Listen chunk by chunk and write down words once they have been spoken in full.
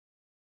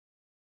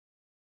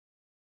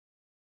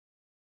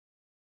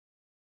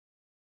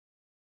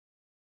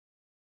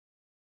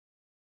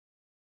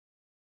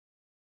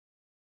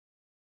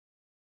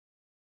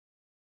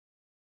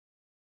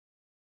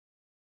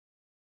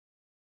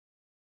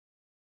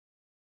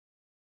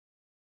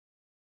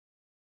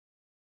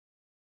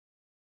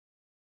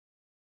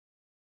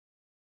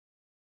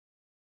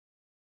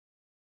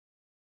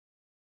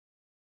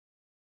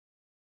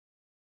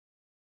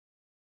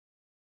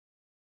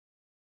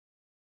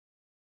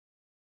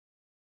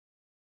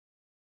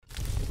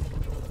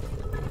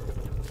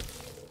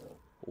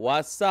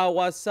What's up?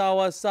 What's up?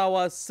 What's up?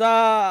 What's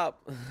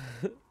up?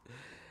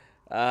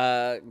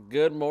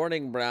 Good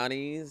morning,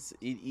 brownies.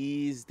 It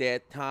is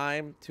that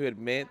time to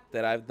admit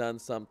that I've done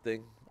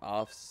something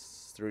off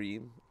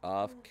stream,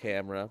 off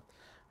camera.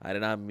 I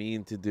did not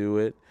mean to do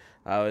it.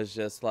 I was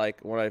just like,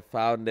 when I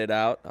found it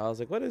out, I was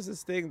like, what does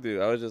this thing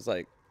do? I was just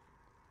like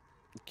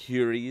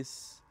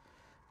curious.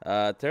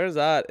 Turns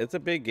out it's a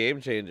big game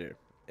changer.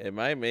 It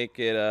might make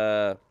it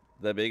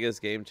the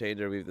biggest game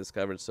changer we've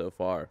discovered so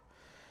far.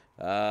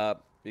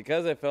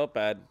 Because I felt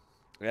bad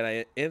and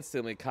I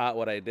instantly caught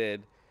what I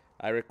did,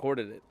 I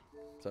recorded it.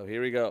 So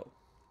here we go.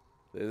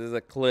 This is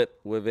a clip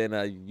within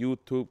a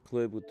YouTube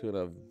clip, within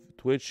a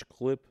Twitch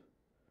clip.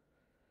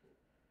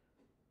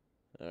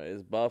 All right,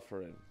 it's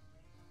buffering.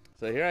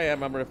 So here I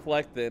am, I'm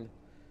reflecting.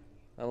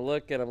 I'm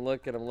looking, and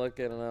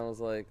I was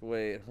like,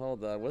 wait,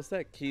 hold on. What's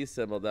that key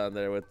symbol down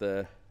there with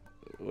the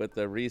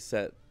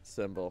reset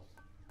symbol?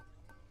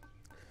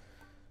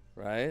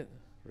 Right?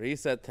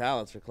 Reset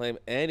talents. Reclaim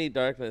any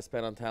darkness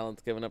spent on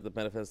talents, giving up the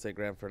benefits they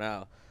grant for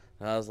now.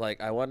 And I was like,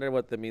 I wonder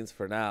what that means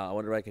for now. I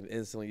wonder if I can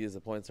instantly use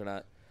the points or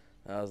not.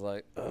 And I was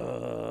like,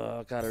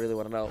 oh, God, I really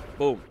want to know.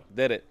 Boom.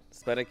 Did it.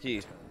 Spent a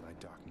key. Turn my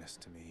darkness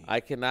to me.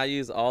 I cannot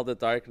use all the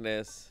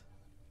darkness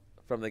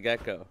from the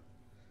get-go.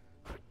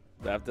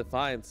 Death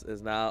Defiance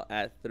is now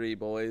at 3,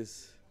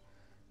 boys.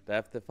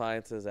 Death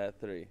Defiance is at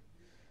 3.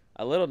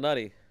 A little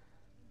nutty.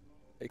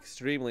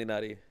 Extremely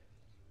nutty.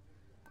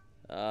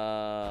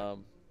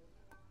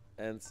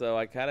 And so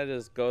I kind of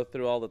just go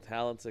through all the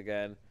talents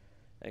again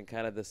and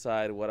kind of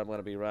decide what I'm going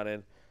to be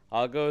running.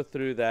 I'll go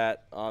through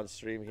that on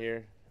stream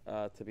here,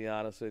 to be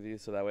honest with you,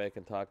 so that way I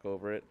can talk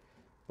over it.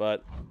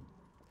 But,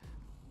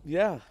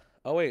 yeah.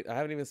 Oh, wait. I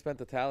haven't even spent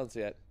the talents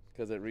yet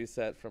because it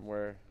reset from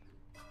where...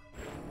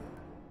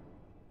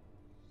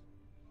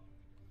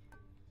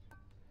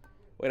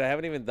 Wait, I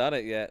haven't even done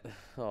it yet.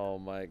 Oh,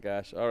 my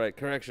gosh. All right,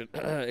 correction.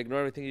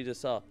 Ignore everything you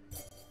just saw.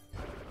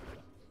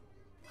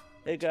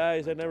 Hey,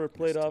 guys, I never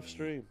played off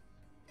stream.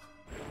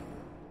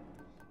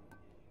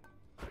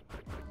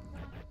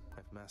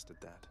 I've mastered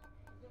that.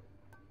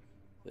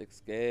 Thick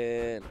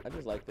skin. I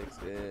just like thick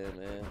skin,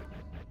 man.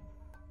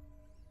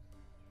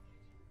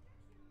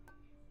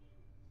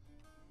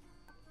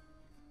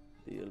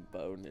 Deal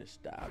bonus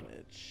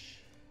damage.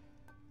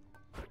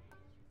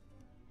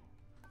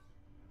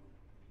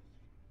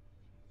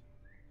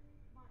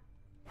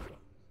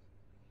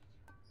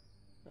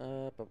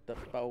 I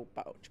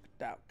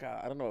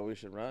don't know what we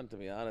should run, to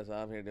be honest.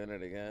 I'm here doing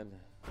it again.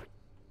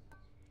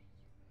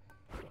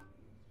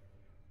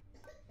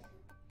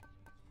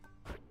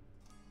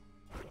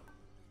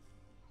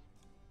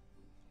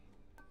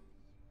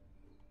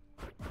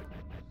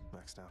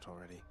 Maxed out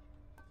already.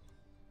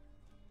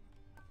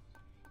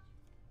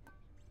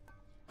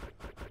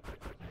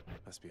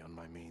 That's beyond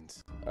my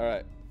means.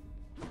 Alright.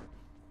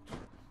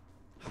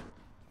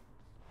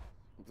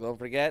 Don't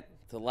forget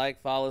to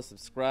like, follow,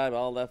 subscribe,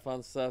 all that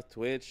fun stuff.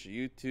 Twitch,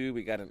 YouTube.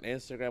 We got an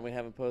Instagram we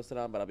haven't posted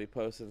on, but I'll be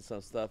posting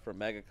some stuff for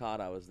MegaCon.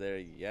 I was there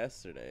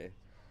yesterday.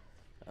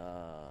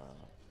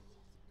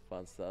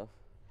 Fun stuff.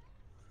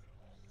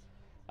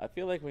 I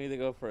feel like we need to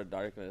go for a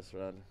darkness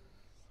run.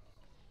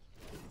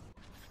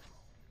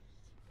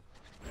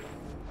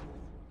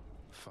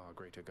 Far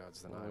greater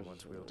gods than I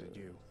once wielded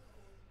you.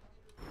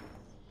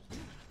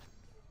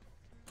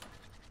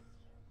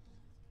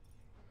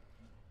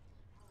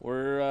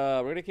 We're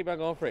gonna keep on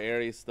going for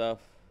Aries stuff.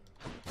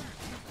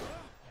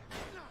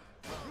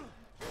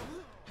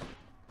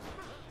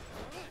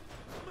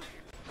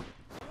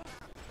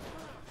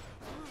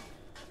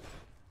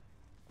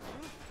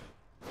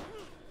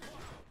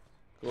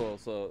 Cool.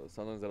 So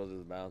sometimes it'll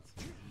just bounce.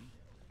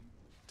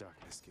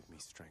 Darkness, give me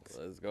strength.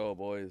 Let's go,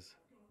 boys.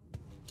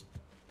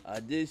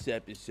 This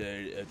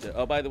episode of the...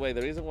 Oh, by the way,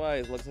 the reason why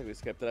it looks like we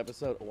skipped an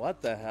episode...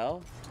 What the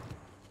hell?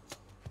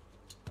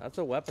 That's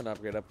a weapon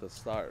upgrade up to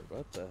start.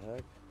 What the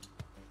heck?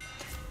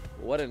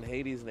 What in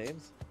Hades'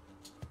 names?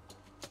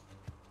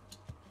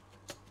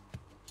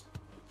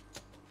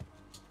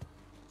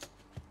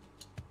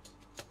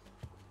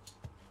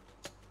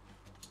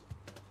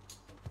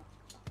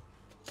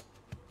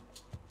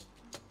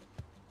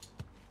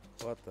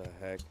 What the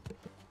heck?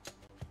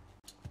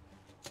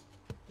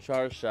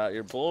 Charge shot.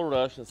 Your bull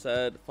rush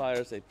instead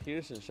fires a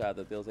piercing shot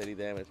that deals 80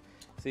 damage.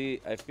 See,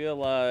 I feel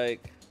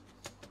like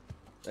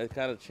it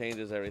kind of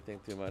changes everything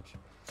too much.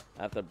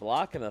 After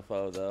blocking a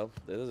foe, though,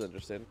 this is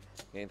interesting.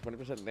 Gain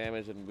 20%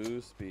 damage and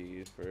move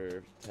speed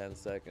for 10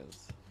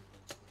 seconds.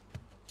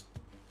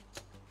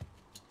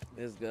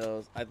 This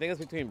goes... I think it's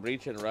between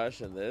Breach and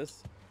Rush and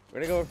this. We're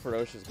going to go with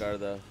Ferocious Guard,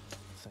 though.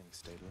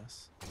 Thanks,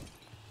 Daedalus.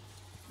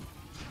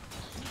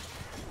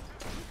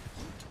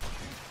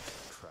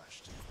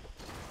 Crushed.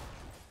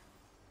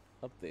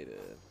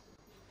 Updated.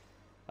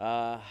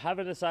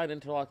 Having assigned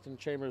interlocking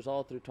chambers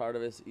all through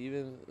Tartarus,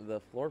 even the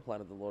floor plan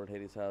of the Lord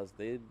Hades' house,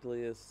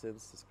 Daedalus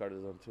since discarded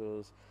his own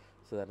tools,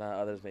 so that not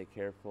others may make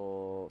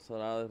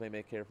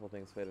careful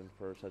things fitting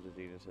for such a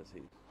genius as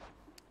he.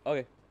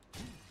 Okay.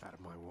 Out of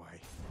my way.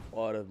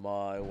 Out of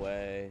my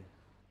way.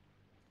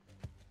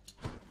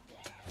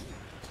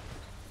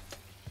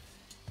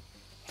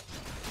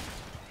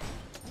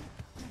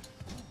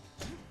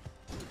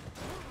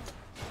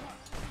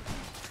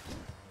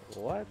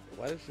 What?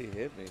 Why did she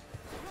hit me?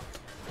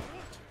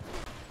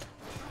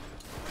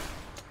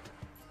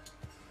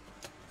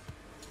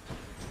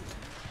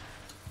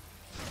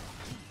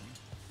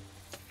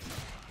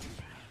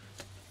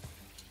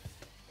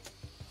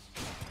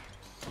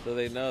 So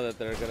they know that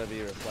they're gonna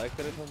be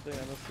reflected or something,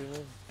 I'm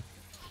assuming?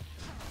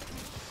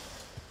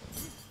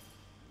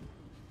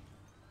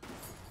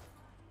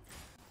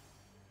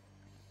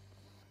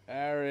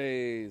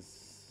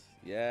 Ares!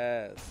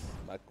 Yes!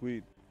 My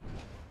queen.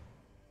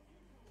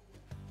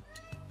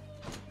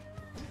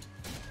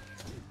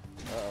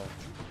 Uh-oh.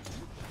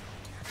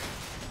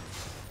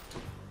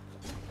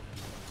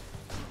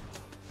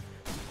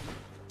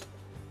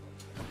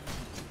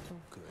 Oh,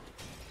 good.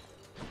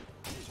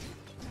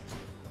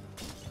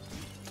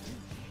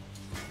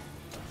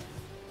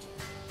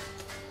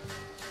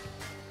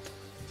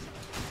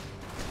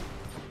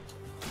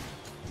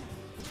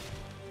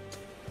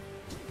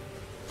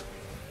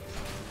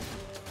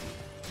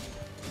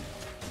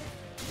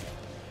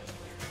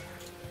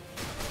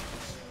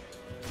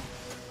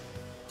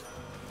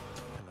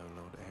 Hello,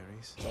 Lord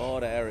Ares.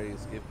 Lord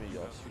Ares, give me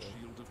your The shield.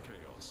 shield of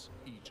chaos,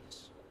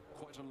 Aegis.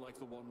 Quite unlike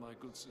the one my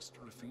good sister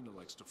Athena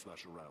likes to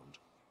flash around.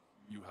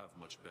 You have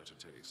much better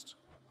taste.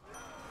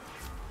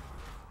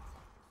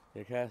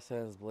 Your cast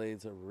has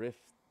blades a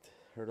rift,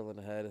 hurtle in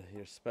the head.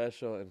 Your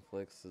special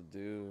inflicts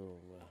doom.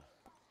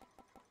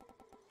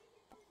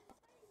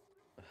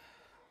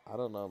 I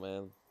don't know,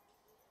 man.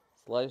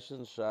 Slice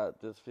and shot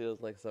just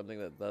feels like something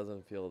that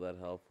doesn't feel that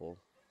helpful.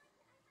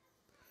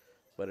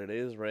 But it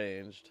is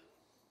ranged.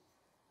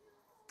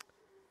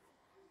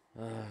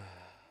 I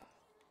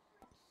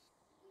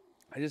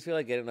just feel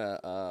like getting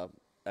a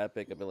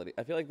epic ability.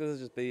 I feel like this is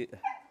just the...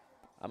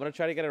 I'm going to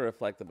try to get a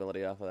reflect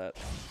ability off of that.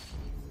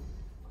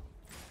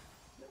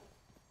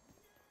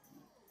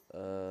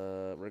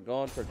 We're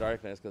going for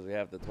darkness because we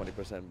have the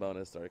 20%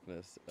 bonus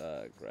darkness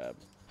grab.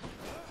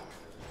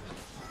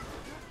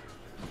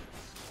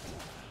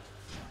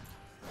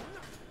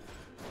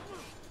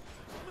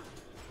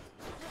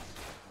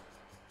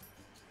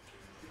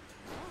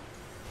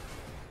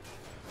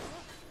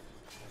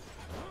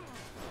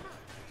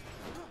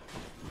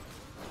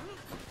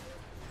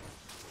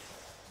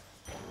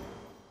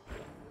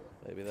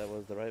 Maybe that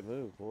was the right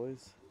move,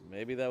 boys.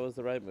 Maybe that was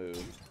the right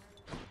move.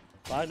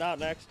 Find out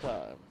next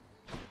time.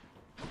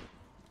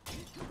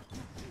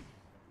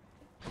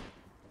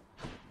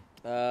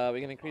 We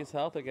can increase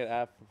health or get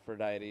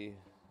Aphrodite.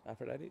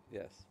 Aphrodite?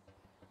 Yes.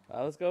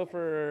 Let's go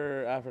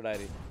for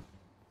Aphrodite.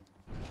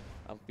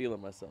 I'm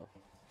feeling myself.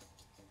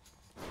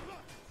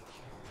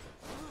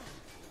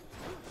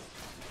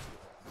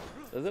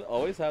 Does it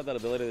always have that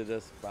ability to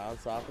just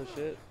bounce off of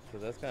shit?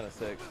 Because that's kind of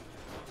sick.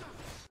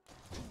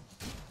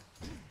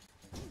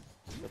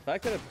 The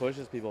fact that it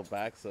pushes people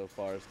back so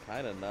far is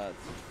kind of nuts.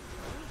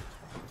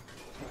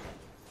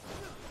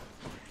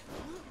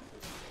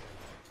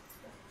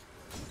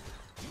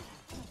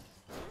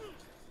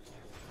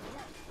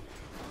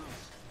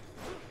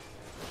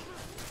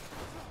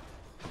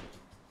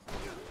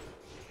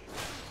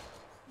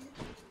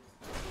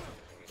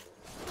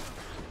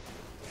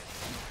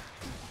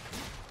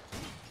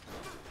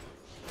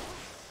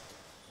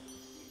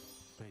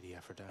 Lady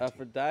Aphrodite.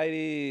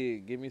 Aphrodite,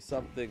 give me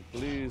something,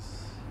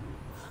 please.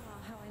 Ah,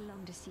 how I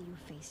long to see you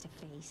face to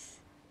face.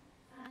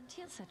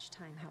 Until such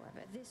time,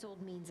 however, this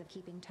old means of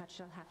keeping touch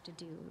shall have to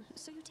do.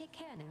 So you take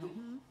care now,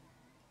 hmm?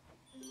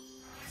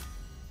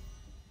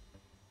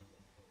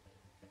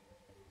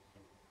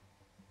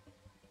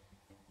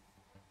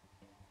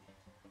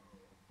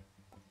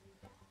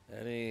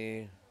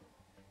 Any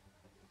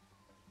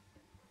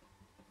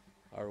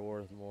are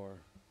worth more.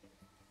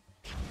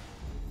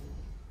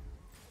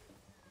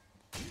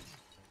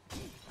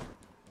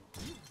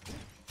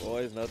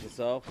 Boys, note to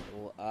self.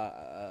 Well,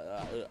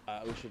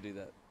 we should do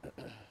that.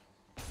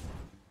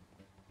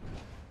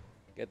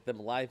 Get them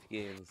life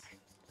gains.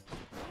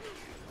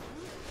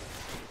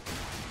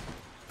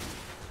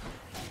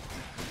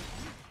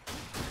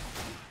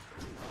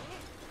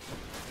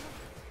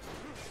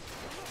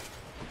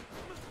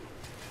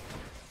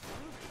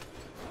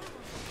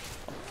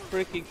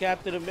 Freaking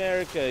Captain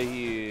America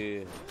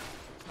here.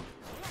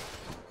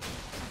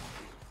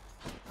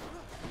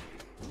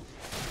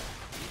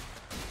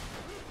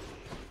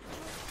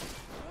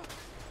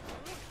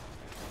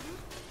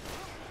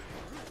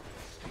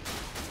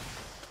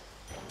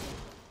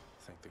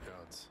 Thank the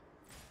gods.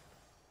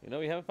 You know,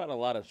 we haven't found a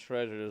lot of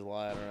treasures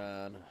lying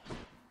around.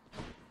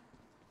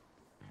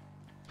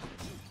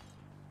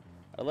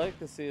 I'd like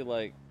to see,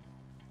 like,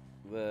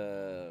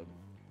 the...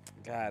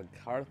 God,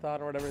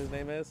 Carthon or whatever his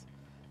name is.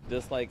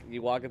 Just like,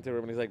 you walk into a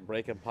room and he's like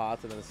breaking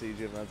pots and then sees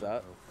you and runs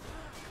out.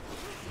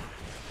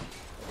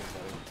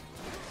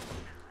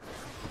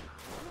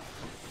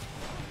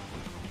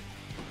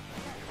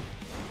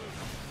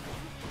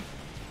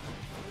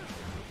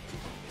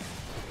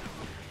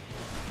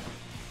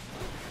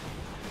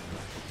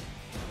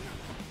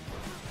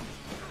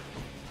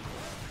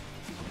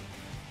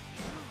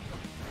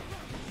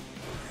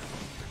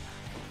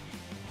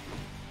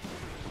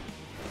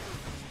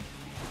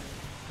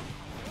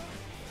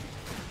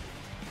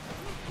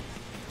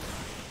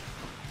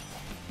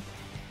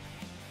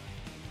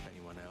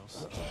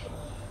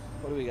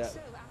 What do we got? So,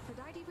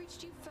 Aphrodite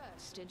reached you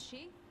first, did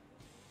she?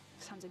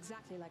 Sounds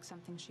exactly like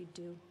something she'd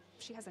do.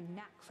 She has a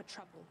knack for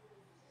trouble.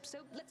 So,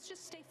 let's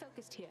just stay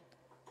focused here.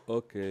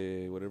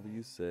 Okay, whatever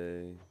you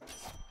say.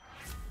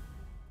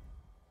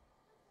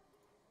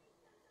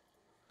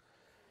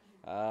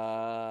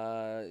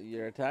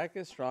 Your attack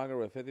is stronger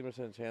with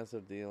 50% chance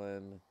of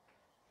dealing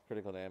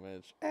critical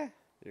damage.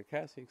 Your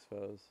cat seeks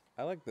foes.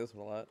 I like this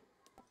one a lot.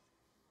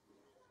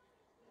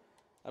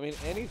 I mean,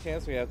 any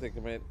chance we have to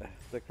commit,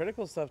 the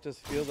critical stuff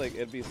just feels like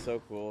it'd be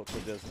so cool to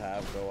just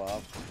have go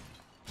off.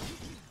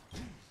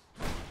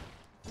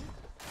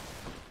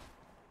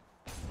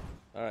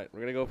 Alright, we're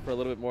gonna go for a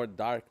little bit more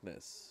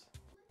darkness.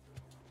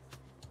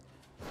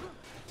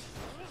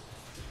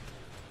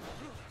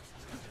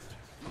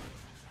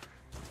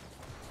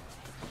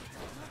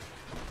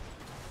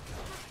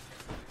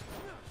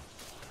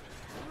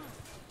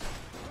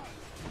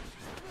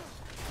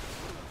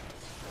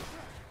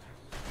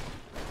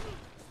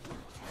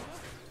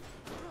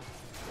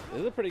 This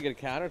is a pretty good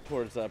counter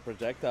towards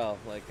projectile,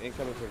 like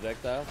incoming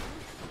projectile.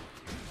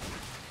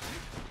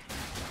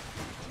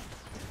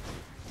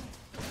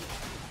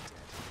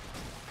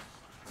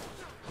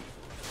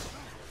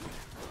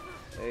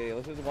 Hey,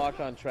 let's just walk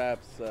on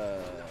traps.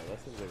 That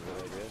seems like a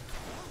good idea.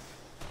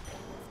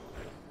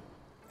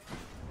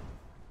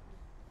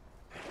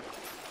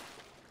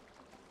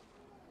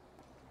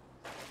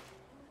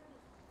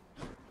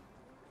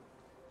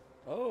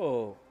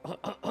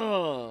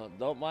 Oh,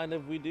 don't mind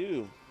if we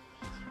do.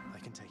 I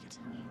can take it.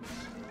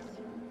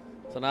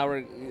 So now we're,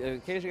 in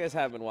case you guys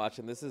haven't been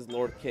watching, this is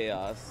Lord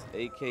Chaos,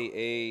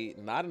 aka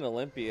not an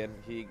Olympian.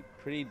 He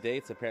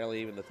predates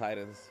apparently even the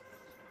Titans.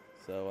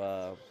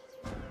 So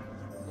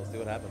we'll see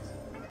what happens.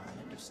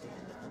 I understand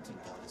the hunting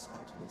goddess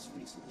Artemis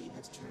recently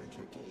has turned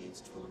her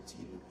gaze towards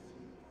you.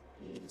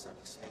 It is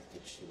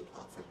unexpected she would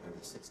offer her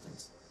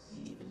assistance,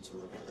 even to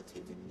a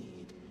relative in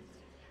need.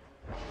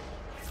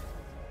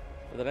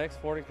 For the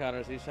next 40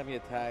 counters, each time you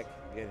attack,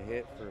 get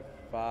hit for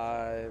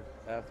 5,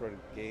 afterward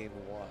gain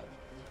 1.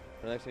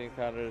 For the next 8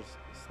 counters,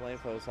 slain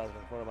foes suffer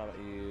from 4 amount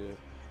you.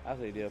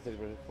 After you deal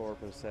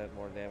 54%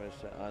 more damage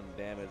to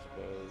undamaged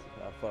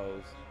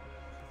foes.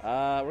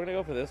 We're gonna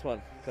go for this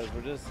one because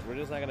we're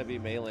just not gonna be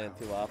meleeing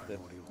too often.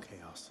 Primordial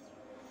chaos.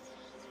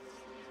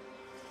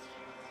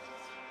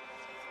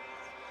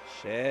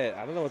 Shit,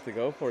 I don't know what to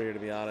go for here, to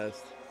be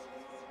honest.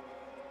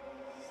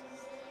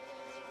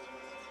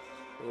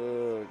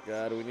 Oh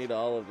god, we need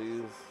all of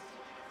these.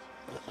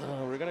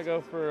 We're gonna go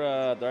for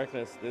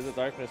darkness. This is a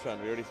darkness run.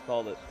 We already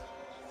called it.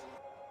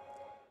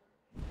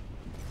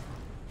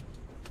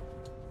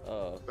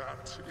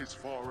 That is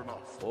far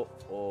enough.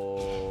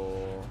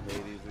 Oh,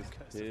 Hades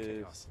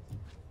is pissed.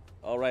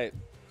 All right,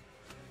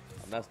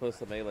 I'm not supposed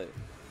to melee.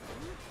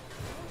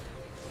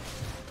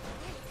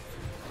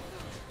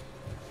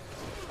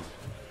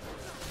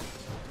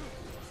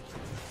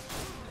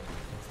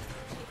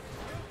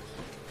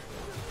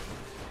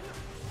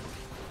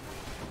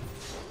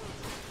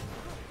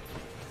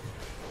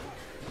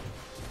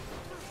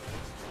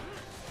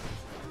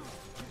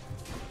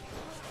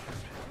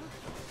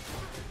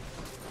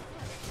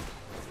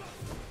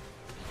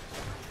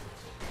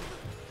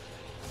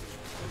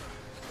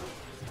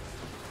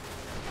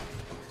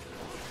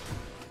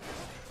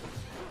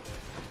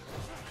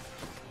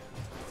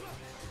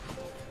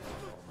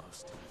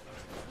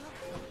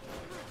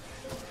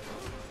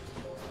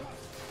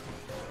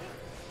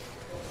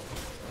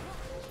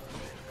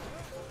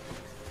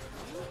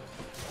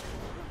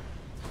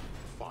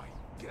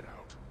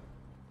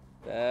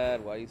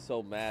 Dad, why are you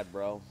so mad,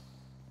 bro?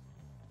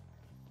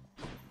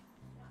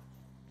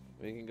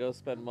 We can go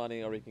spend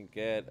money or we can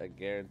get a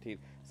guaranteed.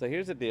 So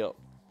here's the deal.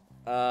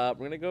 We're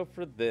going to go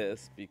for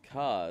this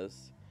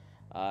because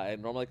it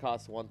normally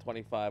costs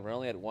 125. We're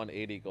only at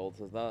 180 gold,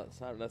 so it's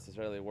not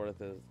necessarily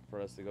worth it for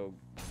us to go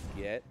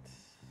get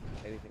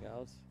anything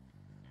else.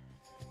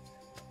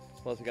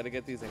 Plus, we got to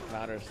get these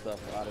encounter stuff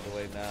out of the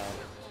way now.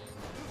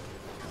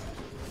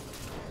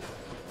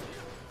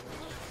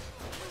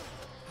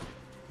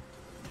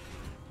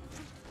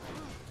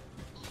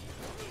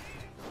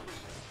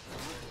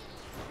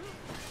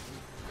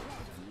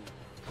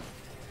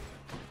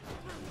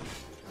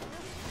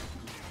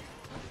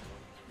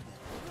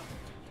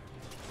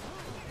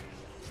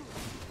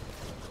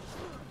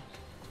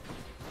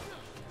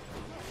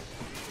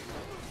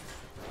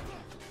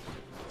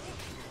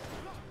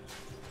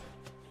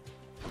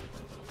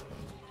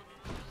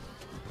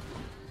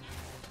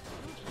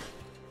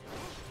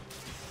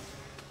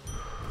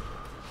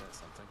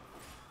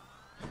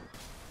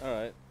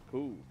 Alright,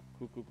 cool.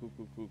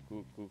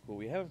 Cool.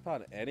 We haven't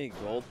found any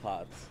gold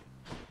pots.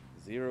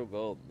 0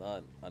 gold,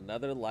 none.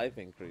 Another life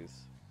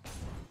increase.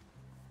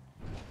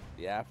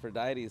 The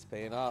Aphrodite is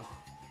paying off.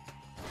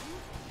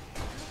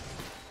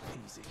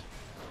 Easy.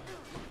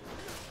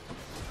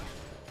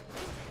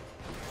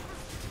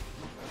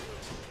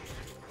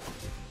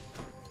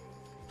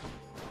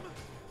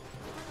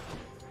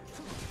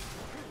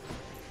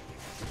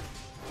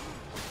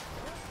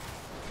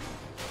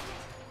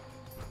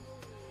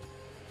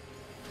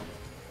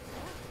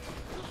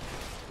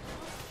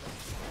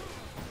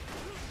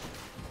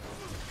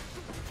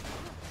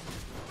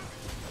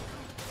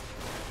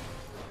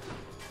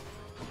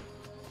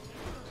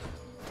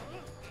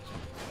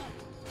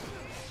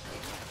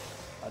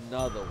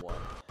 Another one.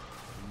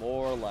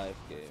 More life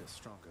Feel gains.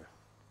 stronger.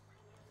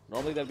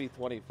 Normally that'd be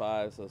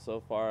 25,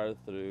 so far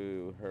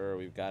through her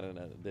we've gotten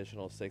an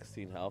additional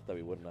 16 health that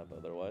we wouldn't have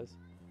otherwise.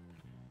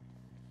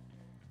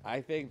 I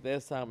think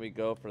this time we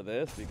go for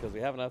this because we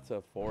have enough to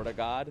afford a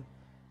god,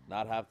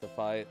 not have to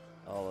fight,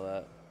 all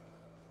of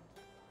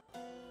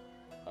that.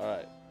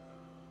 Alright.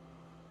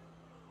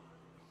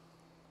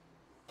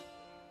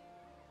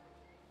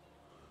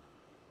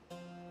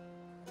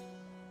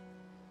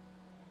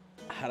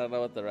 I don't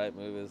know what the right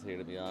move is here,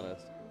 to be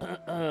honest.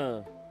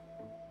 I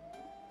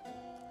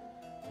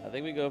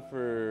think we go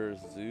for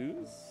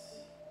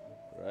Zeus,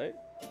 right?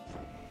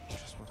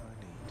 Just what I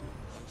need.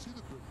 I see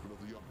the Prince of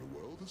the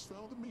Underworld has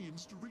found a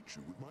means to reach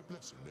you with my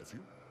blessing,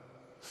 nephew.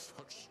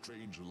 Such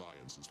strange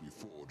alliances we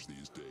forge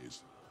these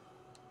days.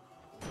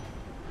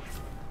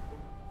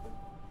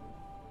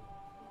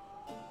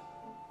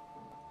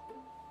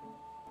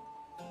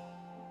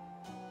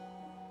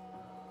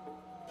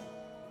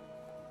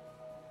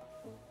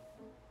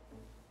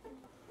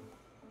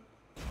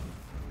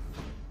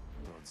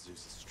 Lord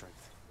Zeus'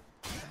 strength.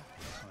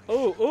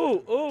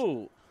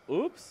 Oh,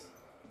 oops.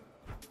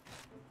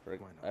 Why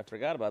not? I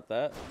forgot about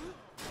that.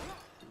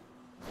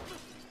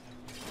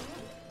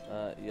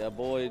 Yeah,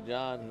 boy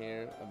John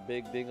here, a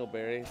big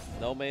dingleberry.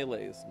 No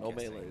melees, no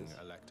Guessing melees.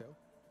 Electo?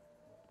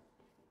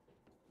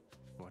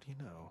 What do you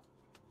know?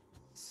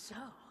 So,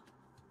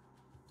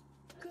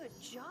 good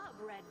job,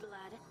 Red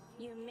Blood.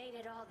 You made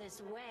it all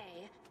this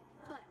way.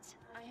 But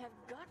I have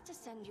got to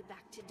send you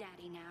back to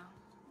Daddy now.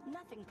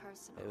 Nothing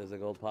personal. Hey, there's a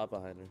gold pot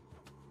behind her.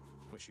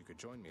 Wish you could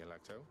join me,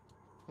 Electo.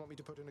 Want me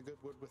to put in a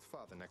good word with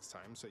Father next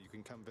time so you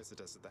can come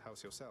visit us at the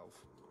house yourself?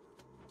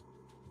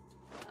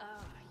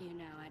 Oh, you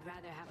know, I'd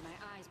rather have my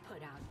eyes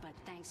put out, but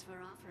thanks for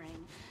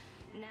offering.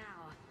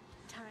 Now,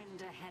 time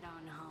to head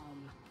on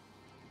home.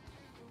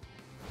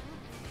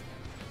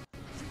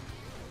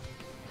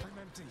 I'm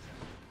empty.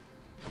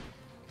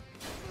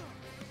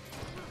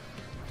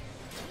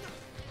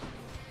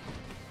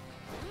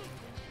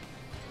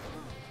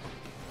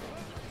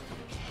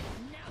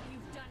 Now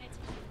you've done it!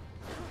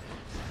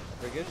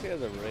 I forget she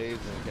has a rage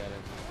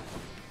mechanic.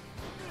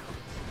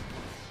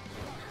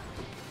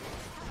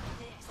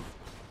 This.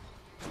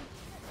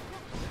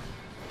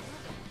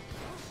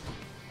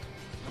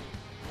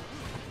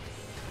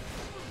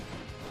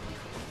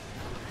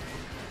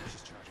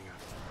 She's charging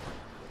up.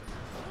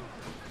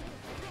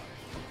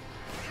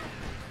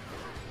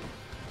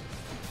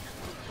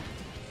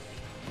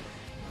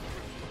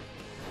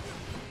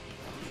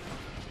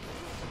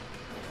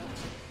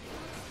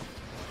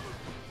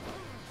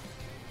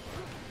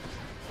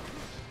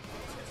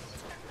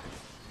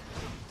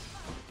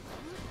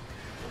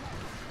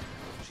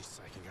 She's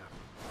psyching up.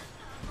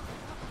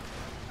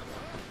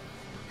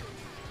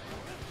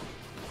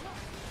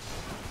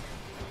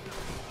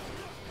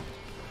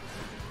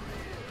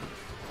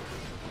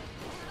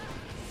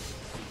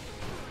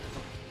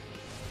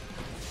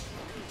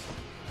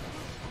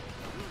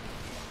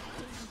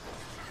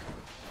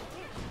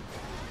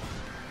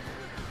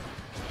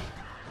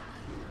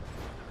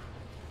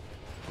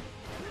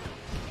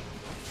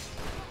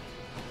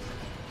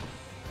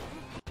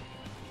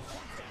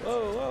 Whoa,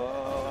 whoa,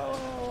 whoa,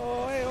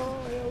 whoa,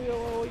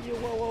 hey,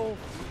 whoa,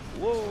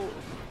 whoa.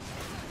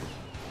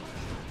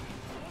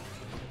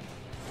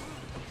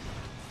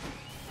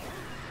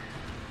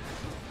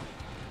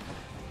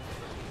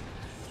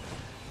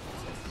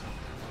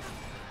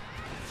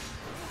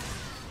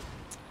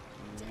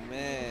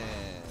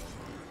 Man,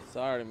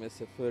 sorry,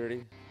 Mr.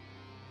 Footy.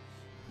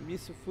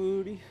 Mr.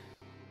 Footy.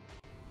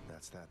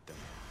 That's that then.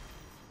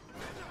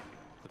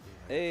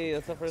 Hey,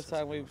 that's the first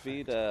time we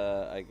beat,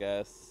 I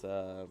guess,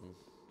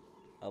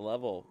 a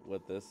level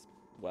with this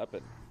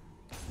weapon.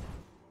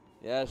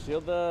 Yeah,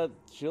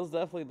 shield's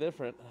definitely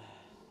different.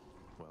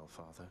 Well,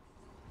 Father.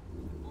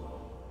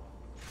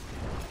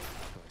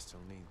 Do I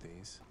still need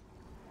these?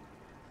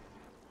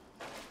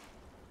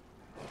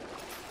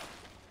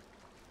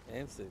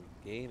 Instant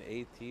gain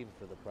 18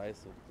 for the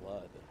price of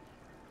blood.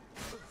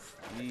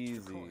 Extra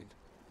Easy. coin.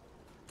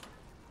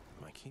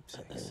 My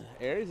keepsakes.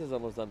 Ares is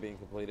almost done being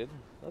completed.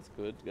 That's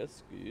good.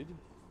 That's good.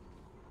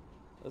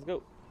 Let's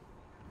go.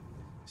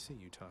 See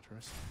you,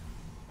 Tartarus.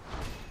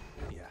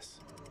 Yes.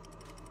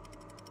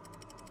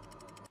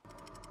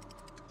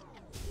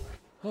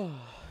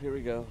 Here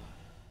we go.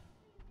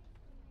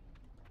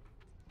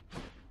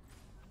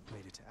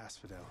 Made it to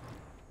Asphodel.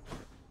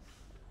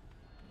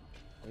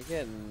 We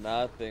get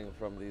nothing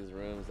from these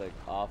rooms like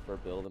offer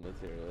building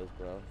materials,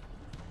 bro.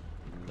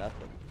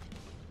 Nothing.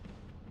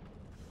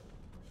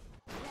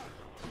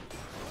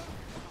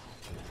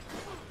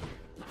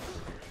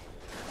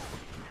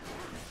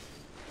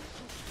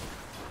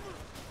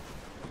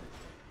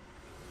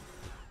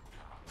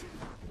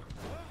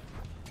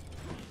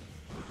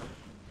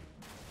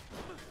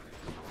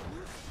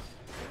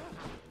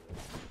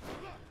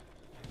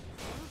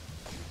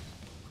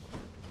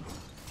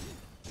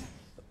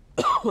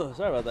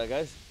 Sorry about that,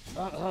 guys.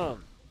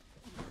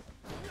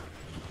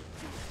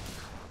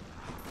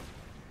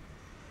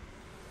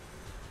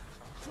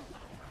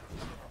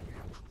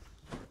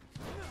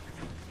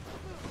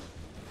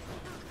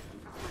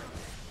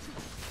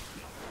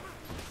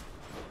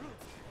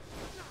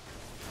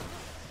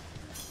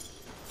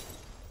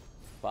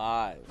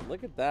 5.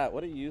 Look at that.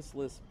 What a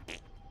useless.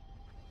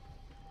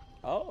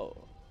 Oh.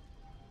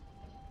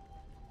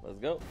 Let's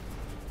go.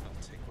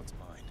 I'll take what's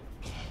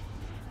mine.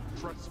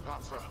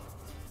 Trespasser!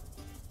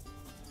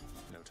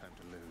 No time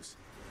to lose.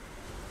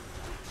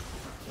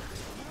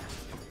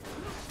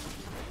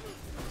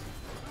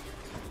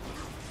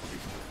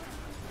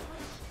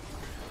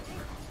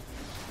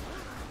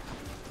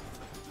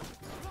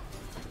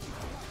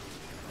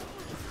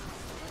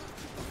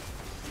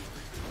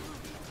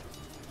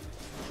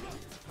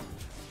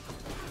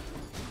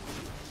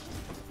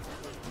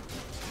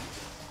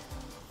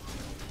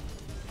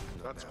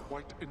 That's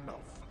quite enough.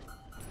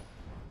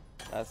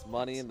 That's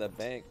money in the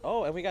bank.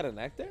 Oh, and we got a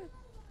nectar?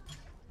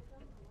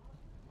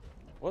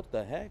 What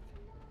the heck?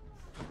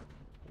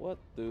 What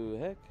the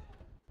heck?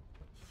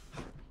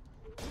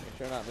 Make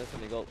sure I'm not missing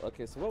any gold.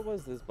 Okay, so what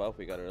was this buff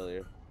we got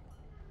earlier?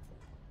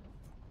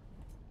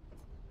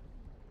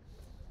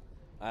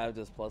 I have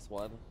just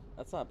 +1.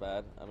 That's not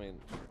bad. I mean,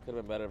 could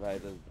have been better if I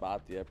had just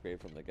bought the upgrade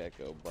from the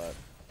get-go, but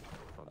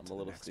I'm a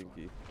little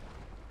stinky.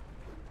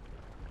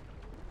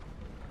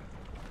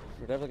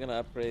 We're definitely gonna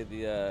upgrade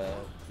the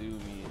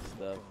Doomy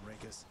stuff.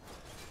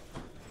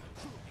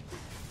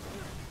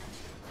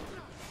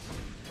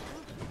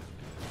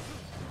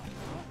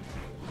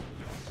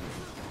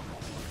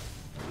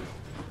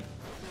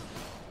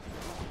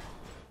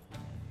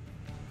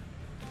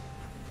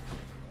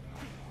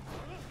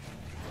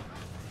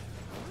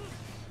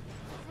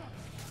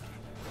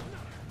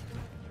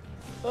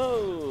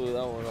 Oh,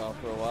 that went off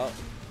for a while.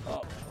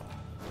 Oh.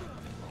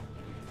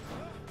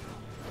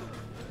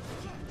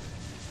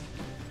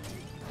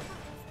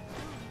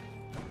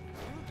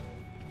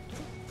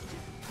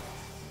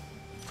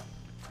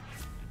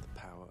 The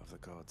power of the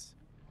gods.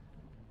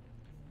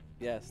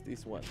 Yes,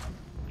 decent one.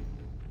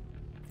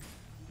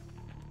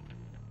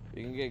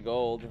 We can get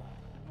gold.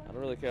 I don't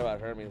really care about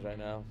Hermes right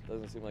now.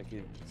 Doesn't seem like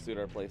he'd suit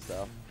our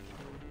playstyle.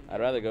 I'd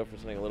rather go for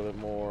something a little bit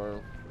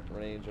more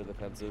range or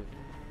defensive.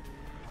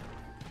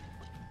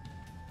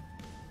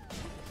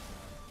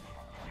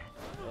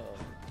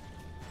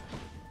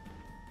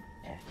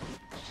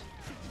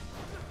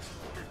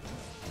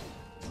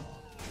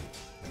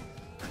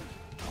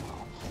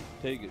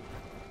 Take it.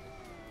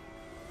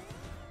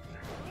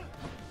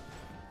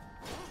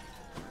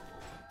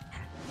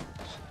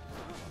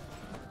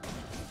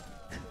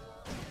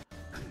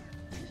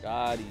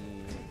 Got him.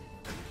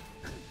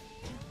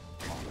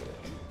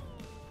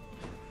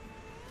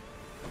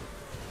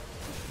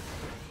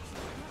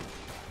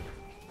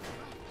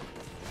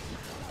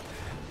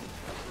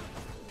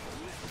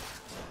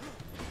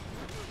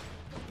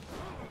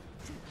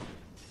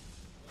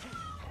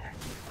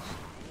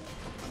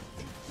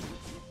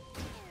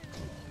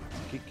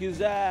 Kick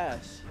his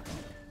ass.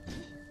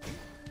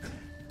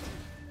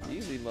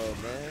 Easy mode,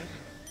 man.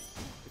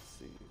 Let's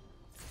see.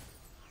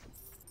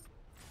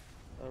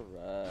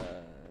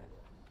 Alright.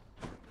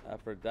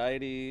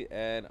 Aphrodite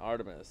and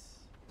Artemis.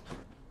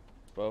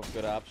 Both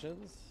good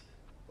options.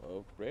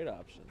 Both great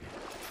options.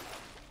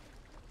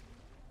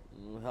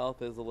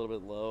 Health is a little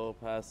bit low.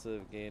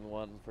 Passive gain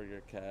 1 for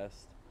your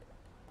cast.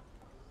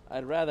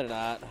 I'd rather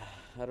not.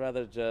 I'd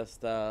rather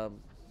just try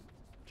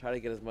to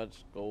get as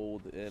much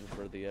gold in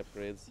for the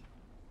upgrades.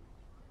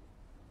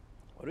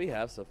 What do we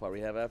have so far? We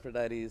have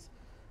Aphrodite's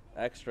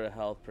extra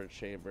health per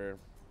chamber.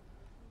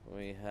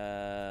 We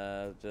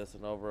have just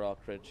an overall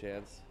crit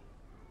chance.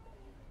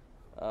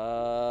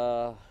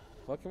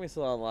 What can we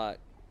still unlock?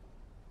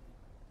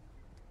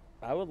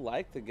 I would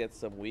like to get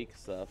some weak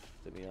stuff,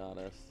 to be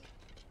honest.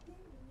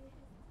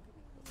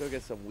 Let's go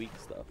get some weak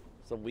stuff.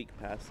 Some weak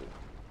passive.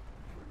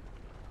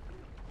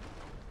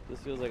 This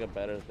feels like a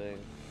better thing.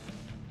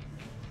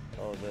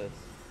 Oh, this.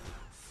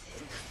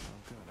 Oh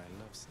god,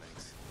 I love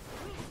snakes.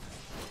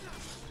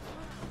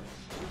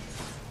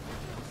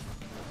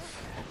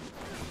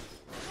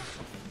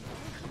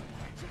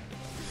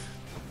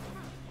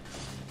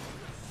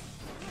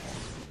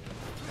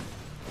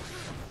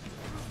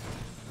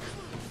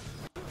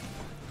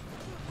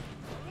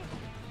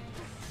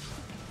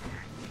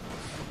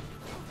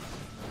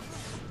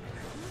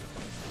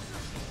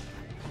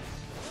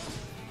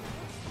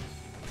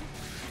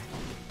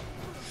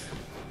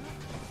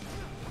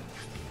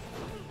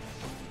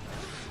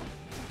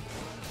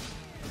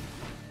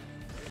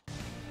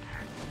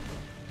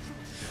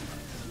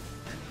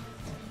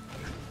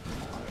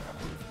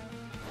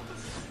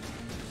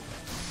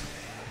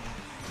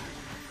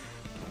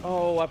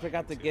 Oh, I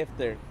forgot the gift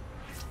there.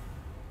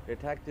 Your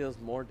attack deals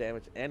more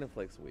damage and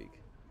inflicts weak.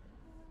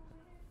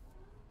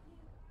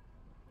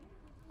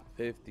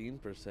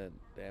 15%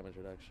 damage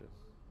reduction.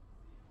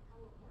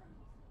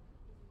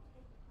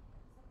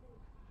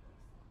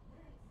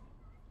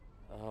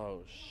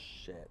 Oh,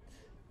 shit.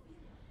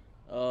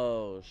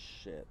 Oh,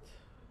 shit.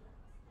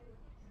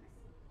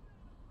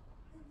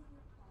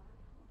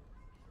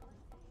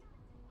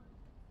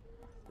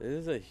 This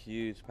is a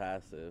huge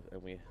passive,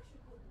 and we...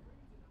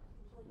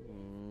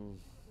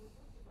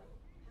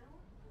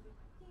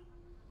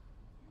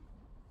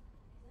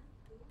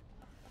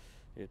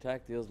 Your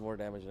attack deals more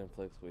damage and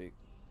inflicts weak.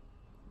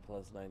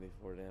 Plus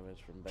 94 damage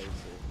from basic.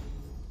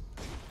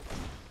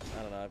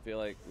 I don't know. I feel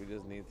like we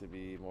just need to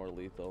be more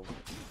lethal.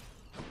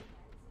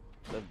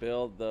 The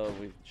build, though,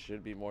 we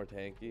should be more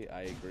tanky.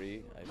 I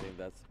agree. I think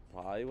that's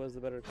probably was the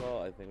better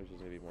call. I think we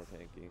should be more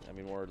tanky. I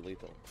mean, more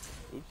lethal.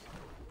 Oops.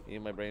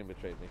 Even my brain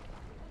betrayed me.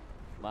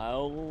 My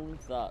own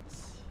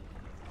thoughts.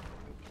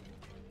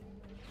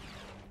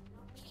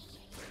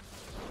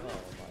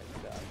 Oh my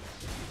god.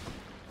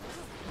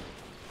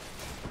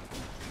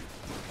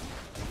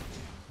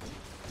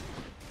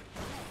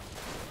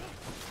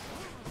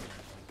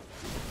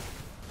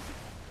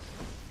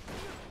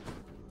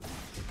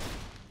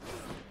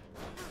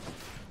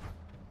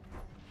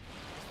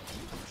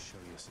 Show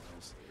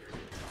yourselves.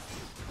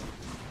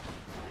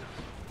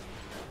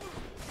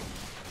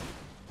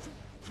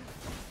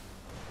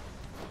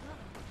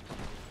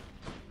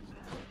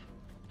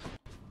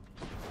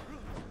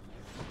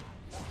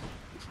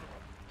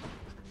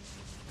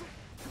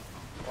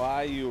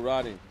 Why are you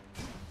running?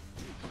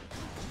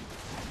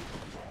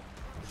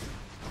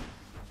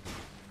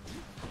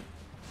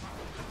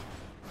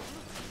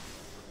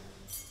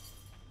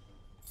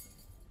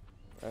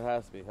 There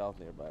has to be health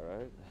nearby,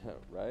 right?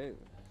 Right?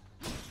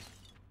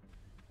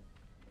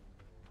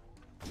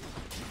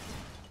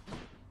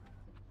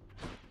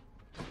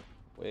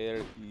 Where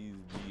is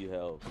the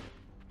health?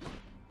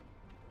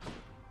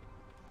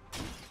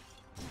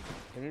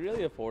 Can we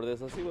really afford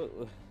this? Let's see what...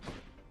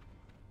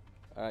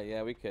 Alright,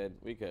 yeah, we could.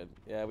 We could.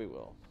 Yeah, we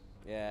will.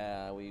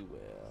 Yeah, we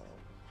will.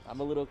 I'm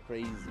a little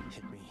crazy.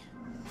 Hit me.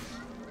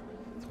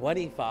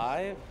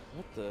 25?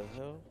 What the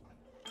hell?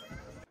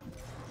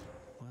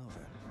 Well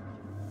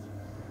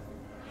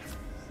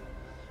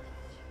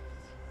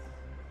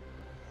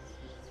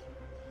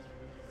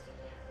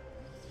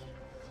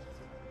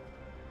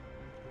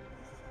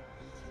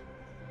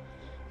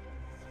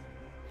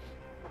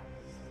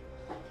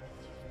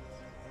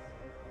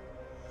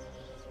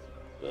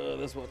then.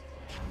 This one.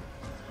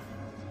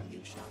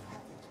 You shall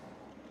have it.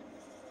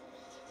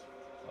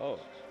 Oh.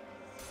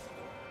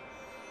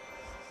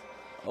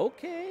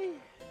 Okay.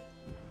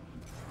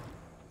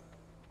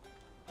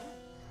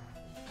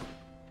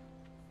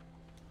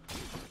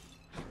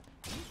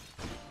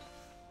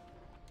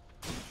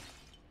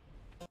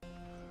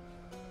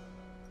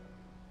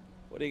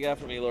 What do you got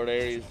for me, Lord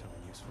Ares?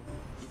 Something useful.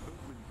 The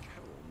boatman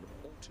Charon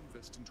ought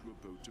invest into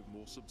a boat of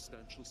more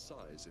substantial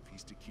size if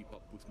he's to keep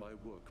up with my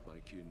work, my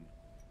kin.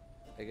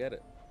 I get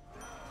it.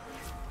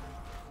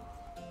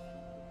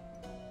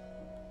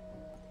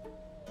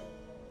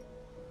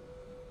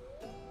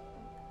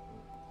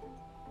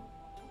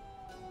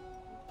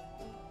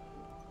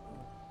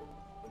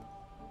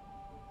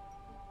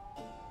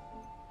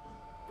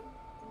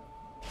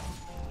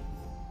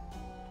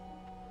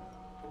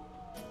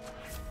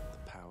 The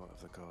power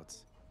of the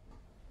gods.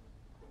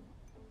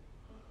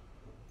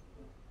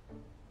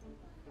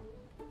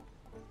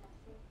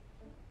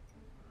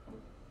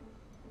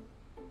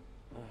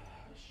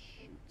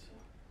 Shoot.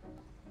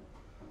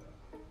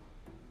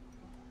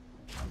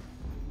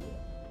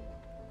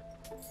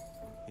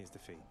 Here's the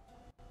fee.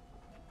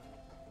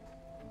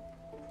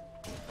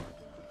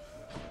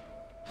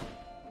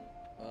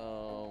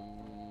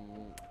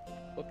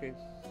 Okay.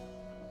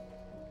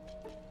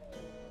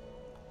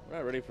 We're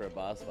not ready for a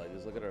boss fight.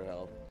 Just look at our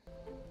health.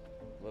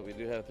 But we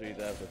do have 3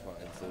 death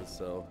appliances,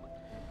 so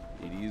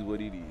it is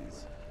what it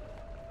is.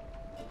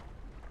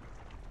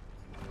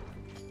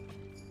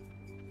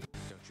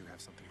 Don't you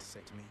have something to say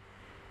to me?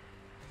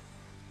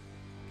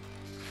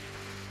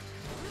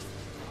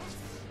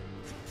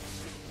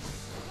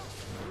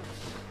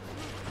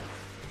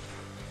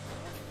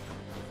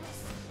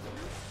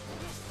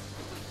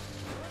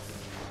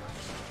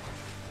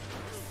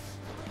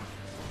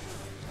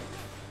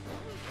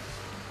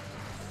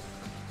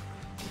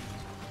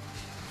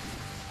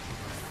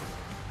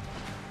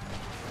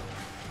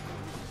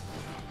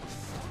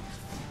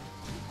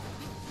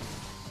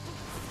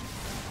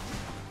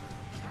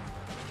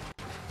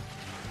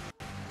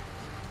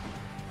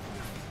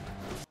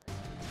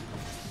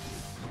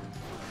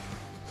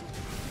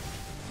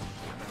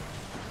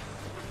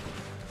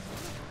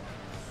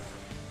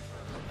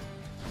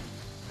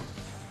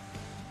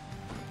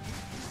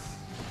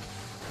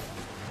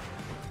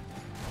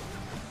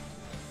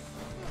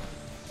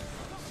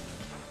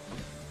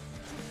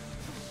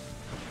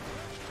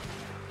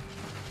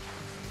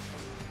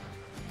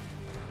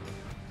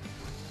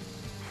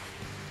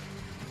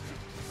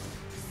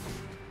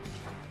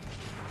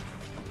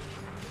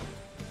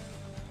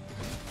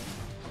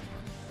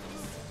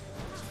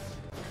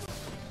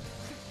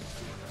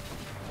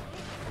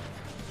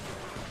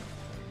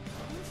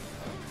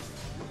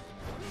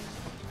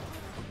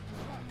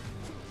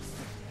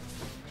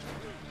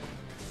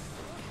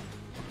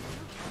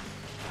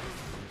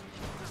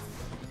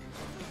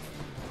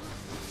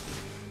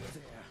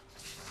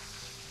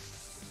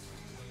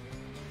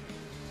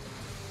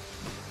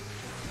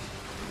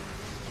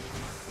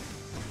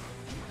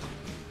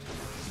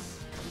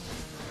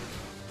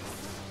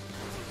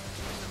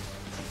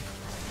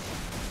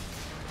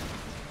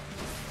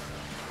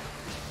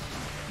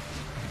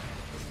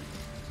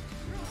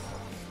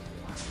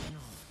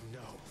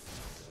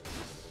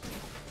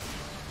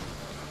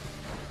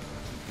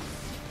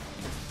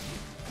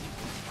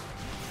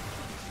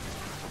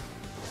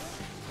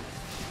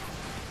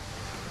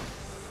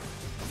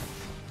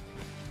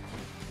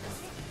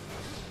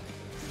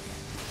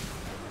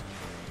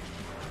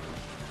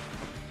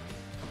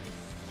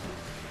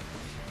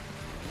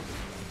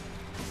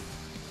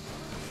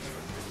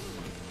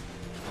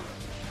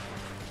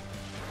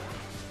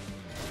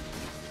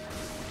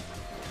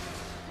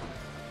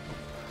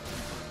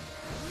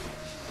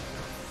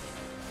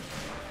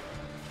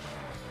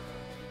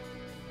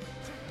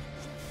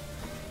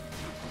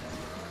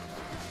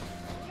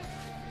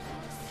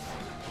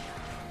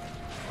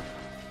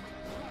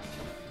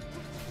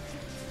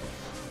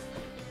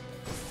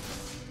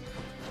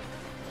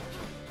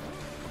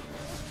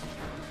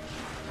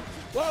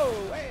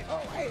 Whoa! Wait!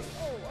 Oh! Wait!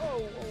 Oh! Oh!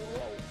 Oh! Oh!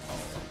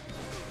 Oh!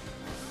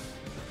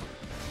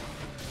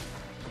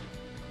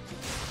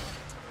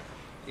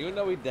 Even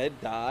though we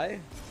did die,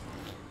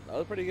 that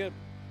was pretty good.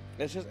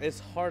 It's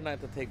hard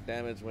not to take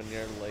damage when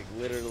you're like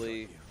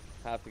literally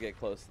have to get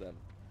close to them.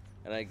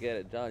 And I get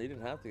it, John. You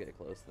didn't have to get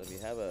close to them. You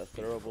have a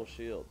throwable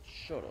shield.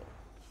 Shut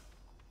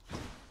up.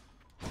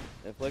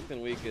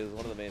 Inflicting weak is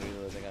one of the main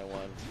reasons I think I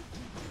won.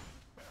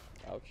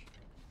 Ouch.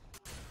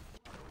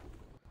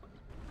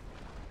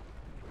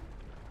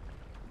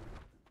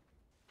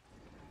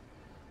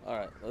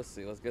 Alright, let's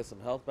see. Let's get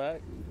some health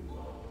back.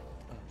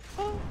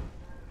 Oh.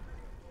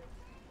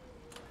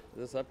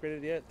 Is this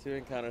upgraded yet? 2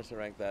 encounters to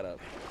rank that up.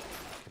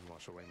 I can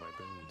wash away my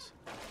boons.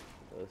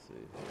 Let's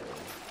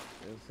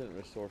see. Instant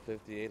restore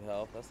 58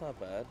 health. That's not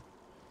bad.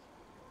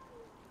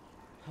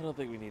 I don't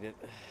think we need it.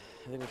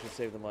 I think we should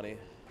save the money.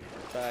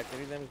 In fact,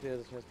 any damage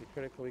deals a chance to be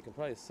critical. We can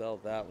probably sell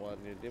that one.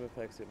 Your doom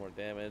effects do more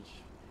damage.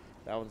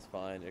 That one's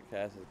fine. Your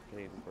cast is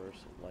pain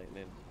burst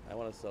lightning. I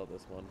want to sell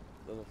this one.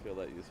 Doesn't feel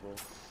that useful.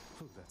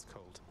 Ooh, that's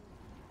cold.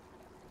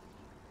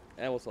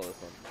 And we'll sell this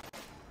one.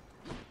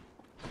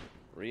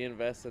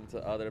 Reinvest into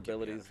other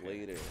abilities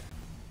later.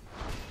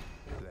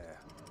 There.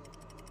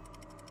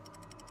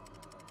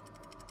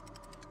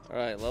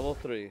 Alright, level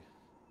 3.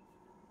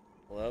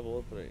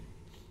 Level 3.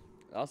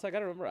 Also, I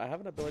gotta remember, I have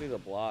an ability to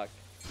block.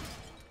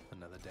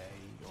 Another day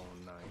or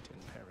night in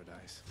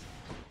paradise.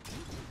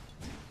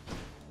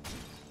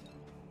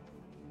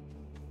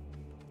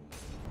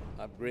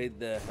 Upgrade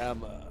the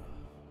hammer.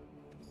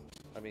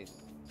 I mean,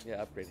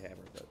 yeah, upgrade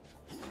hammer, but...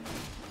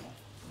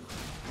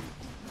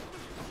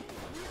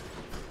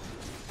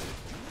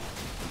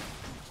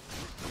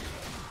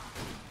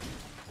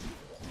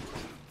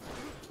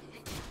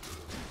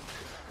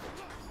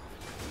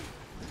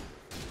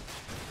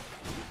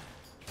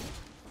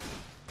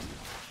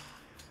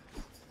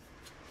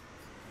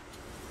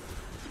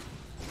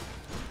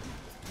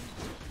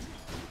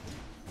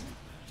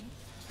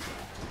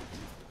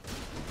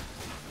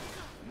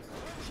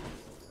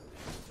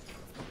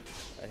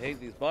 I hate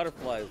these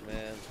butterflies,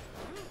 man.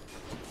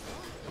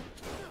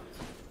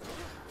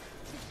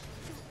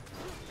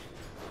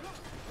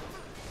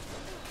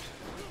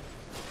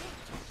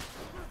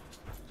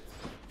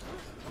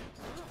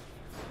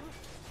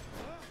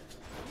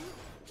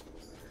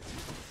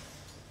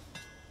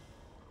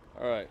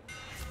 Alright.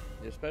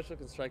 Your special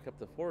can strike up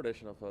to 4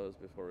 additional foes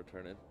before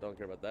returning. Don't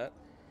care about that.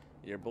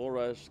 Your bull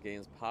rush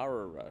gains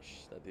power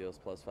rush that deals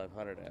plus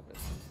 500 damage.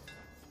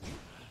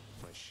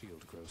 My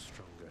shield grows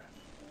stronger.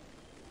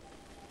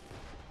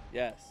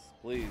 Yes,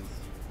 please.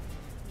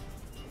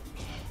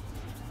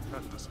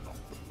 That does not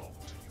belong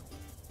to you.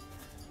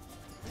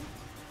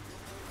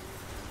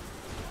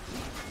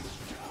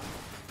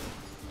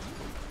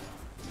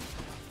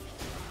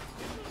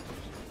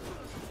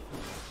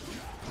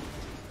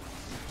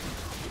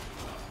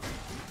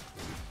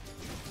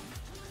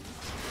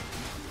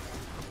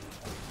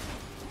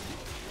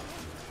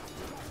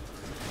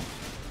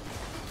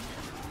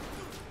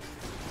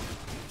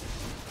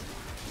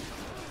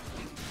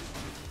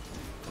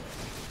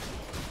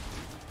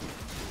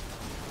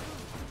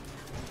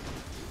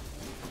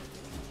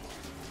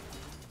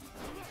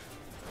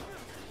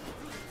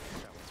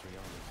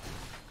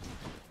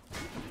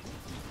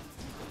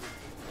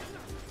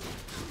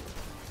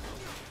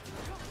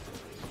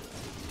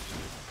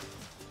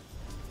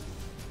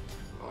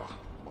 Ugh,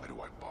 why do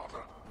I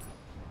bother?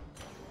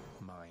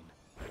 Mine.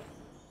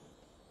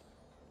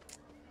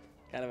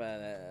 Kind of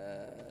a...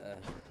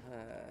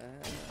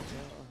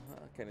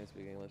 I can't even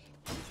speak English.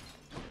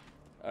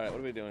 Alright, what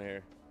are we doing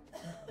here?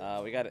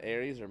 We got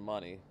Ares or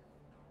money.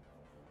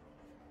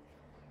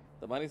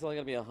 The money's only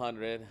going to be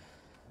 100.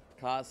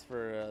 Cost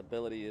for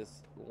ability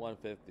is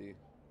 150.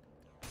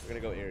 We're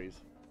going to go Ares.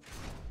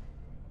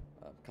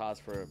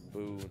 Cost for a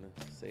boon.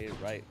 Say it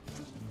right.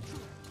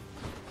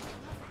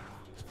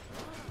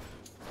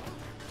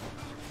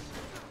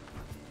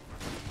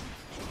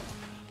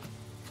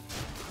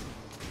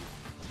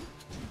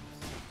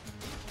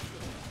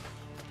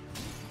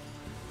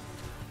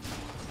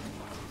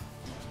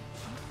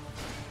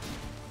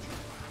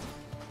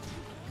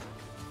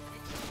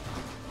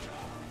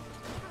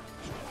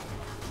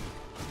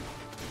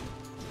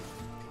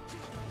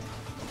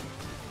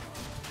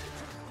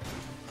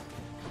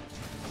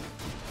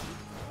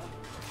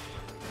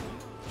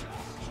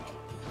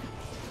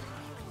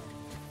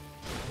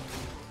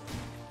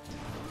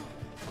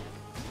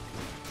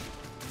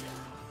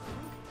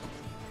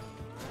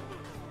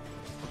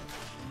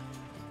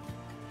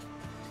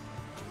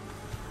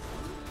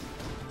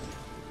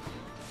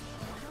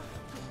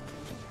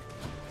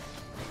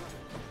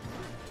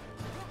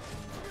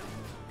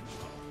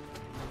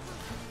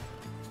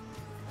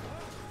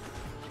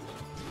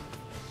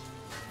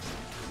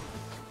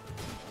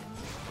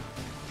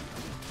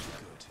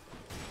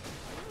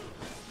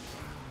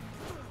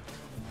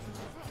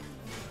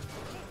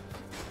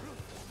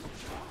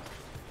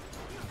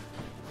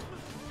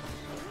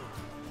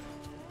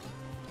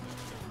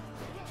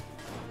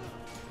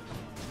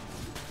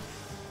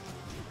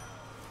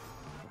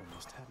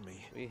 Almost had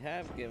me. We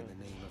have In given...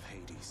 the name of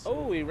Hades. peace.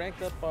 Oh, we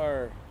ranked up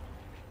our.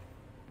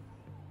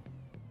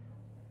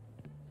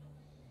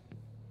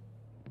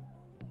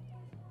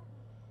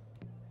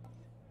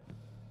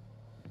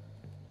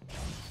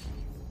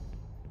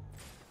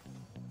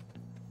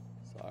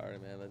 Sorry,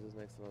 man. That just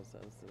makes no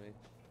sense to me.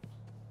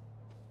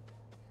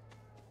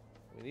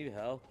 We need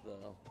health,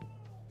 though.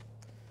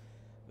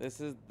 This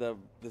is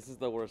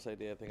the worst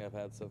idea I think I've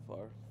had so far.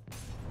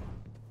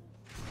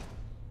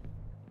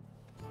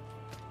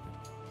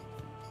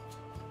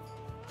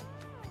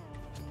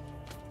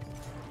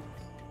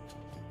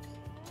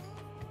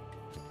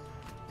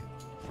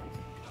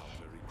 How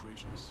very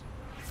gracious.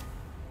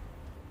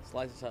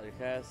 Slices out your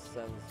cast,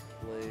 sends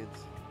blades.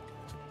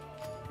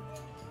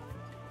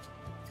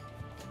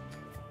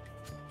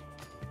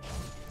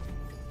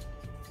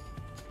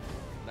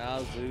 Now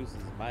Zeus is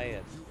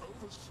mad. You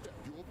overstep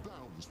your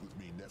bounds with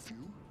me,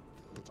 nephew,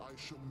 but I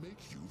shall make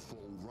you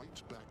fall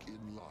right back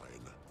in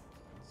line.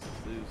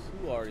 Zeus,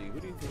 who are you? Who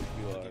do you think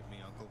you are? Forgive me,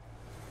 Uncle.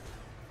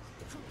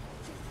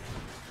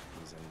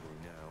 He's angry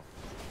now.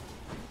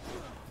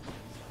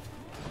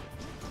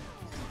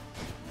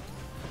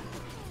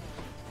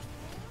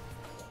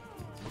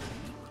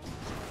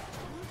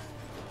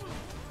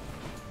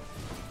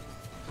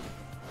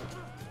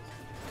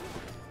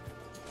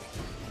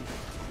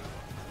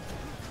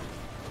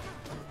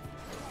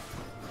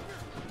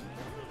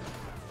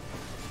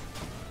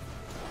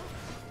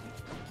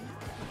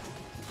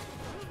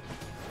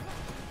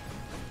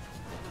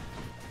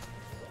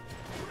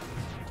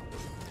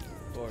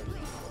 Of course.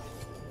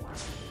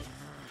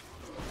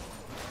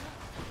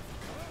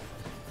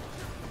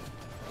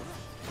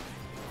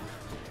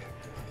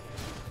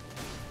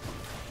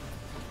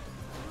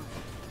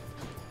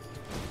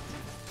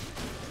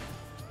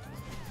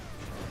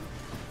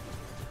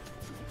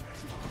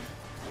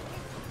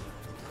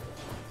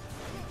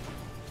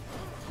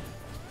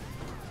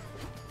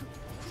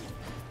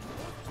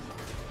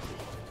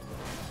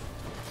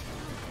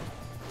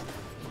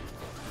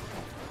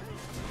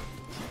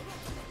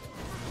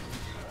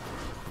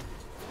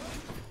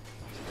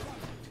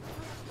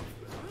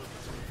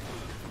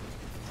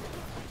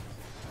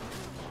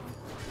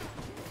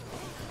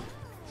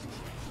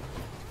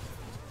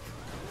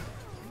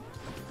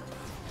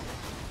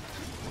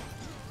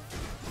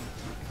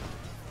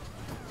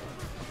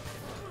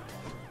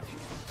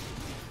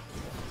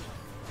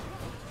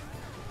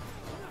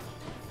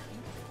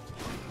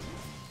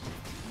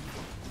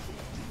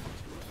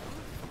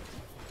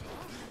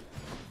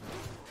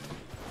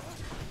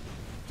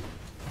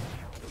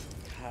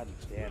 God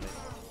damn it.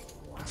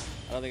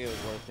 I don't think it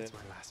was worth it. It's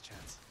my last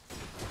chance.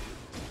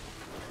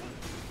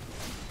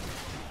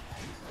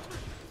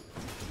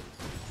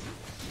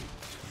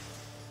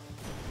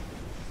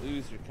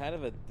 Zeus, you're kind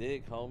of a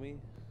dick, homie.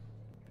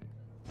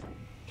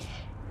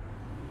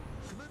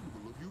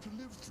 Commendable of you to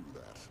live through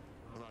that.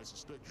 And I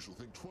suspect you shall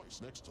think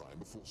twice next time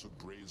before so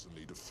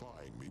brazenly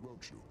defying me,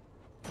 won't you?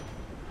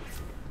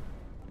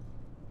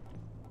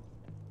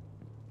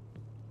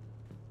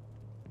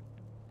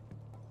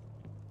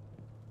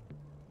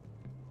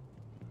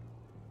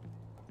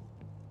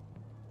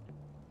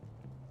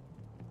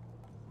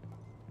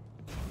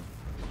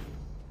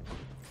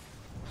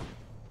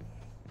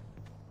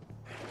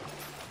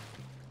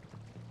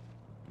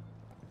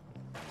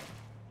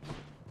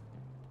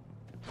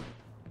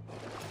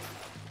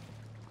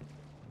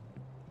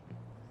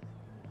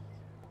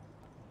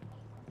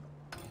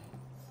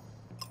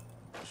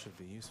 Should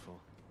be useful.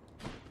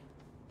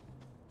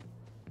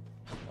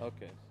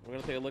 Okay, we're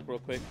gonna take a look real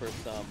quick for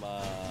some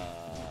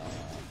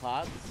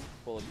pots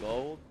full of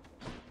gold,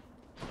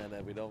 and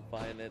if we don't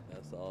find it,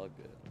 that's all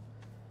good.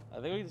 I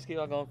think we just keep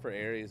on going for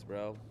Ares,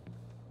 bro,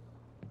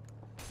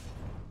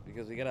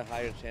 because we get a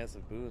higher chance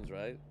of boons,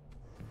 right?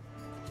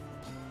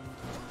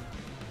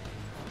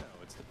 No,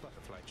 it's the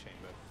butterfly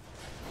chamber.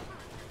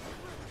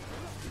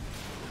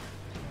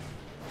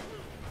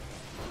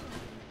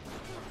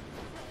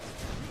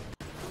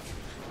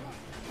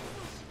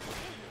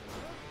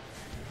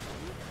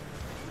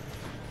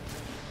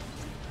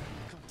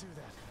 Can't do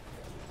that.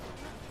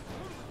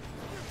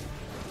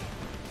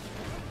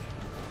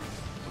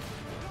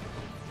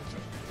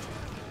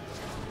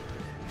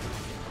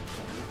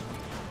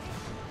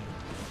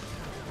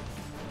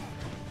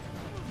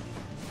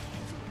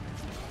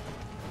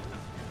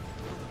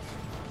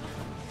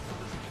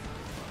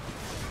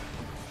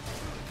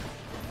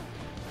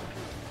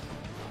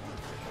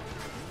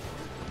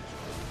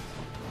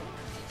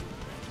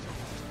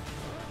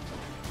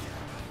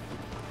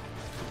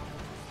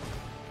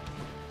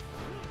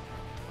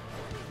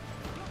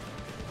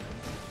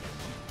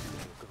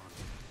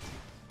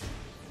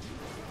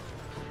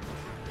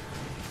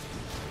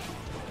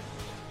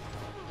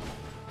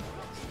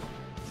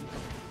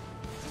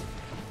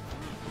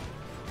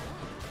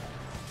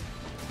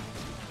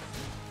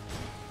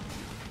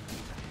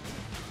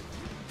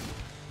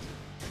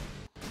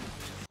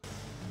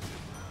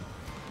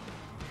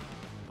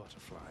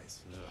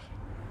 Butterflies. Ugh.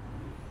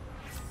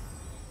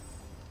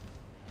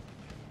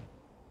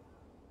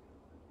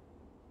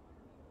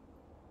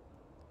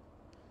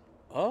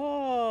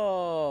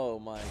 Oh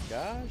my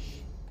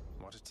gosh.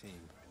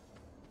 team.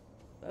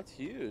 That's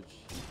huge.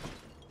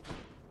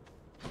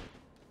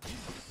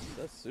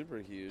 That's super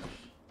huge.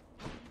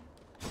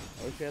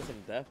 I wish we had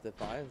some depth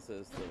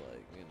defiances to,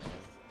 like, you know.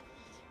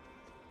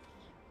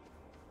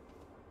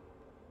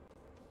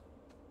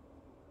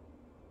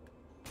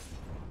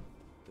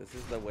 This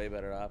is the way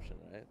better option,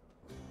 right?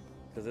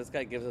 Because this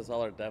guy gives us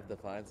all our depth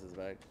defiances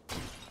back.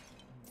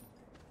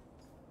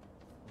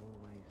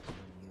 Always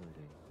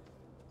unyielding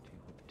to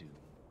your doom.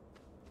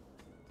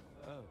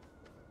 Oh.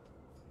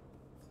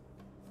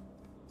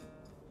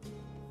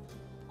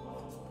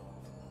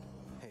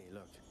 Hey,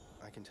 look,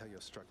 I can tell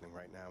you're struggling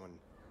right now, and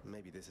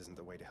maybe this isn't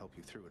the way to help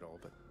you through it all,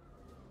 but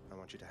I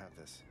want you to have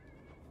this.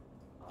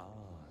 Ah,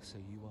 so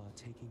you are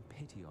taking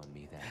pity on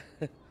me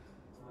then.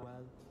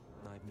 Well,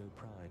 I've no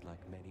pride like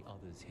many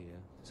others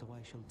here, so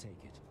I shall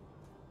take it.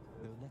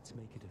 Though let's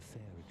make it a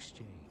fair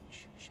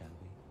exchange, shall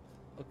we?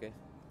 Okay.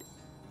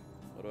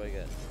 What do I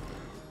get?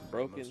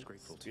 Broken Most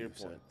grateful to spear you,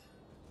 sir. point.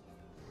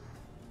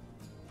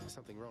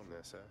 Something wrong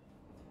there, sir?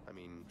 I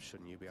mean,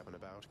 shouldn't you be up and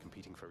about,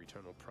 competing for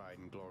eternal pride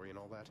and glory and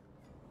all that?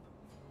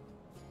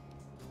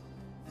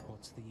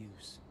 What's the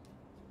use?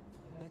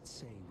 Let's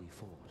say we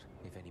fought,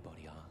 if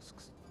anybody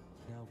asks.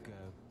 Now go.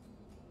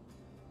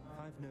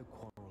 I've no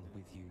quarrel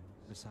with you.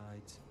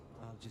 Besides,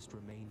 I'll just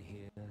remain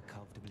here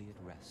comfortably at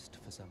rest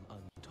for some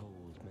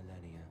untold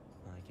millennia,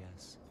 I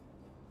guess.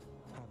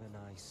 Have a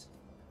nice...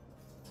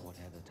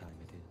 whatever time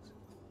it is.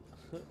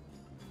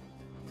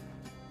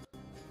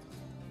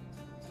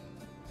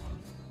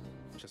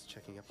 Just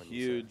checking up on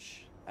you, sir.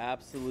 Huge.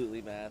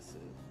 Absolutely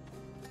massive.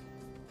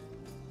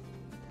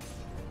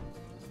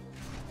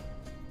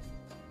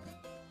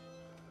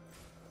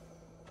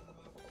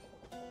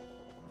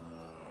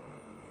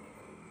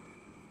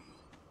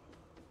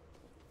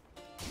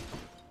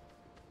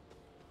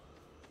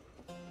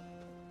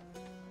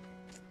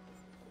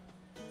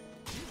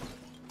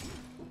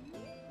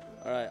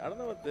 Alright, I don't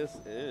know what this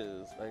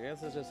is. I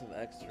guess it's just an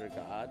extra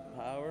god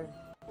power.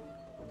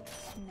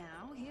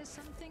 Now, here's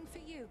something for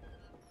you.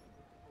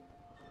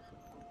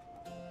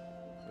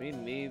 We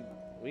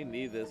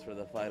need this for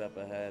the fight up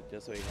ahead,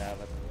 just so we have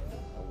a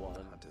one.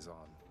 Hunt is on.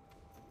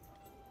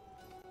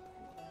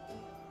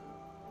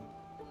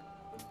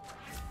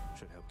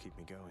 Should help keep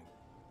me going.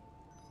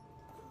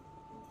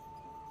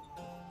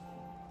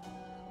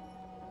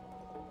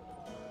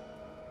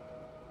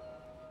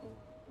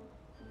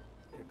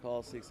 Your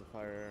call seeks a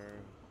fire.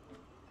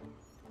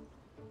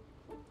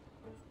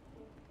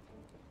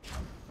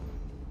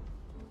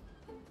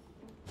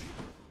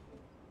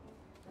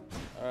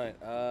 Alright,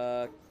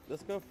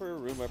 let's go for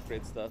room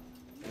upgrade stuff.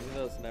 Even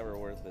though it's never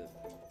worth it.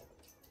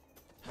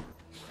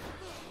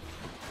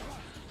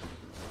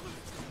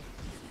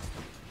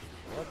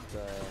 What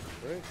the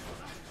frick?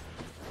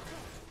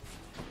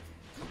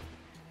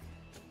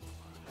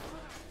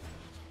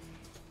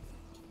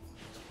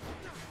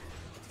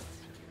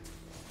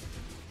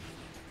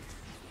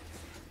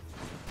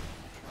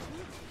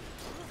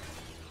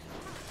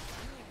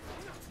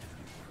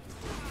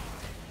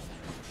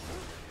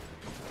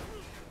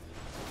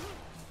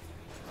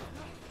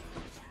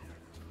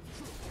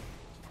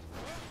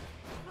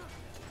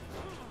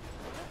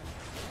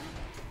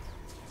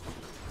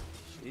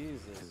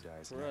 Jesus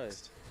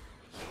Christ.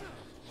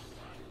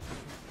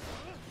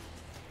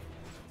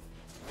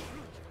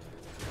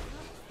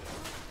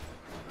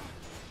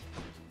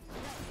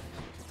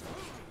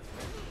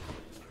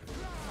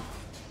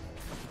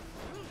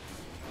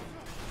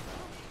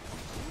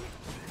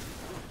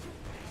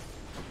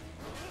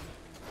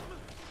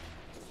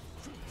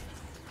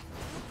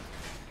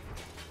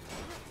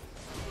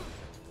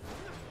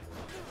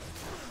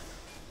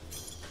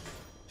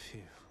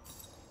 Phew.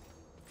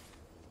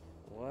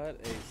 What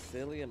a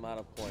silly amount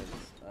of points.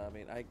 I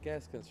mean, I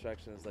guess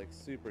construction is like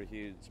super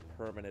huge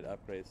permanent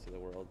upgrades to the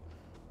world.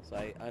 So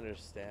I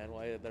understand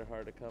why they're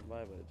hard to come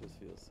by, but it just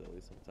feels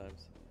silly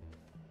sometimes.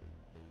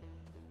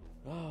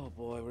 Oh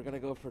boy, we're gonna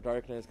go for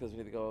darkness because we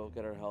need to go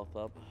get our health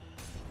up.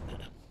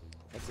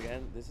 Once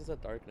again, this is a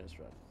darkness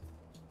run.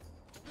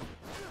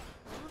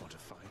 What a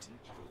fight.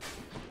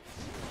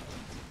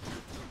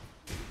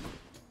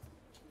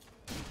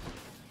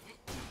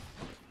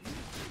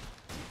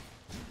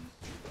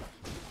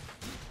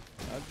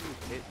 How'd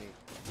you hit me?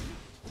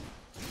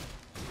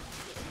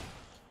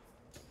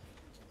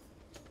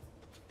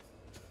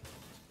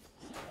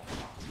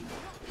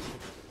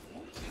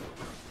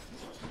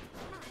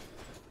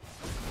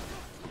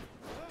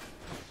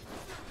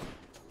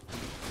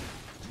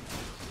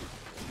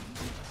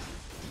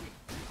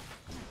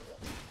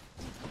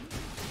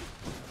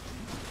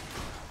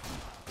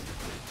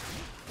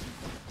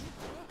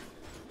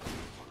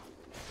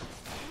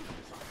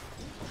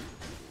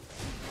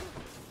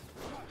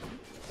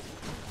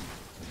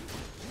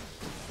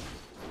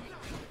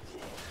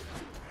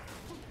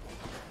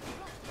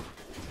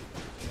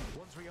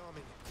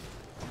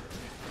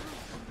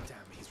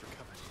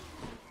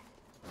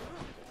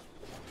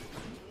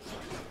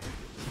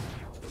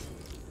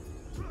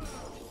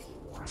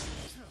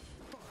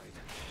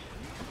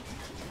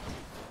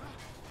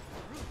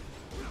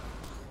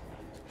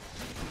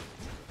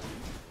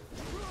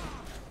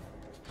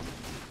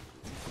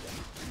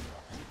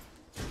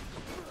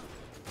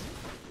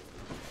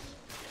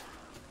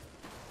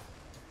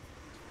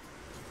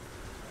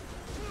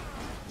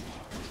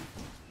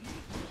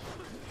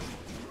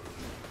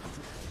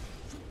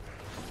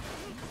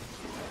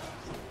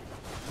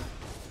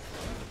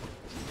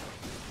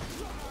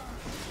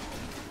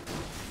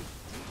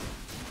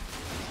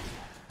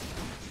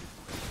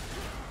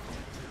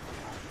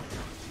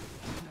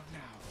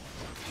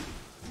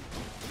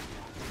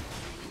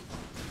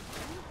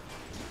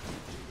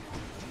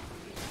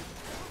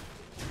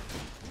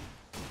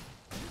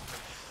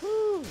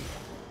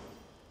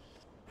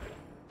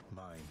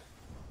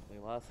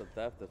 lost a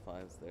theft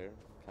defiance there.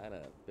 Kind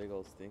of big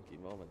old stinky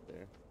moment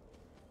there.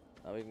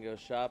 Now we can go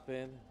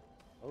shopping.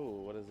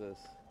 Oh, what is this?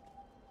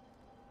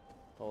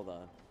 Hold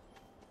on.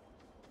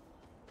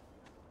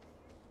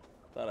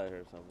 Thought I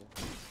heard something.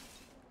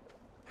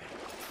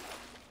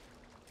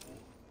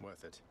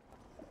 Worth it.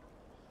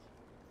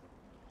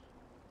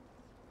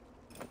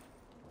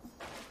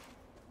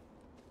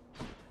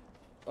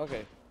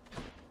 Okay.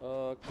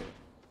 Okay.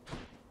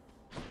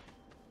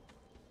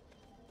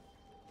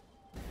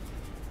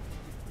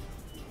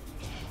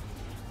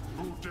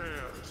 Who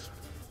dares?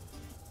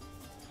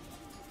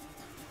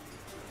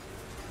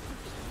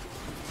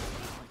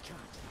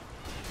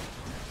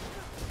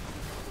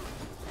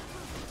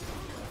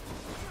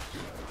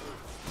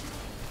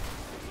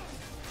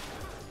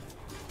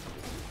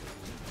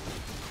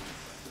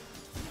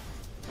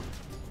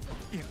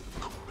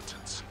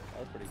 Incompetence. That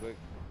was pretty quick.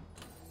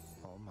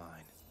 All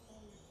mine.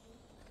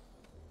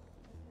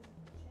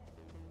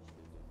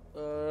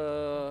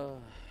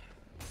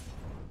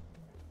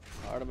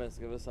 Artemis,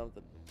 give us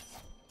something.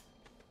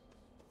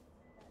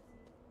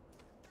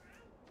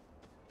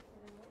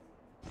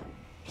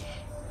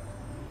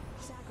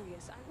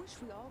 Zagreus, I wish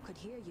we all could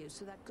hear you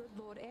so that good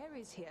Lord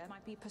Ares here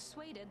might be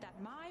persuaded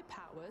that my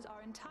powers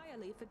are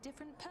entirely for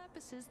different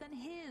purposes than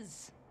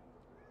his.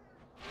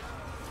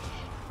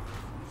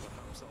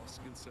 Perhaps our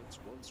skill sets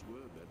once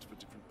were meant for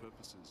different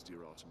purposes,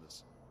 dear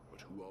Artemis.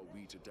 But who are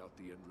we to doubt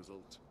the end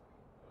result?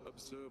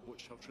 Observe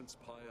what shall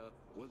transpire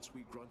once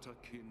we grant our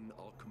kin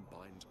our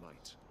combined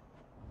might.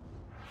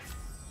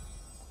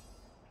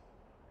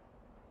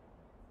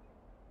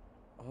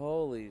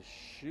 Holy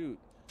shoot.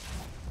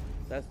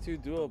 That's 2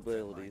 dual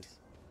abilities.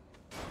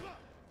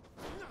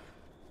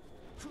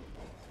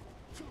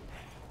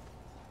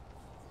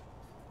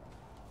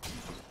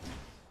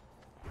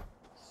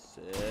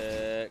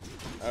 Sick.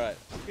 Alright,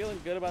 I'm feeling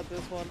good about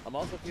this one. I'm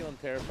also feeling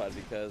terrified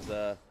because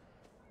the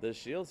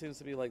shield seems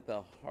to be like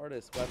the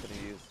hardest weapon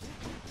to use.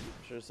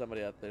 I'm sure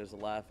somebody out there is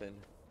laughing.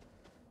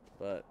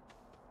 But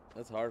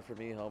that's hard for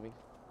me, homie.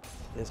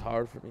 It's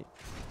hard for me.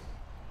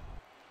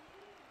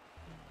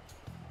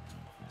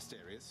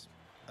 Mysterious.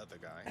 Other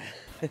guy.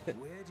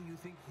 Where do you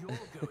think you're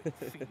going,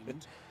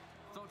 fiend?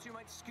 Thought you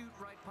might scoot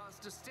right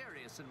past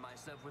Asterius and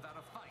myself without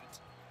a fight.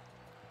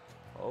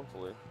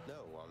 Hopefully.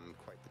 No, on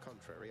quite the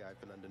contrary. I've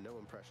been under no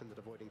impression that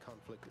avoiding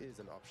conflict is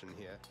an option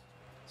here.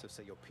 So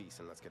say your piece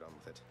and let's get on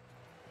with it.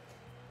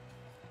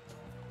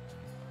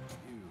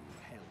 You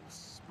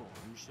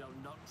hellspawn shall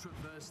not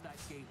traverse that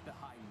gate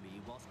behind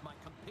me whilst my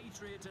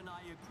compatriot and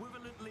I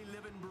equivalently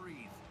live and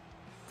breathe.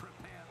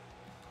 Prepare.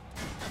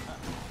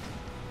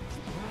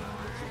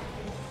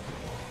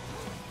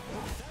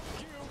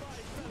 Thank you, my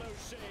fellow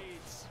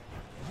shades!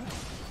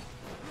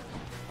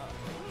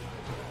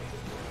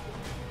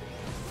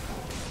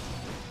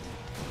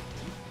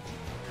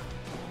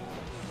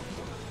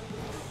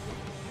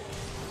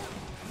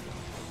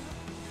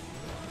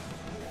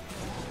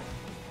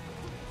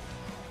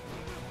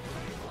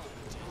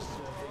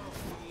 Undeserving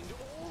fiend,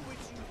 all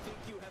which you think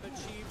you have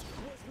achieved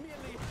was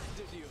merely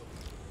handed you.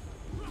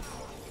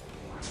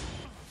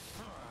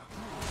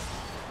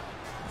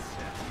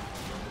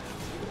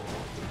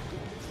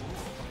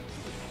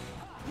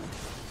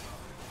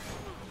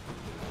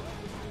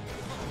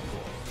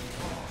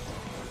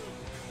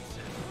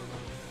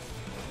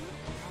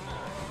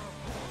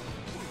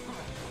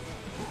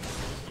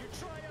 You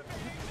try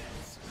evading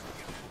this!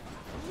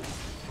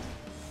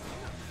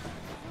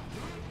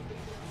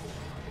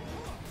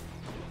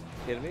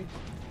 Kidding me?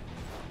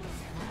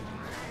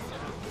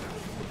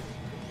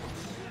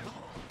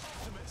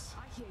 Optimus! I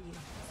hear you.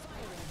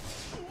 Firing.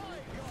 My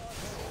God!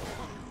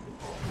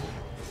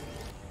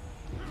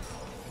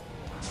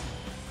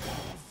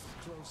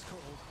 Close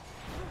call.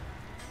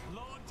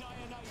 Lord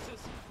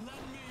Dionysus,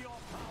 lend me your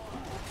power!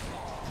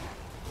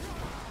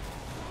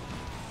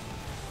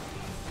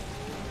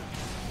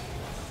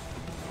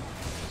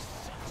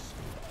 Such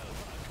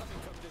fervor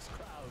coming from this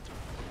crowd!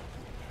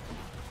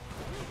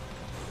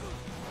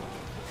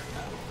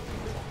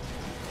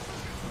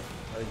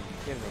 Are you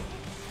kidding me?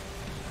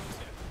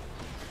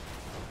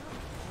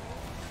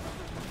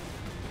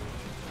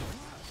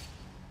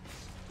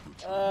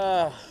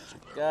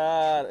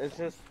 God,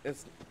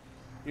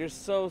 you're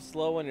so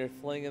slow when you're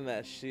flinging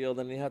that shield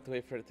and you have to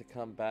wait for it to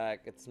come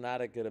back. It's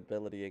not a good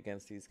ability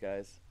against these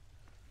guys.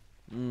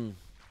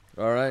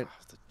 Alright.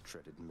 The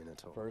dreaded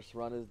Minotaur. First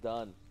run is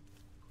done.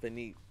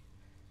 Finite.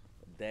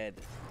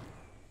 Dead.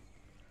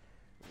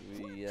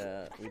 We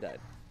died.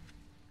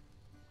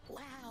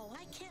 Wow,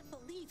 I can't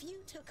believe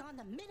you took on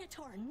the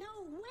Minotaur.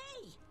 No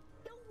way!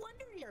 No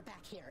wonder you're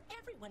back here.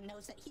 Everyone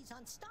knows that he's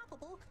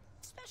unstoppable,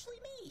 especially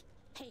me.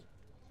 Hey,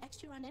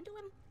 next you run into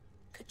him,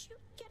 could you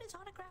get his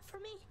autograph for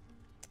me?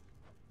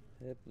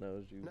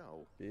 Hypnose you,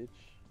 No. bitch.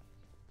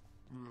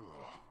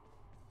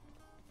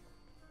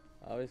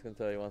 I always can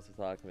tell he wants to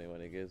talk to me when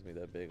he gives me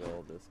that big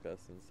old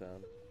disgusting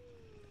sound.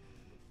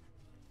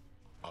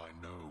 I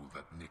know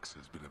that Nyx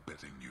has been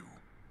abetting you.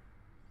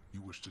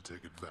 You wish to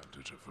take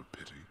advantage of her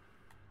pity?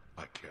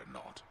 I care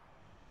not.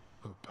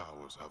 Her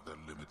powers have their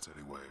limits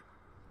anyway.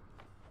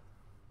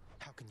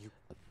 How can you...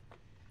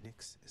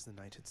 Nyx is the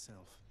night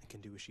itself and can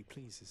do as she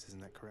pleases,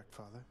 isn't that correct,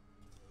 Father?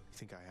 You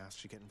think I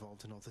asked you to get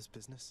involved in all this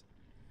business?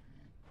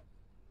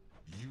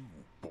 You,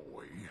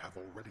 boy, have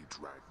already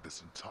dragged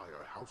this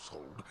entire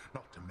household,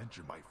 not to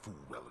mention my fool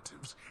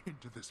relatives,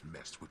 into this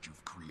mess which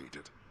you've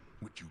created,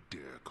 which you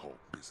dare call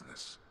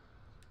business.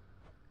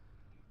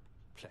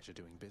 Pleasure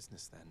doing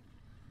business, then.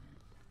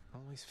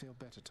 Always feel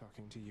better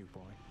talking to you,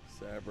 boy.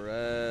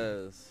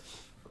 Cerberus.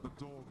 The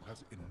dog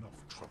has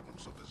enough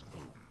troubles of his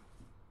own.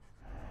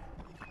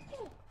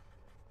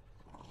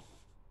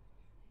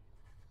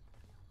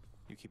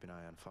 You keep an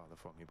eye on Father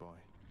for me, boy.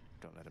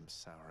 Don't let him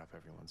sour up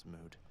everyone's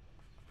mood.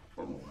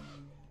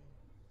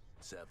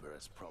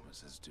 Cerberus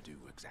promises to do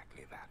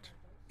exactly that,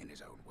 in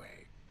his own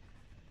way.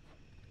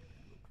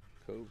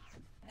 Cool.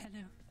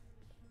 Hello.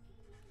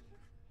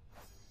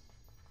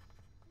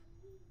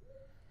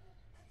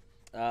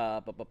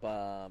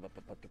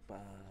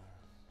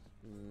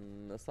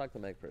 Let's talk to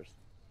Meg first.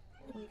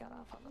 We got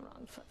off on the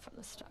wrong foot from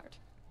the start.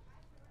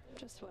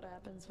 Just what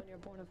happens when you're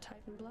born of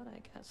Titan blood, I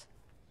guess.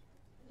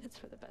 It's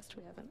for the best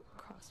we haven't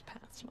crossed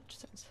paths much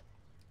since.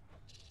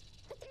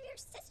 But they're your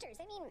sisters.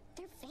 I mean,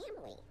 they're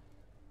family.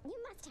 You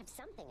must have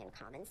something in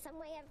common. Some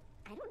way of,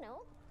 I don't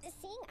know,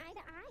 seeing eye to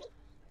eye.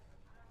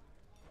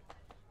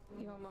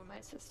 You're more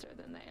my sister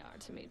than they are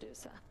to me,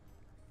 Dusa.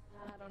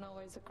 I don't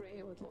always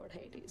agree with Lord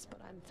Hades,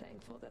 but I'm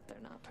thankful that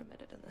they're not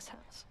permitted in this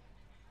house.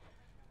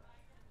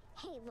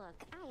 Hey,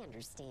 look, I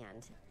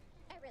understand.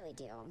 I really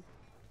do.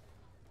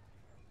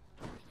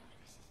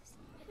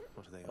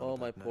 What are they Oh, on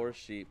my about now? poor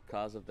sheep.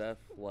 Cause of death,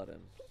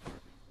 flooding.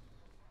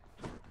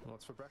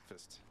 What's for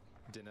breakfast?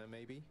 Dinner,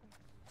 maybe?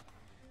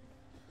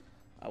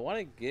 I want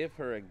to give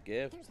her a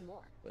gift, There's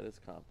more. but it's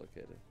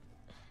complicated.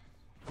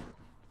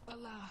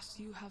 Alas,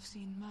 you have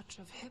seen much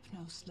of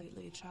Hypnos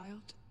lately,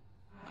 child.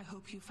 I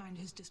hope you find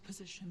his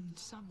disposition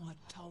somewhat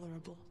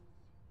tolerable.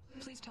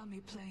 Please tell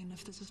me plain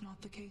if this is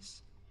not the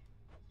case.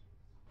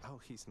 Oh,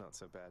 he's not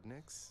so bad,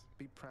 Nyx.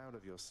 Be proud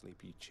of your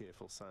sleepy,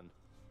 cheerful son.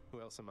 Who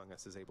else among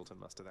us is able to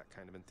muster that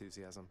kind of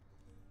enthusiasm?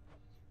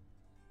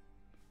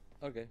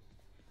 Okay.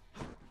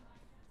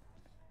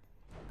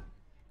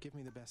 Give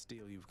me the best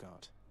deal you've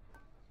got.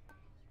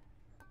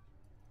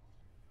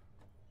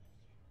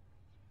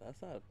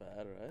 That's not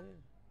bad, right?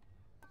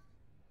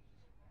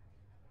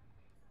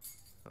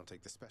 I'll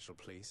take the special,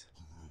 please.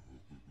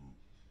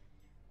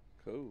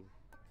 Cool.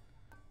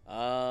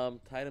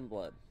 Titan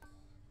blood.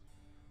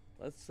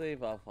 Let's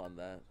save off on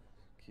that.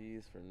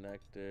 Keys for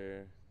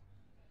nectar.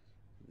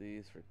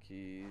 These for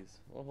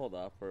keys. We'll hold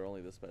off for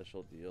only the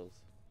special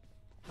deals.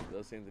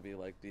 Those seem to be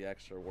like the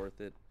extra worth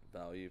it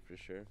value for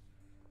sure.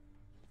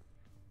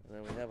 And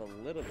then we have a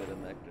little bit of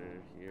nectar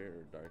here,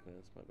 or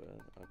darkness, my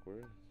bad.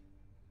 Awkward.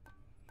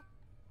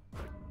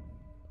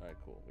 Alright,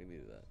 cool. We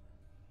needed that.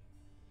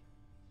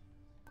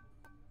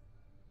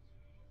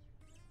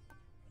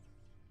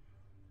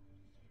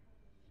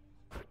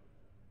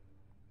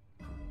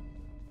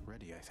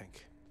 Ready, I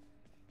think.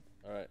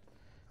 Alright.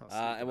 I'll see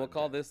And we'll you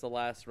call this the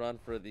last run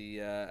for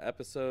the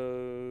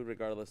episode,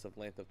 regardless of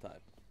length of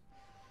time.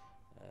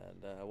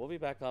 And we'll be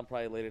back on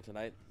probably later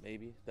tonight.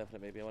 Maybe.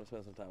 Definitely maybe. I want to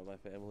spend some time with my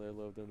family. I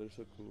love them. They're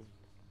so cool.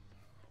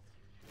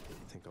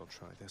 I think I'll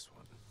try this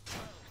one.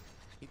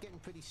 You're getting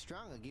pretty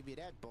strong, I'll give you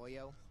that,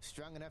 boyo.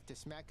 Strong enough to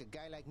smack a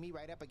guy like me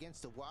right up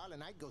against the wall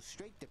and I'd go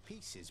straight to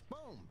pieces.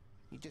 Boom!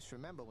 You just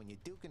remember, when you're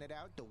duking it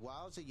out, the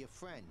walls are your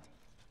friend.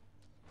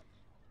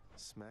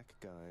 Smack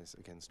guys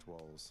against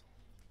walls.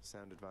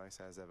 Sound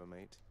advice as ever,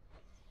 mate.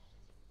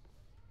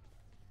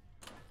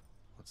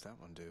 What's that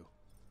one do?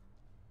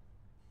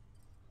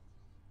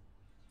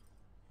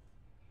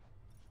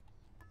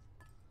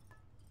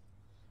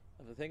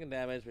 After taking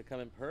damage, become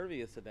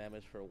impervious to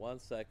damage for 1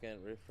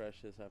 second.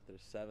 Refreshes after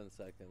 7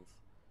 seconds.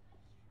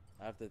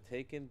 After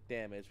taking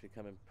damage,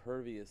 become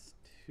impervious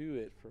to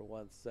it for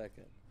 1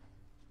 second.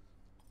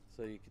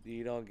 So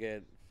you don't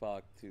get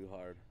fucked too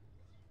hard.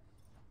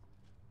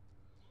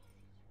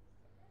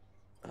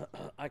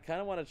 I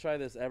kind of want to try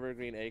this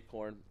Evergreen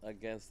Acorn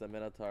against the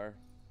Minotaur.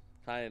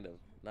 Kind of.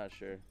 Not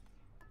sure.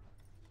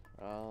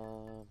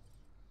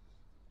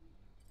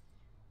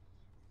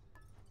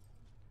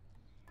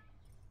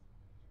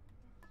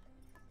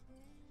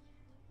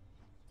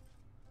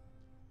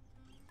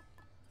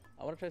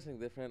 I want to try something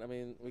different. I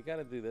mean, we got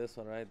to do this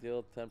one, right?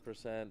 Deal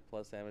 10%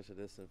 plus damage to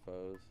distant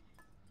foes.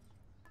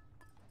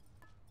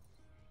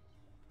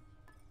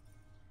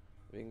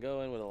 We can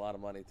go in with a lot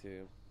of money,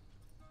 too.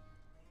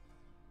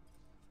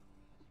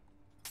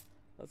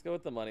 Let's go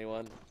with the money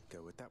one.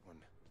 Go with that one.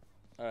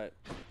 Alright.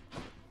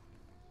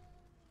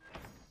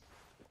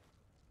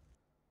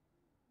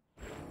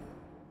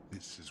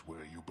 This is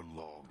where you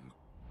belong.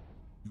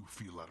 You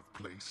feel out of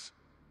place?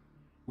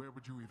 Where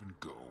would you even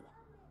go?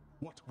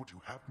 What would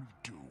you have me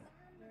do?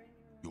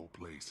 Your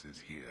place is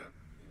here.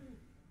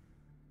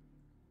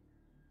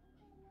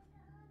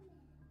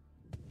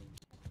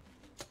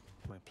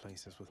 My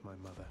place is with my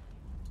mother.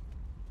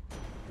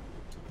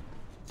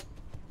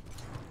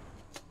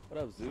 What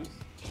up, Zeus?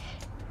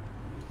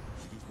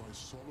 It is my my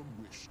solemn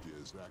wish,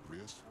 dear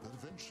Zagreus, that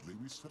eventually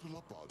we settle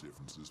up our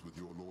differences with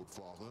your Lord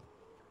Father.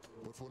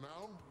 But for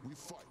now, we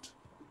fight.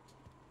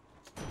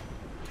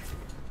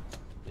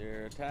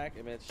 Your attack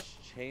emits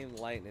chain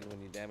lightning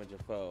when you damage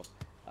a foe.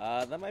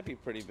 That might be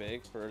pretty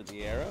big for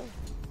the arrow.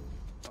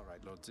 All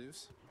right, Lord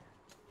Zeus.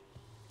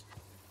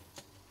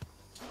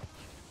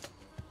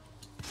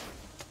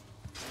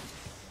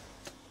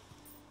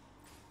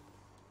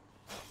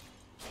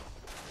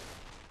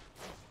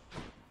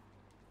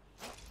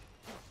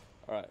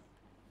 All right,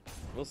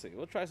 we'll see.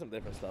 We'll try some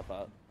different stuff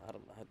out. I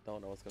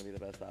don't know what's gonna be the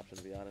best option,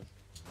 to be honest.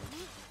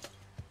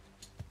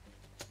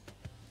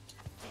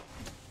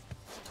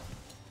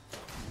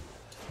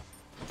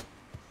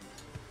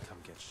 Come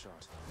get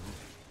shot.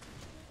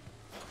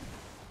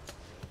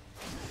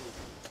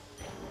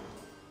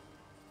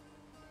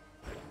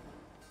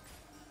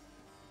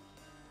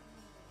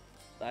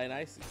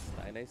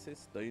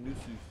 Dionysus.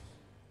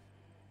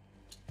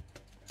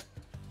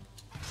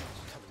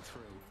 Coming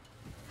through.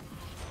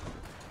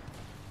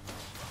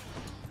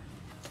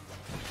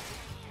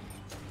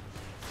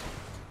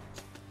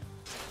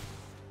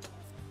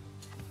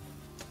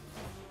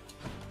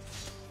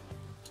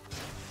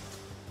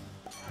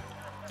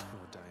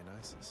 Lord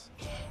Dionysus.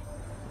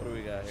 What do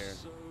we got here?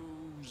 So,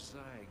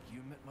 Zag,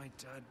 you met my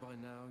dad by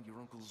now, your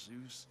Uncle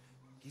Zeus.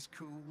 He's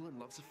cool and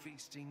loves of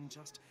feasting.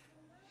 Just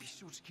be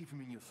sure to keep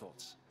him in your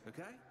thoughts,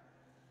 okay?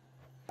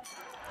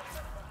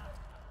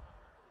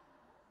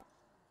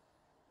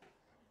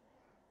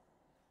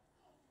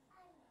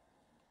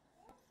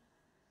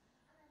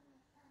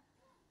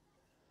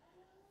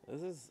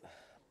 This is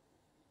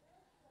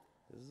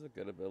a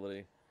good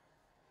ability.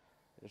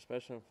 Your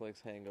special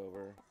inflicts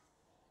hangover.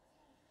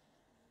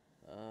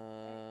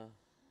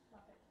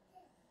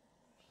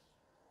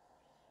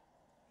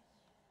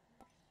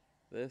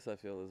 This I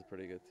feel is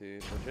pretty good too.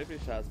 The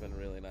trippy shot's been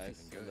really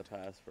nice in the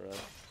past for us.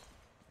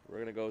 We're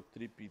gonna go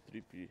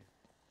trippy.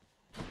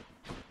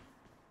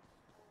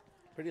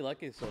 Pretty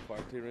lucky so far.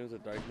 2 rooms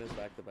of darkness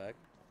back to back.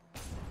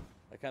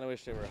 I kind of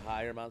wish there were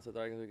higher amounts of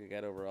darkness we could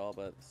get overall,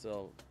 but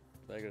still,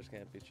 beggars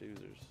can't be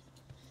choosers.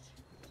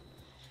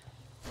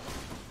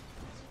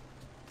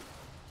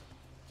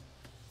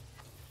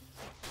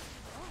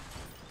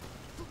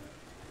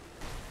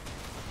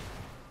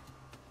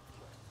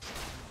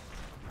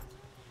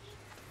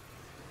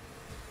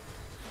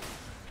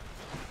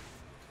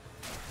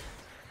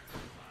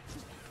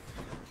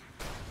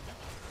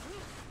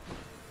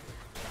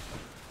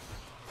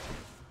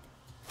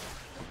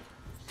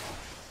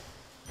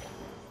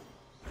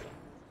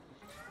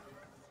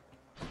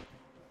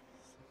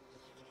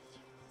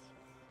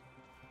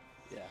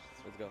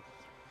 Let's go.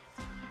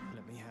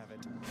 Let me have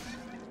it.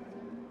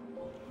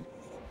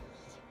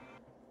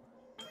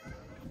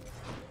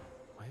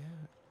 Where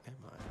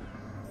am I?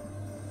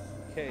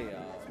 Chaos.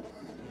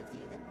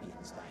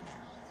 Begins by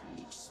now,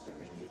 each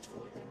spurring you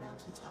toward their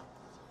mountaintop.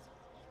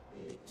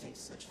 They place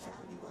such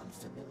value on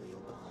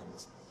familial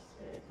bonds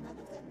that none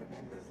of them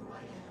remember who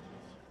I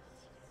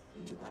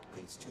am. Do not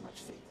place too much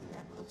faith in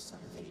them, O son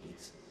of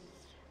Hades.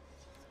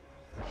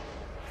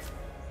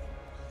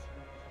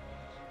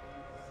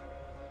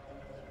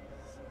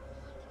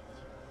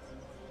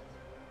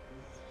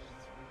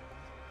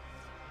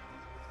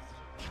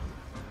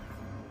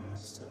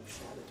 So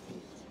shall it be.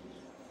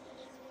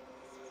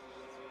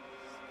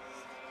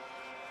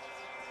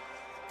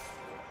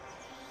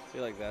 I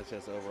feel like that's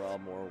just overall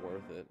more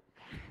worth it.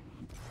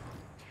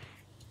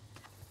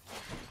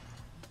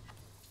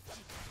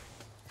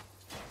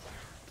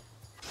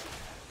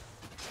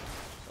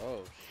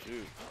 Oh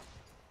shoot.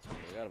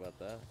 Forgot about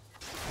that.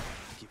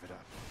 Keep it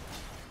up.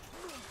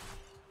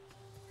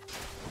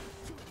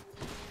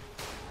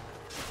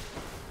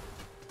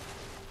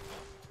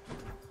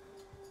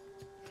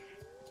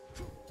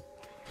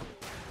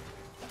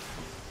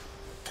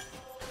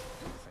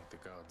 Thank the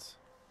gods.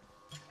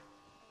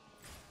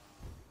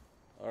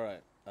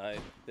 Alright, I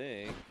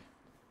think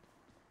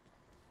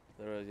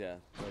there was, yeah,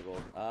 no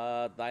gold.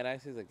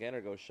 Dionysus again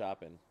or go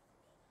shopping?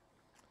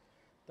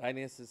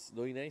 Dionysus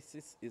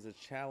is a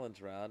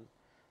challenge round.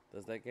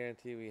 Does that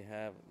guarantee we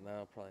have?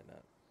 No, probably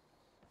not.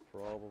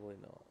 Probably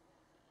not.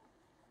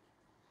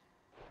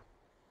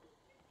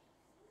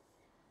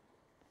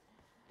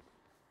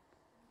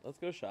 Let's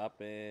go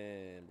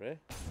shopping, bruh.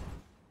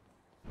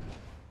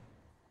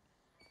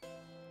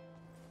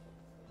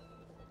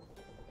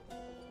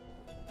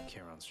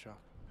 Charon's shop.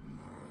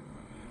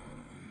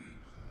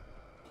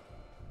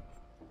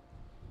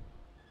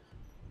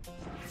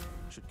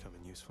 Should come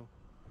in useful.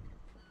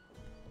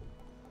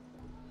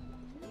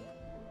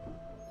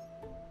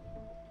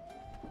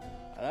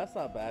 That's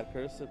not bad.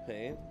 Curse of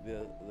Pain,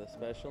 the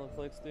special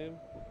inflicts doom,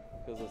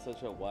 because it's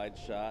such a wide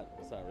shot.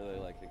 It's not really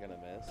like you're gonna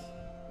miss.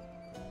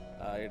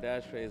 Your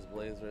dash phase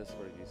blaze risk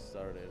where you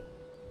started.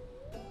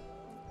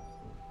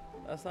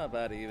 That's not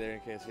bad either in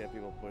case you have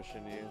people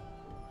pushing you.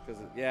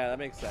 Because yeah, that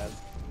makes sense.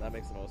 That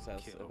makes the most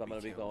sense. If I'm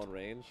gonna be going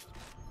ranged,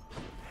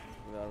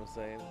 you know what I'm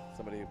saying?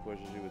 Somebody who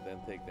pushes you would then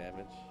take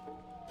damage.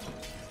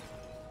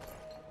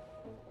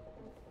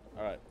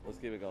 All right, let's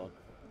keep it going.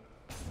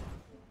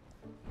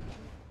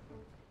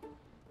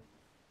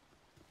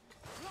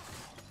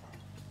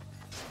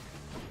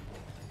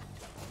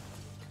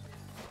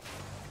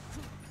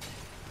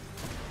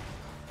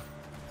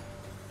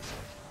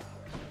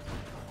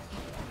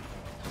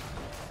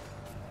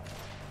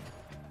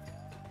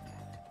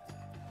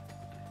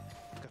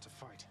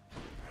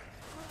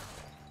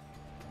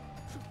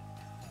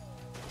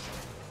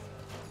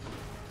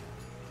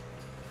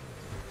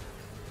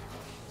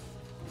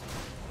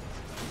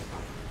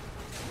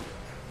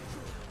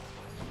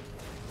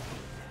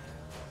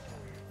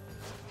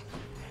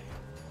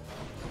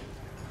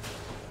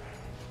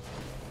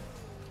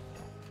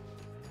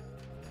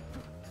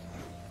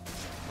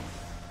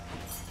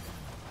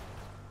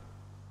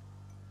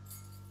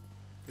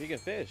 We can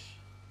fish.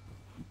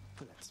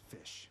 Let's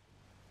fish.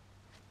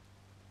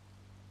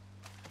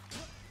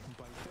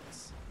 Bite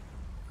this.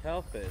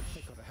 Hellfish. They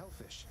got a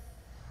hellfish.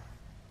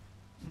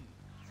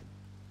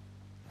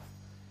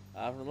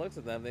 From the looks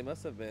of them, they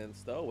must have been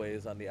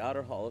stowaways on the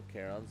outer hull of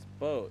Charon's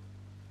boat.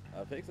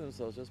 Fixing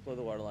themselves just below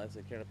the waterline,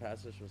 securing a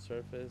passage from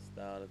surface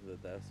down into the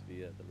depths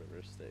via the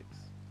river Styx.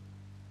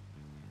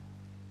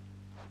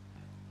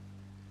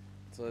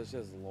 So it's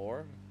just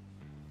lore?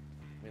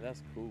 I mean,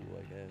 that's cool,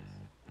 I guess.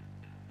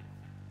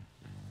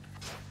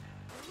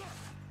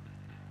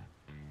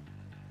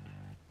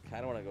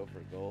 Kinda wanna go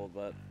for gold,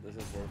 but this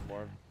is worth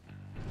more.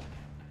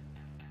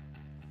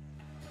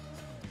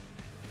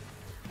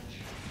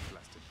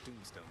 Blasted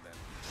tombstone then.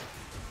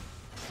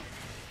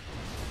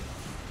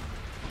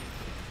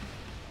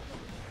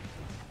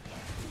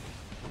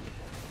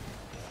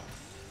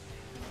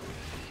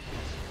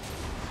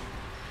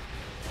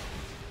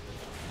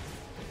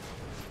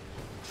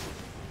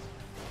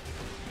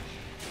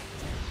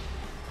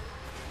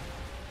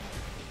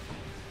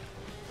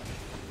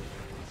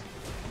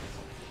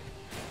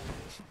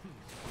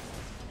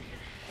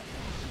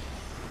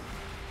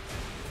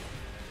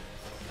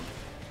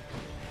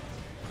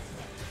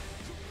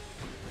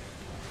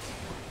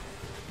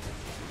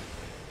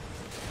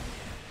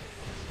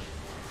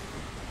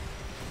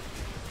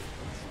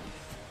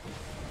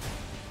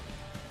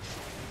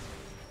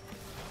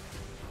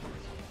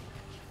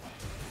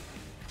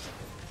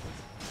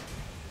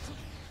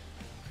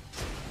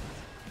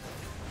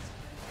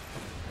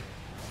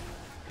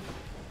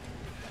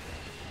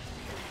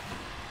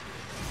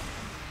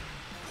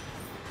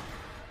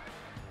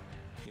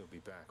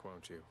 Back,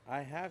 won't you?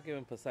 I have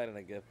given Poseidon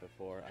a gift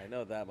before. I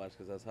know that much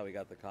because that's how we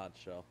got the conch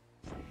shell.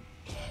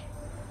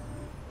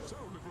 So,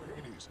 little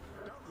Hades,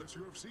 doubtless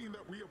you have seen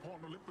that we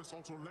upon Olympus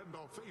also lend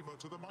our favor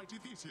to the mighty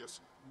Theseus,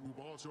 who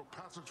bars your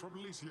passage from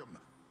Elysium.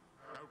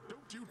 Now,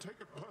 don't you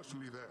take it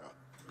personally there,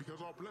 because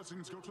our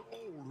blessings go to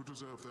all who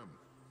deserve them.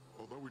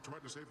 Although we try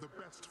to save the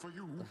best for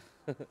you.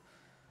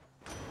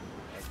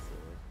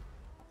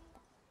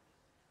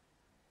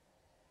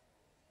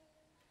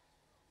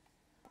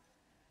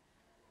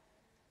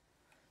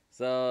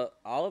 So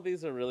all of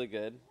these are really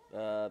good.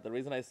 The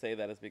reason I say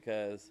that is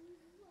because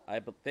I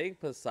think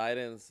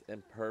Poseidon's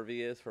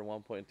impervious for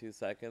 1.2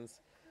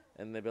 seconds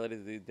and the ability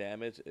to do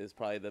damage is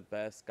probably the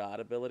best god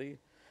ability.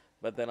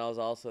 But then I was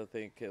also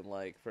thinking,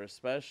 like, for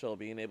special,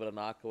 being able to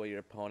knock away your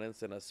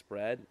opponents in a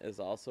spread is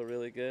also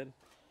really good.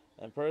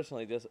 And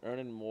personally, just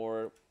earning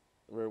more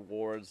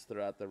rewards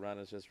throughout the run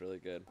is just really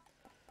good.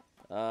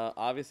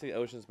 Obviously,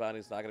 Ocean's Bounty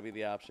is not going to be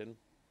the option.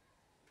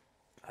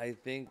 I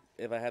think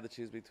if I had to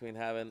choose between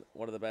having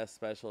one of the best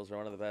specials or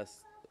one of the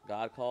best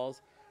God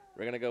calls,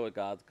 we're going to go with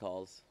God's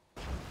calls.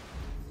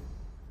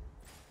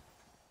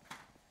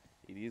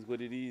 It is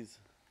what it is.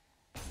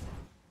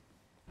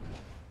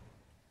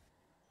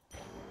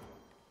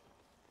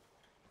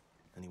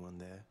 Anyone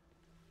there?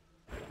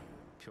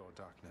 Pure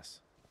darkness.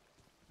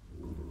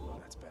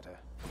 That's better.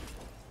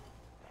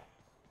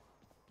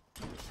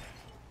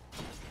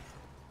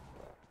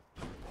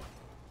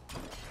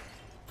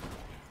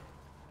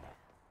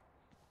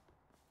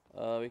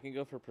 We can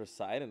go for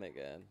Poseidon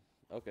again.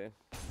 Okay.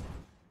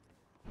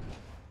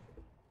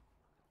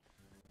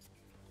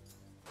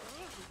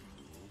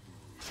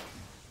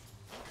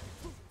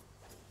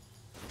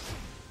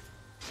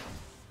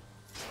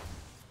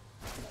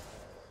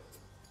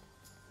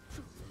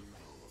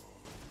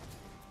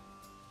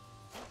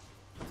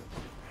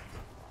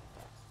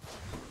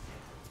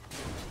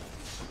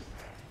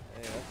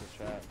 Hey, that's a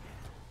trap.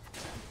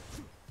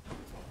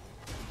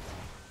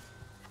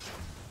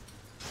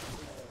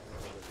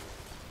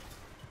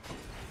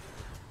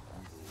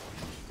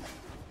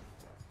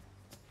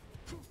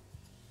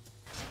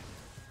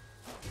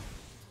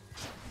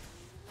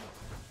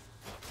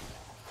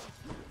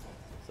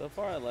 So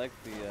far, I like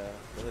the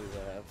abilities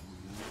I have.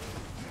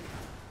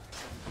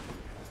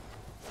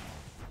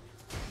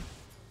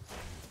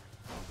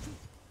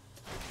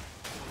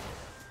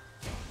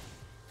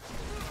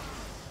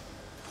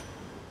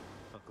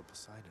 Uncle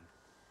Poseidon.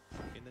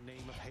 In the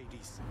name of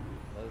Hades.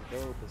 Let's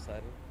go,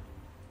 Poseidon.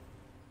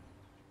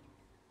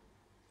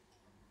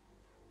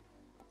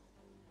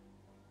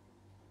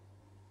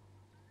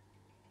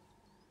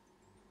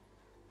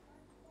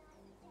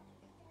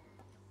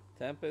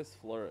 Tempest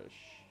Flourish.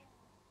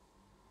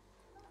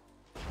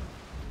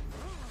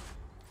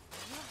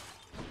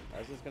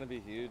 That's just gonna be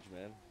huge,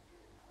 man.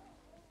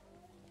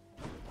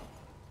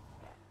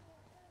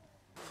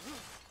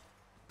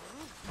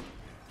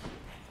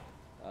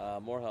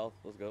 More health.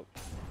 Let's go.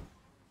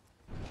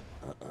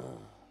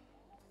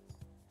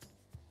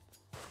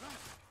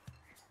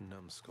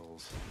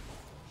 Numbskulls.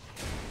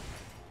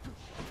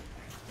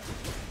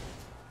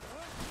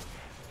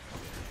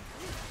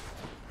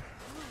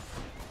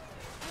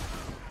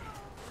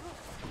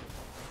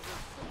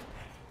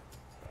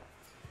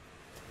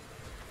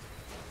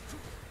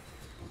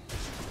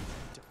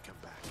 Don't come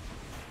back.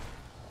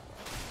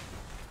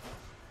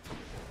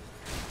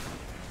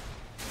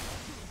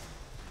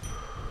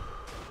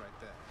 Right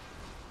there.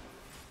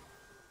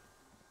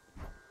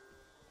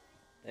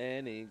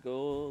 any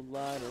gold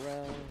lying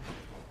around.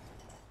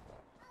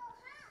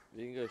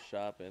 You can go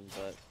shopping,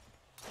 but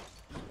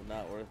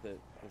not worth it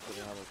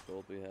considering how much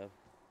gold we have.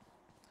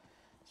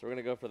 So we're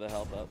gonna go for the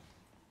health up.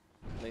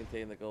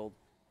 Maintain the gold.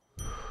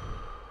 Feeling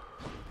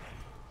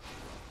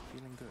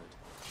good.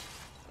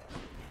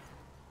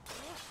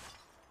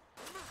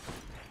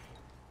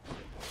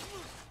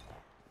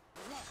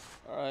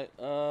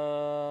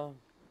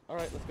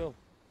 Alright, let's go.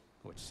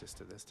 Which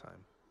sister this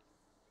time?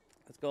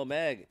 Let's go,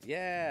 Meg.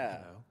 Yeah.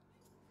 Hello.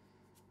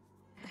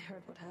 I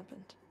heard what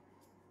happened.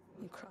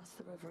 You crossed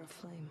the river of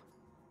flame.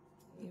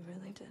 You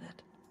really did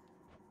it.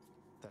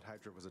 That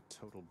Hydra was a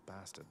total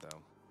bastard,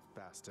 though.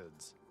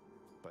 Bastards.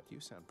 But you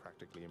sound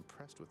practically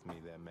impressed with me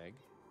there, Meg.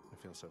 I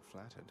feel so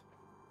flattered.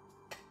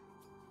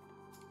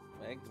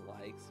 Meg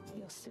likes me.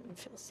 You'll soon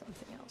feel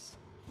something else.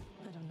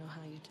 I don't know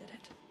how you did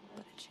it,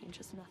 but it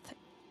changes nothing.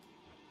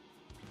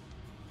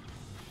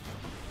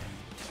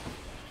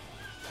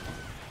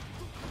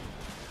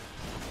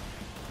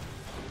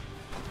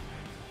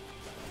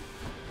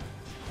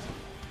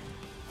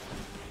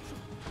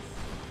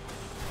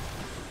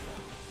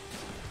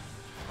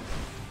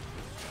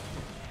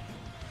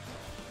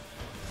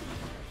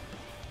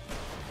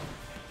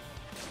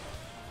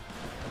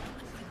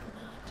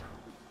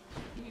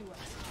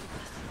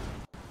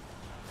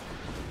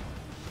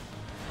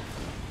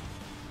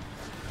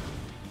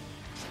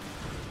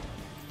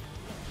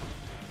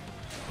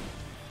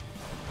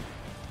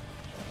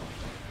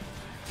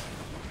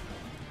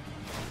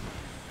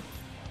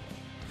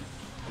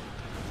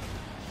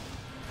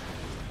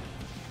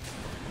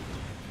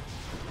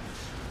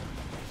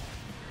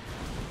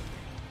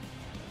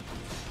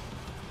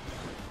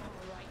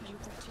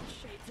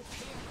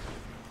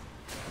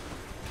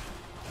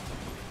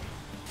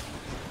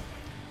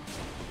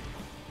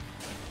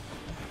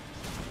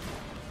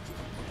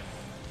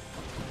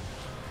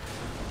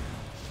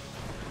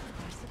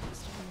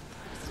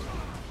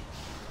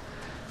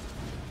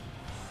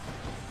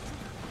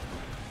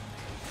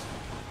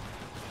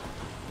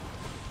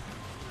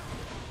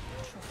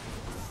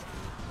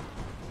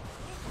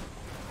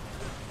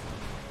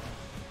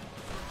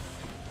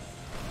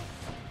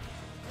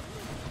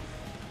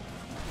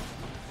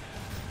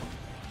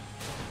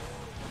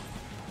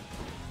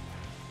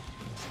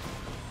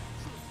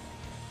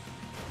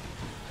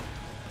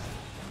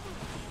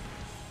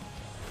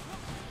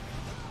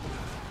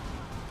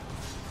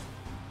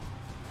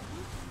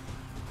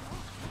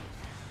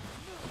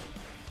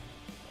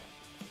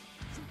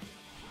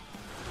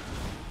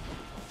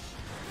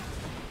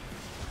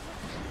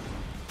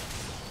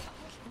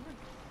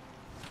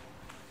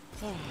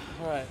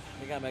 Alright,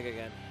 we got Meg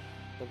again.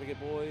 Don't forget,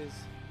 boys,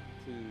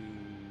 to...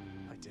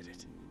 I did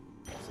it.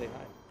 Say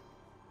hi.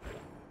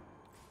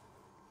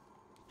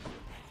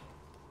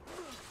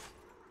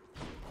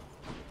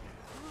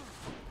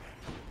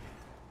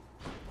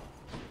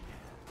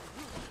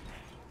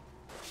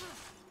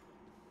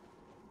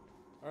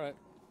 Alright,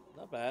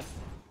 not bad.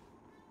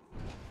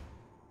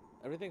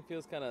 Everything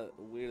feels kind of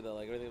weird though,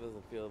 like everything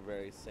doesn't feel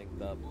very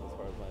synced up as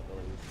far as my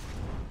abilities.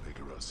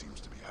 Megara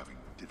seems to be having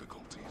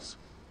difficulties.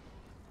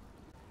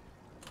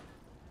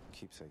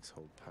 Keepsakes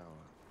hold power.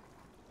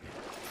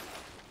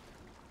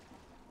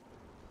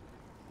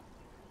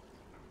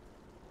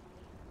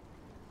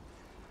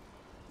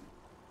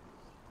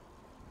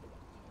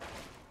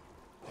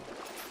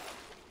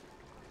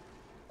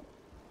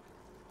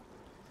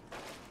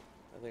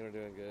 I think we're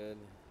doing good.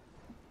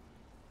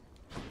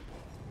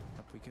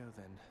 Up we go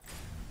then.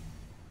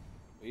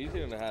 We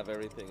usually don't have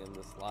everything in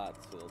the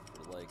slots filled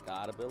for like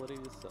god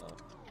abilities, so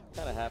I'm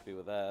kind of happy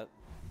with that.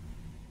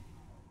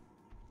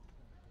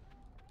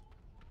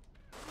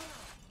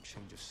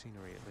 Change of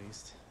scenery at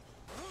least.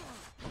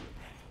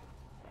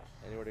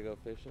 Anywhere to go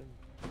fishing?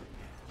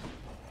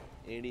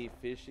 Any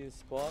fishing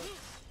spots?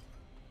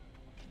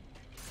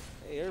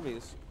 Hey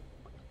Hermes.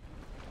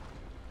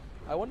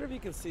 I wonder if you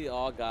can see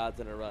all gods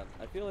in a run.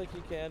 I feel like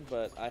you can,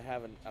 but I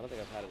don't think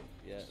I've had it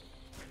yet.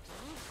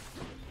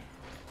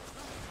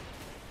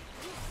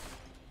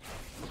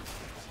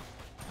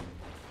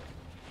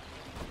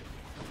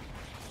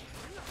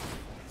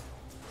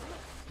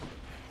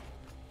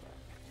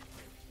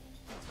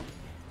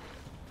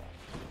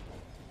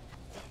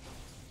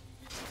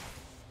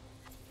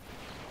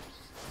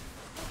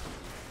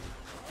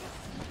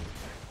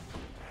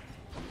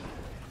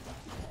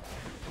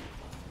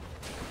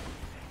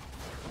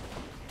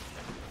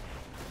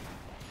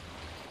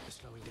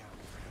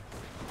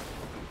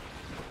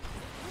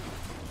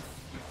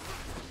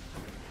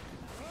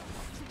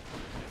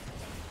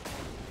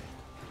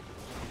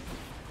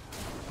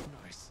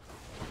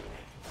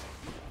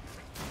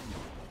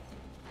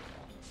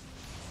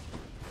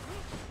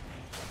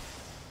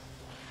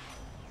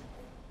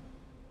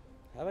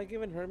 Have I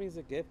given Hermes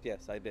a gift?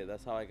 Yes, I did.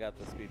 That's how I got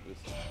the speed boost.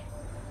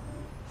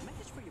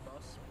 Message for you,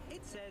 boss.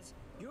 It says,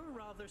 you're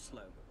rather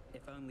slow.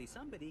 If only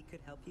somebody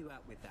could help you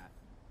out with that.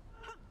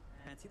 Huh,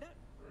 fancy that.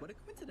 What a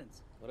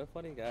coincidence. What a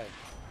funny guy.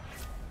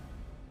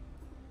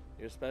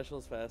 Your special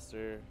is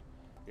faster.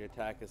 Your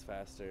attack is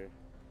faster.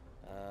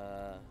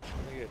 I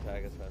think your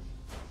attack is faster.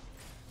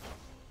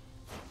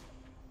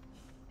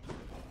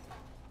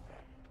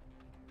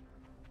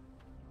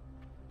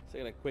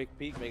 Taking a quick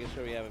peek, making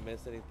sure we haven't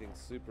missed anything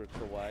super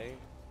kawaii.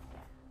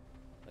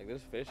 Like,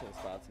 there's fishing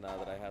spots now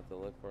that I have to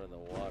look for in the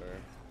water.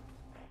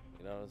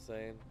 You know what I'm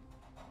saying?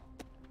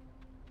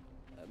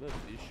 I'm a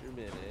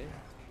fisherman, eh?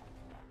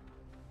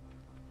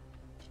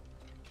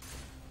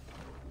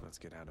 Let's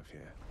get out of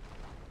here.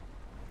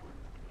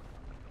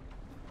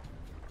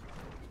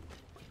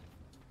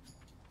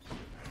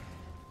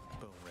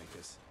 Bone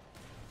rakers.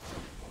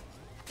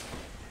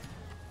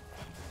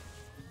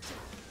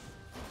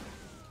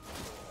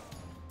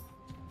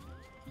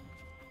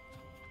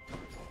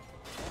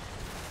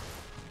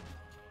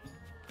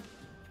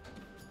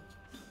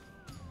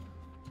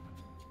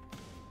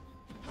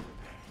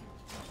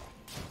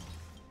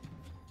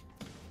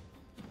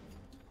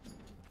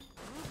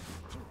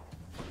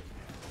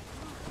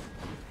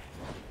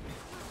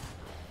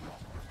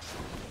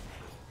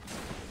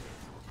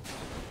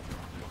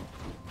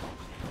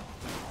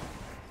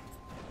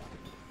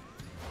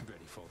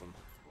 Ready for them.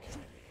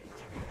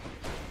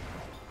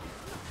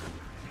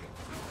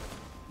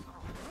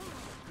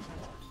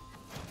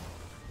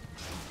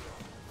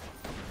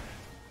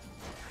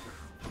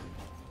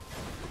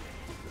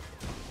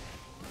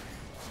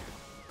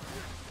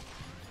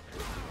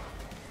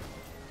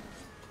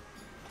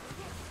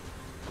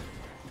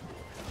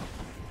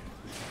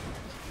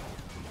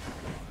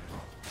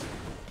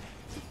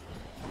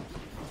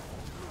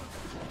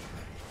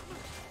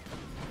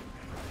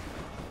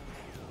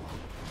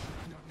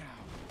 Not now.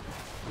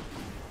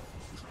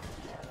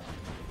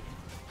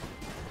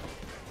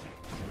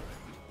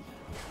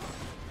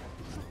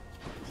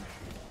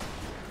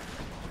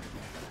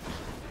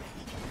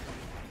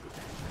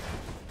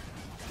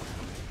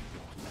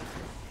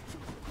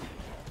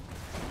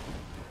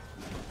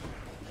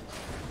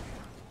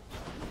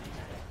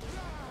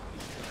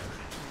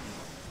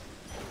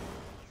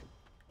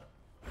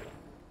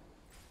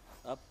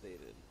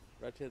 Updated.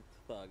 Wretched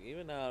thug.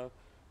 Even now,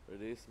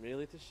 reduced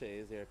merely to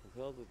shades, they are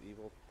compelled with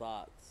evil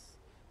thoughts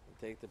and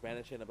take to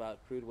brandishing about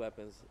crude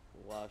weapons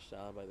washed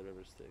down by the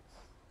river Styx.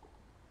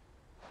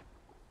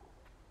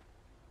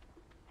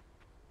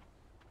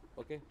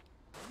 Okay.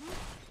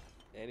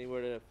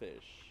 Anywhere to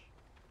fish.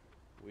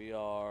 We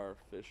are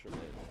fishermen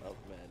of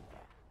men.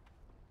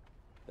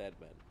 Dead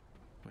men.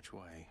 Which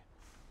way?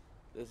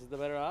 This is the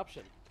better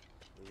option.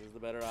 This is the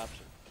better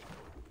option.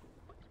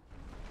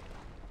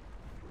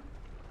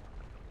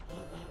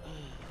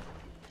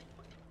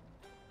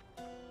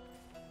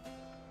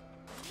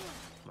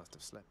 Must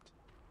have slept.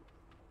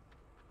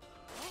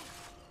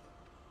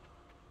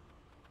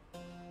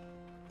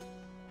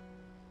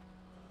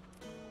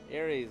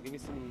 Aries, give me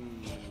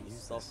some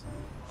stuff.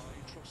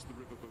 I trust the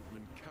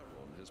riverboatman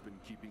Charon has been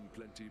keeping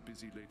plenty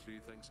busy lately,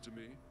 thanks to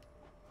me.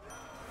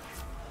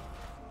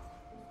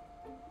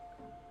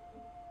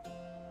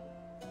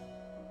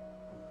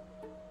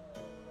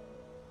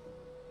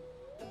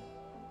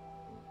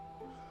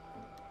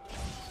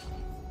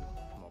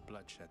 More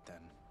bloodshed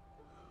then.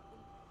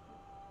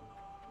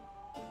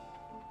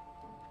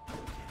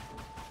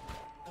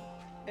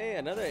 Hey,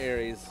 another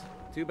Aries.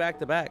 2 back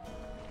to back.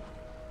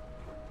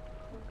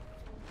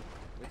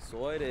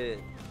 Excited.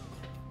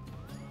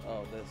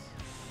 Oh, this.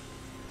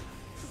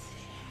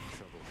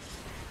 Trouble.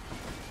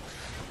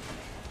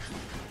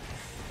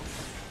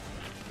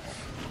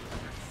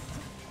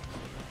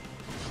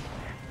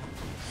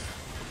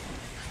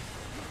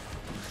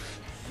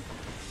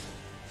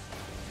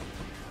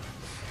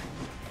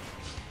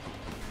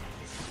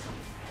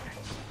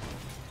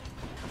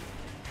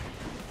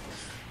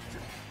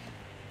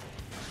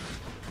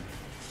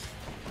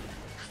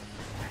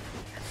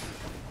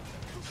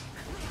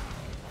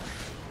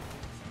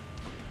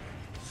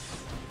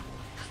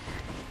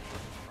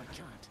 I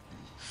can't.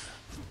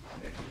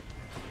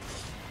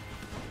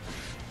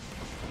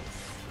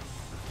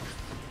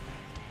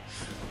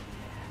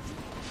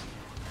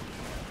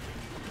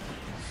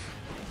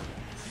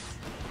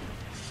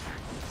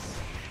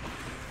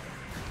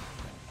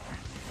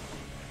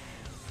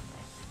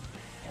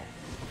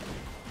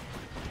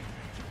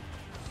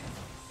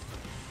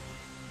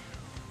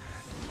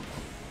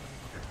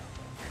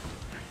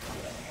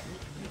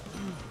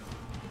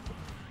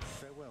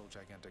 Farewell,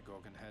 gigantic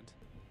Gorgon head.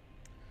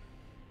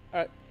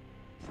 Alright.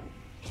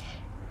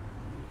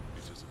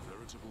 It is a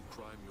veritable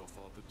crime your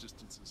father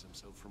distances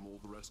himself from all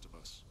the rest of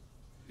us.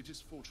 It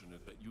is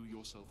fortunate that you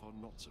yourself are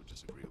not so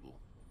disagreeable.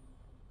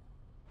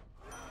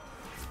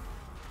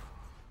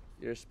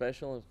 Your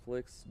special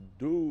inflicts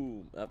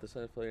doom. After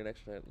sending failure an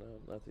extra time.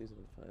 No, not to use it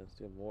in defiance.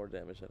 Do more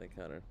damage than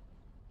encounter.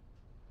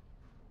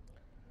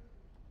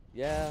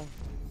 Yeah.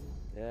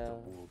 Yeah. The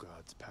War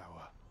God's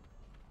power.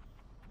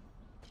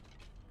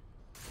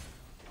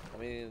 I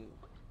mean,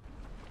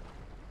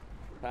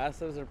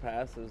 passives are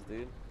passives,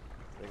 dude.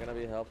 They're gonna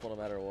be helpful no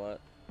matter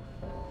what.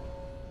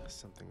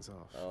 Something's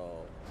off.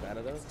 Oh,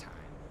 Xanadu? It's time.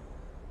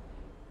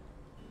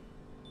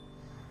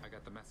 I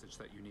got the message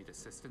that you need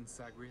assistance,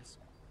 Zagreus.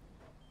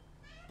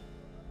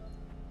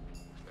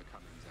 They're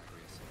coming,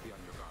 Zagreus. Be on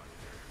your guard.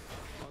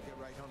 I'll get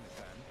right on it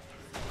then.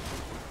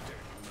 Dare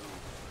you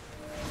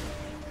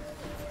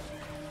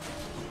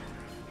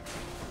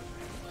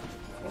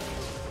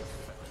move?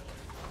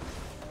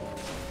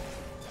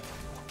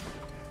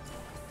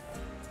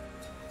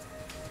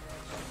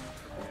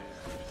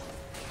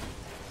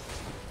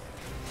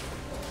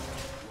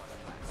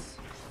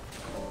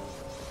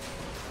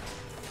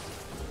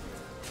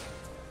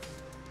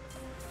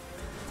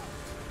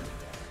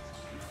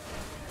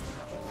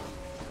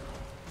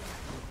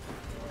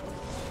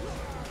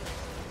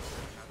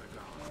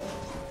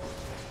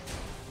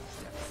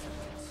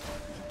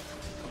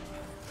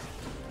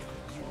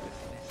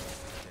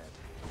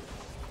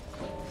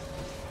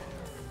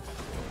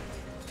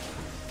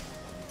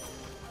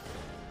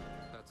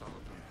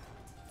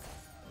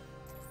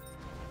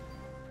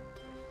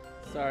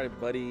 Sorry,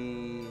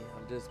 buddy.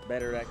 I'm just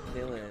better at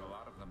killing. A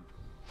lot of them.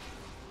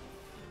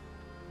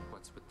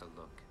 What's with the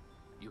look?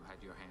 You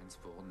had your hands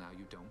full, now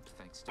you don't,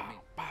 thanks to me.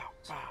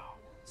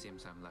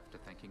 Seems I'm left to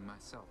thanking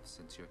myself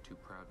since you're too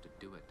proud to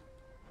do it.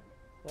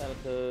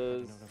 Platypus. I don't know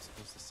what I'm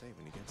supposed to say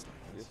when he gets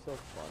like this. You're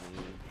so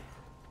funny.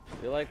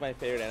 You're like my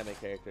favorite anime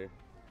character.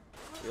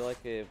 You're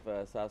like if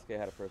Sasuke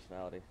had a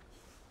personality.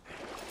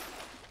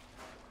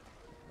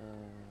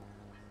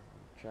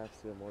 Traps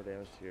deal more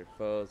damage to your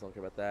foes. Don't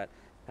care about that.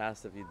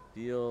 Passive, you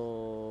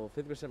deal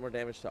 50% more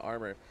damage to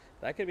armor.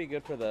 That could be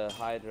good for the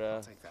Hydra.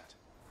 I'll take that.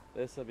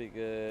 This will be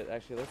good.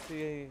 Actually, let's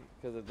see,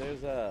 because if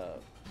there's a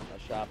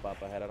shop up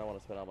ahead, I don't want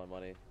to spend all my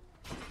money.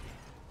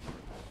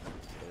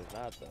 There's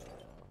not though.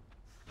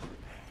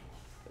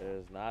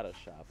 There's not a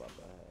shop up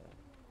ahead.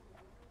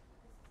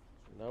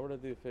 Nowhere to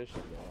do fishing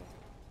though.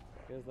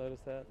 You guys notice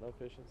that? No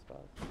fishing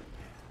spots.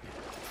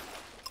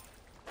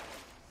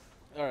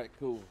 All right,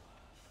 cool.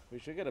 We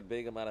should get a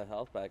big amount of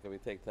health back if we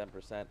take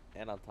 10%,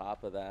 and on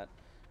top of that,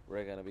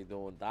 we're gonna be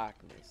doing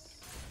darkness.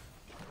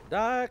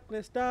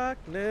 Darkness,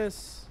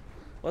 darkness.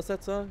 What's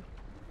that song?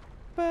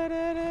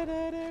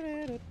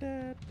 Darkness,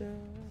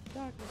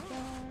 darkness.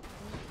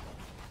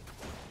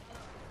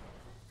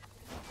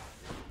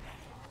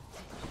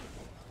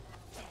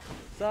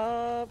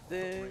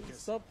 Something,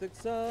 something,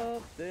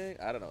 something.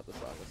 I don't know what the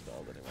song is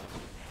called anymore.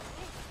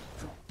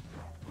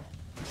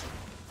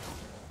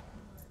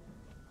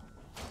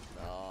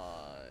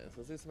 Nice.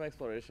 Let's do some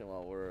exploration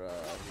while we're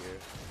here.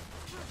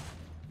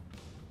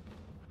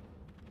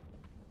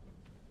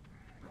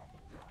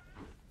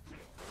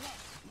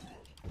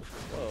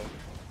 Whoa.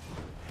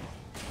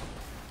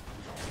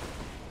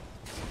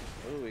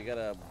 Ooh, we got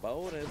a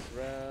bonus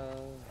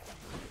round.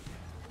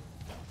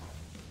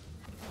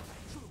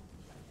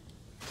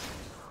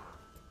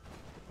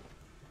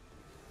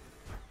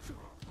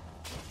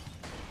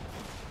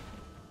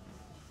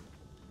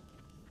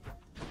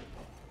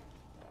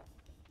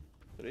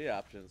 Three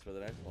options for the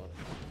next one.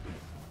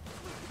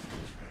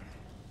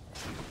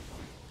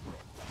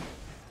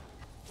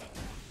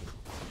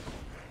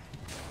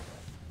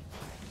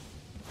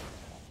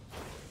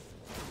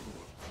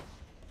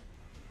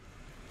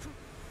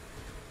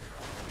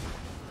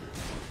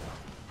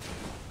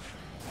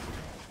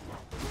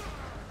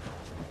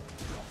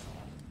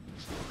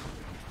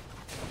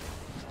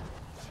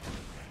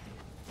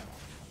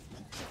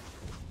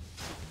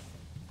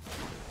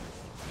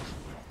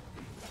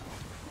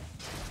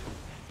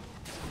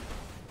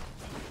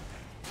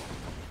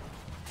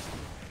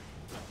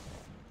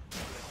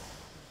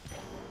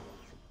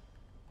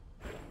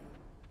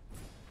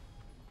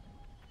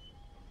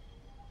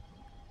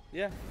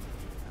 Yeah.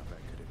 How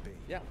bad could it be?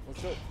 Yeah,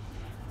 let's go.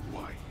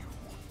 Why you?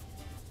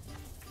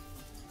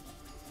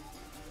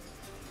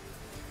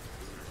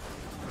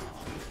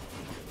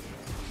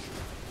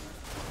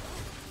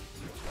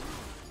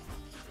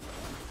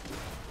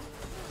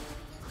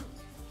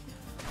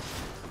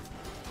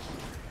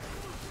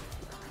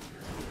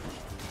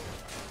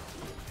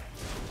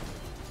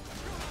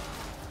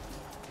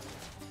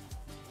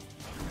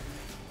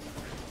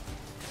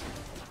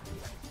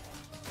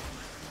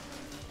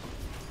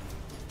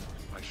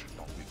 I should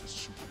not be the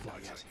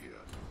supervisor here.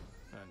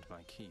 And my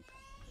keep.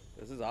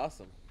 This is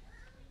awesome.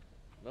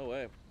 No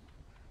way.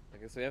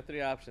 Okay, so we have three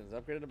options.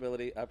 Upgrade an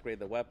ability, upgrade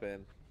the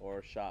weapon,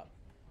 or shop.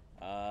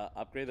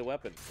 Upgrade the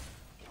weapon.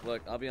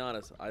 Look, I'll be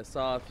honest. I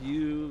saw a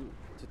few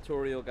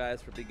tutorial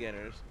guides for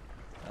beginners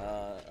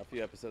a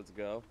few episodes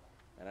ago,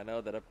 and I know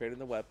that upgrading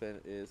the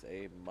weapon is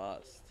a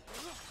must.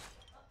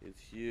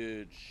 It's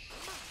huge.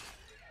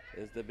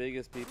 It's the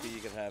biggest PP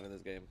you can have in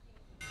this game.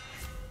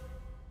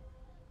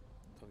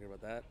 Talking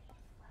about that.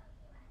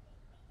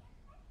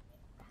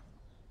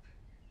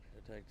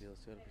 Attack deals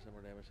 200%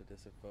 more damage to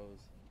distant foes.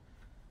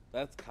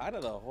 That's kind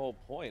of the whole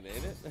point,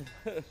 ain't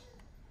it?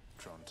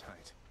 Drawn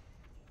tight.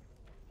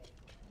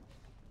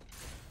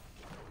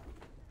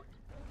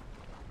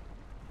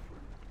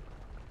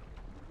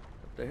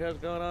 What the hell's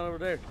going on over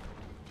there?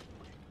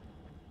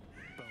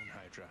 Bone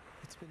Hydra.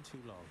 It's been too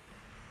long.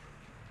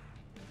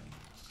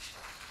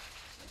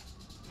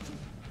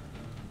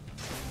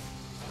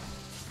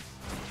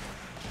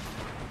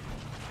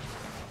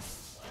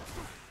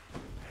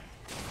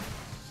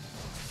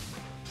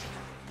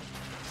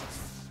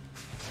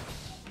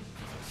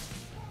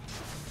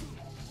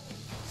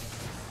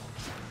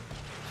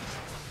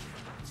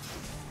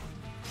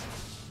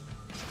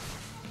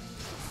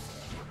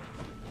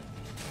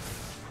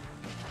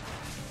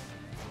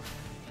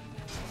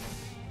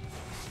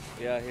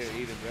 Yeah, here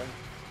eating, bro.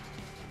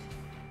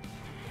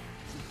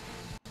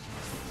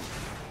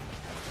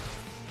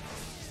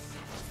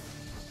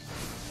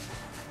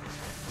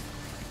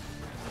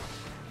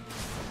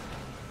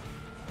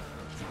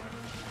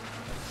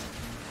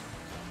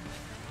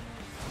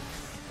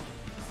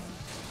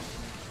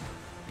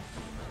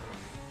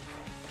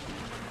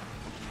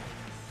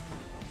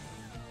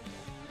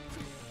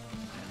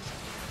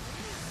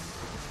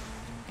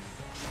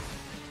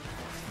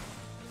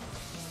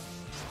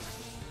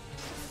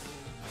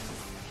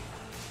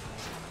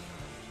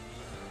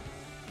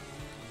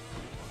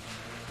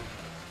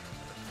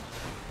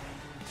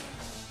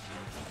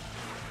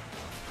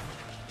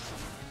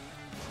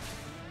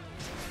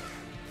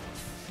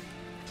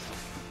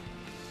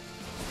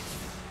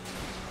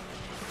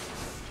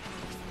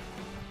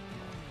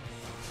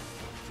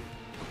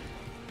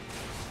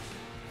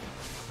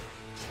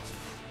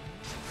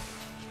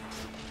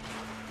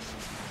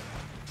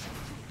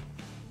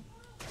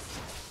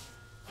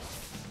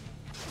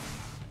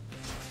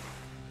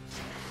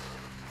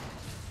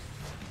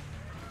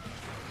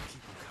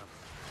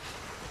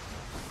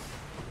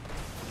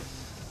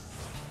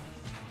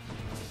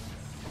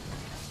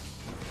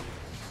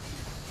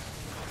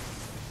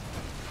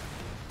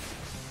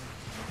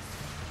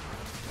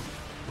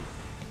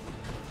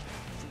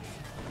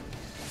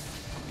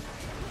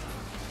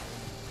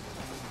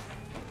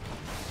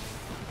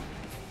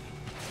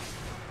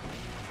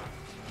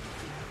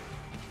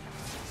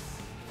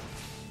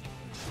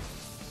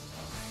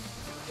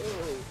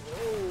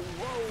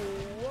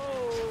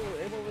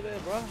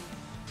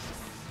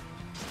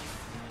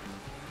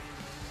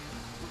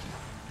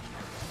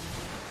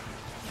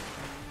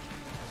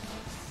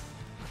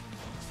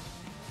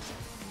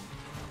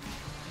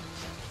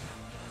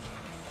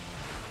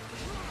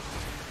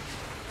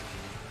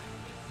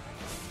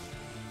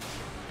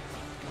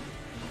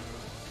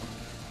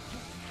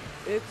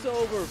 It's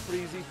over,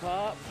 Freezy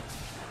Pop.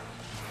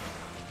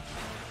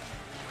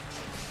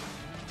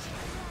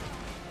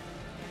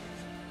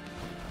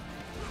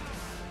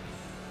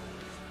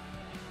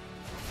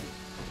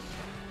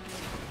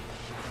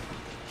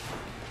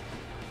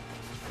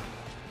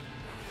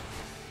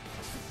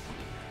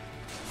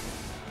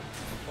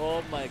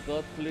 Oh my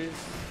god, please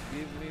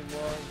give me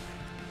more.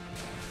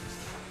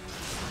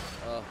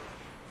 Oh.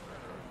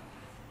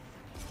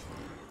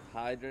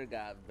 Hydra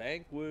got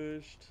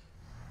vanquished.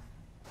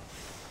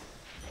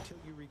 Till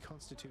you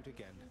reconstitute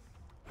again.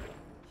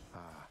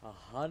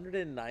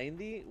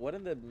 190? What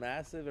in the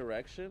massive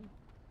erection?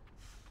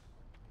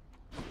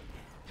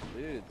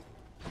 Dude,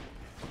 I'm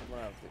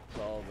gonna have to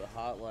call the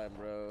hotline,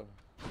 bro.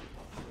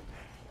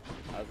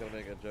 I was gonna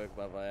make a joke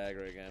about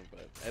Viagra again, but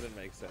it didn't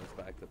make sense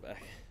back to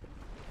back.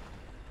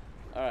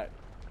 Alright.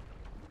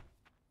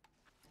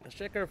 Let's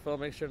check our phone,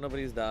 make sure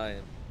nobody's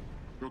dying.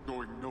 You're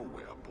going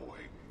nowhere, boy.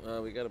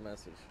 We got a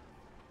message.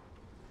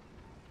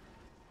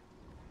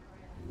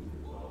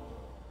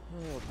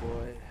 Oh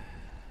boy.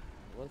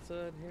 What's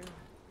in here?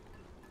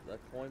 That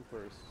coin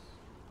purse. Is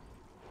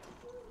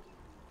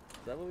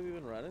that what we've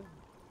been running?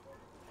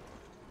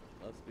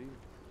 Must be.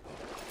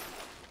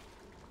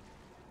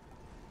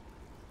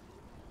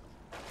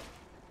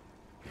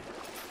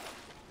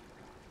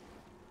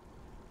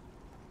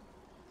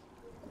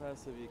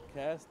 Passive, you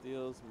cast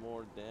deals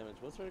more damage.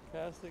 What's our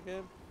cast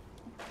again?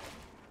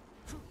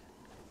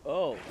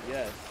 Oh,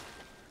 yes.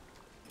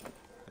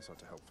 This ought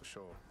to help for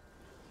sure.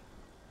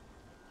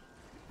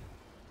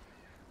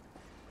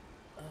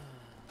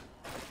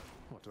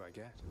 What do I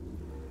get?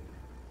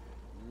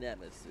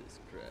 Nemesis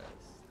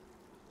Crest.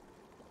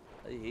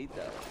 I hate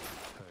that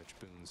one. Purge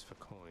boons for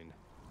coin.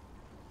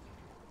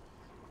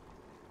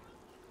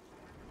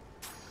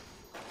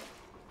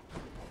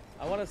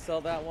 I want to sell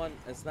that one.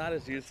 It's not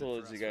as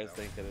useful as you guys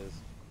think it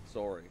is.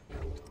 Sorry.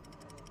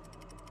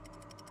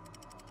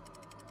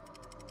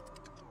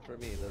 For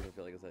me, it doesn't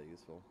feel like it's that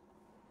useful.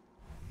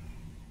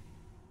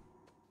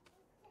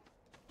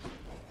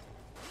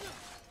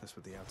 That's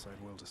what the outside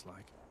world is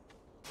like.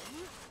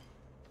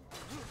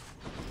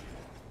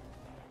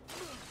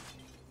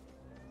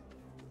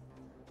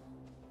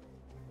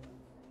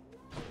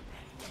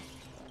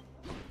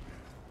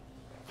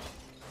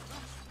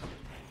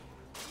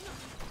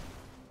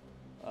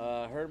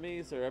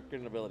 Hermes or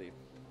upgrade ability.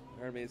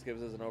 Hermes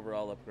gives us an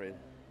overall upgrade.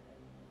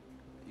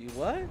 You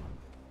what?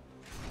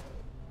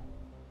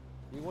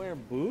 You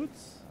wearing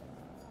boots?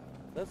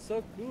 That's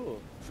so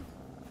cool.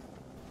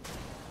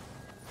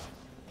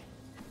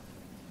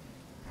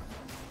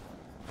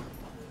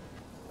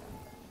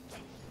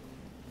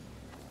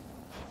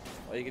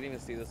 Oh, you can even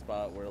see the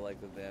spot where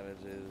like the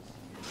damage is.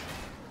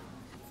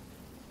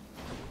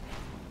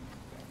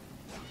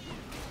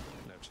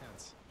 No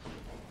chance.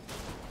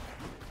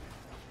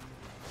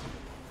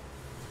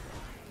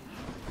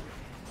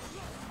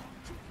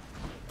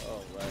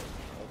 Oh, right.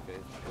 Okay,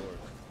 sure.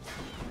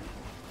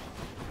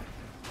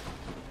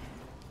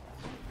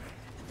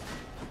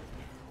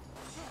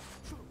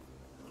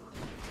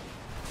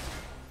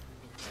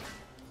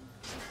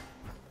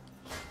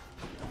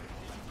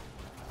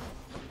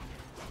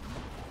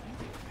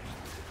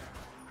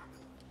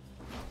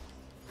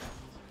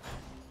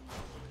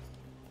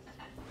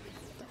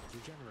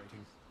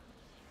 Regenerating.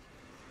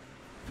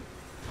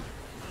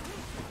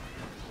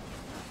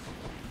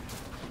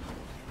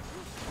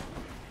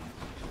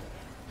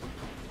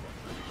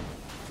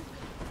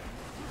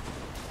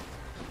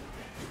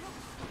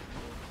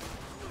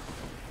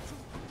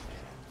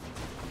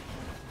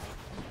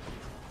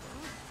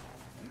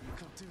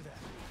 Can't do that.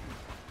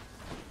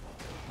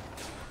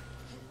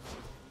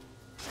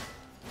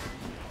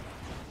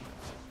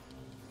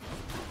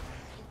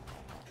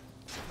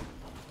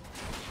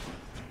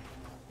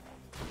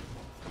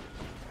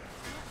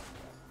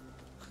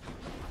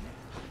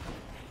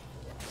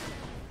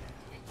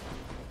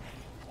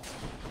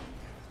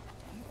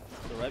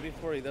 So right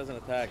before he doesn't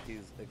attack,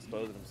 he's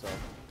exposing himself.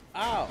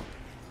 Ow!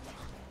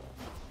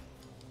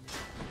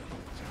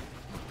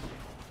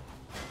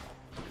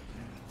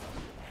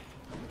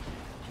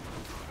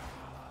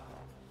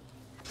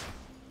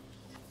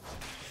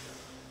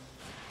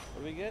 What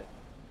do we get?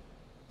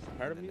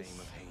 Hermes? In the name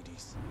of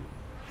Hades.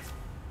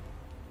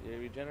 Yeah,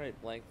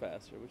 regenerate blank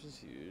faster, which is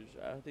huge.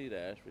 After you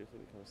dash, briefly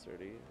becomes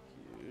 30.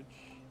 Huge.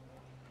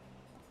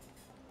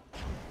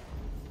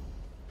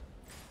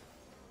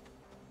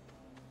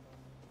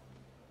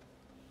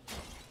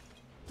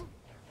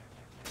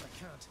 I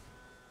can't.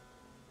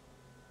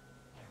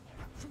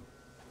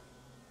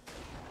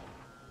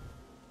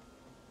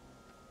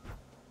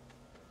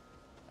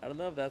 I don't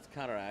know if that's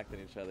counteracting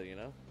each other, you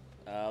know?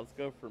 Let's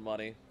go for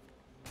money.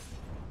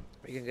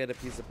 We can get a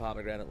piece of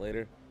pomegranate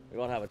later. We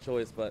won't have a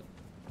choice, but...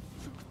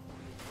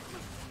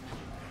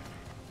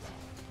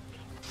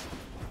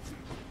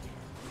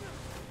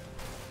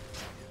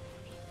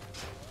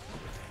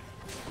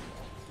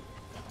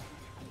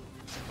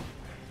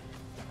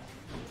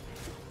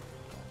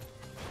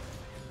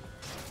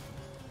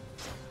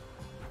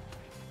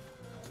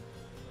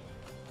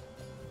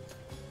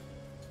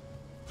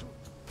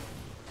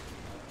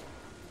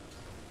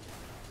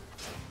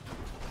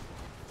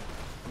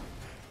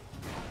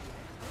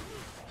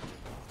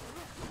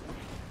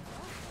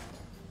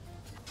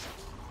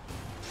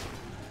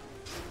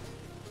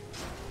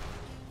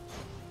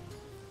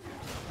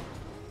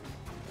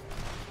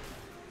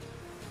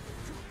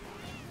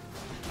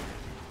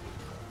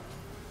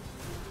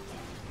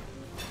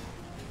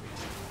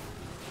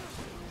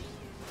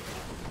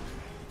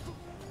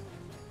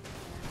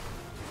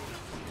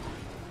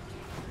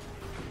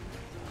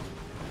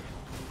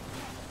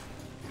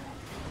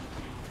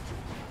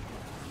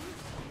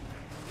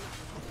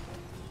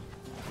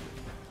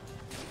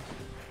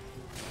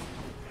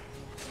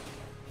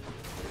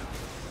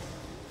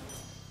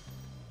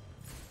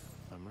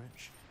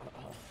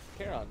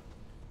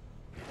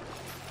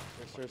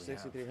 what we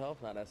 63 have. health,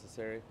 not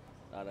necessary.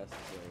 Not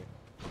necessary.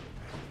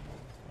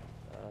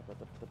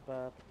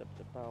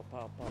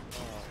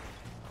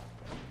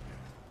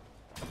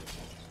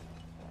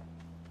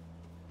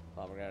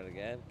 Pomegranate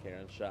again,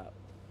 Karen's shop.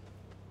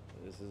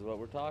 This is what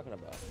we're talking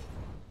about.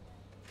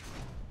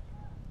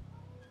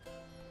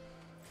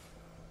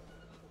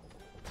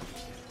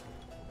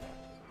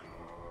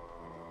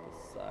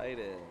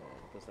 Poseidon.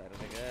 Poseidon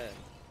again.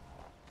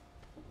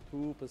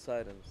 2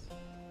 Poseidons.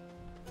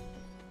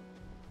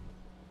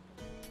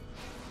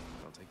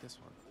 I'll take this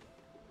one.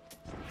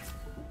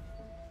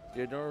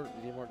 You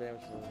need more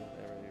damage than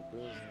every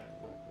boost.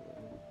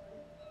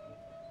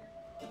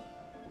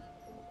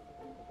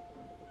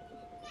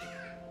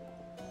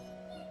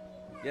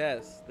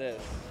 Yes,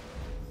 this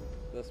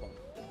one.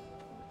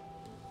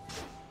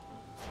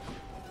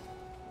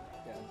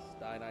 Yes,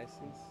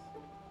 Dionysus,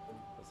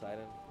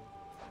 Poseidon.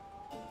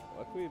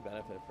 What can we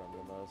benefit from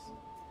the most?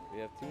 We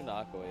have 2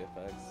 knockaway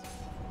effects.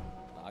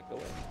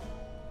 Knockaway.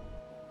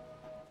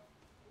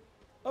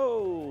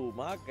 Oh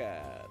my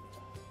God!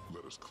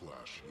 Let us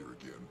clash here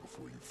again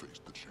before you face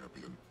the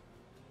champion.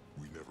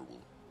 We never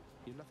will.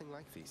 You're nothing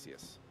like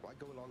Theseus. Why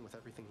go along with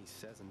everything he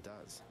says and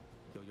does?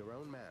 You're your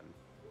own man.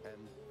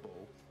 And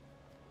Bull.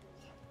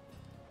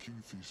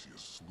 King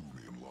Theseus slew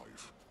me in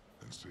life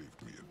and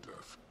saved me in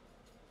death.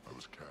 I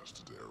was cast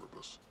into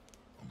Erebus,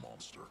 a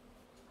monster.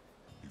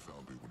 He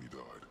found me when he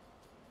died,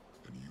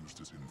 and used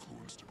his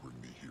influence to bring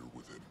me here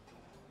with him.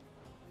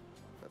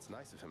 That's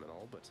nice of him and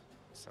all, but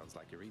sounds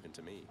like you're even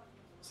to me,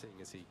 seeing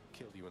as he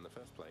killed you in the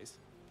first place.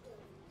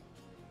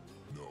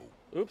 No.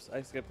 Oops,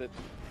 I skipped it.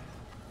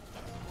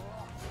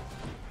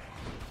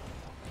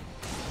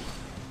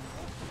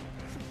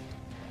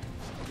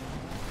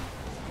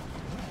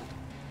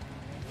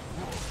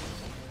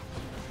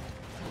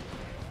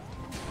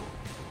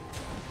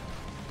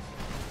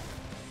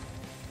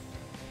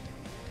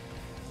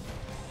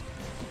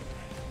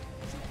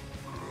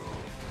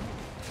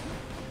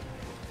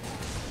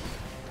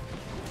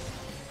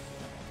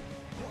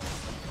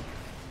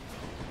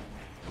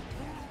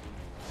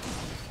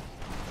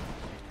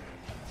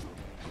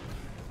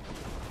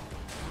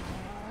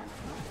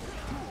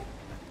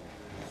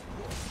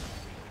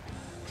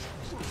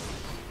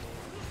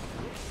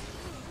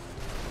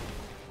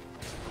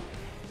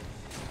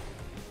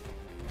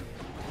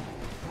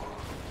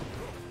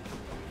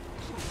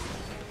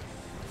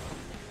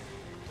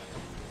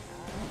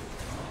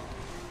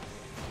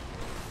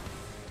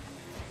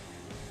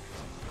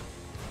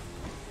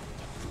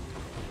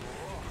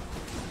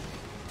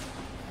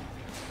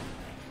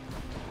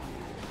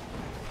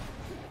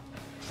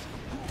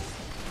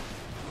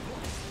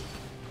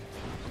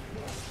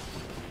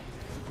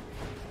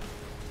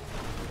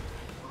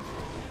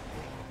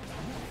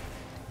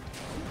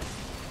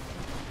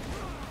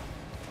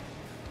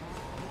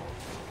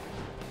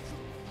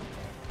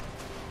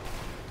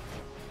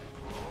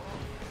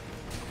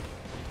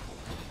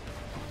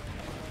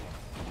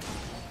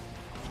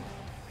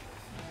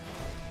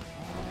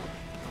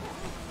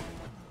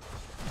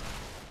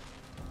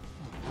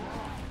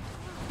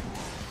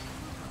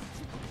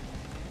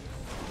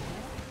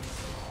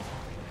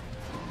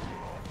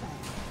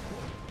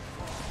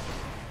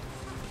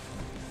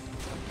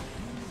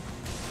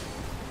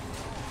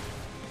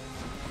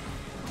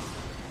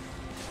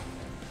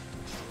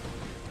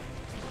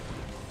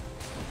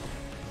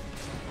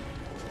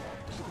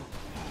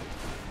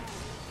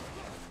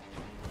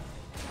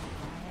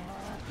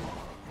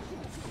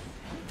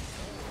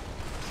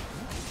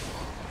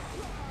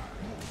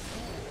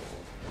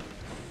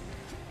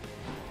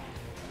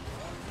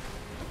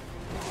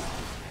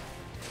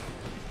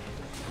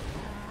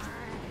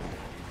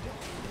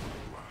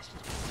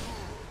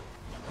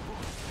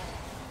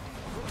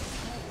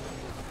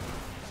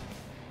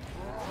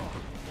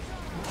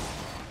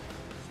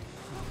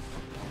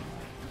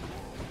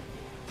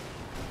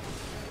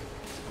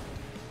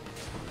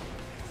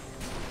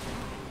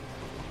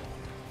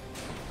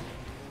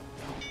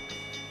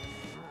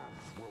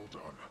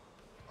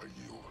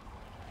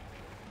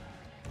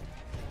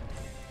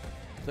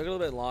 Took a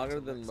little bit longer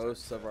than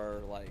most of our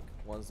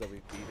ones that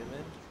we beat him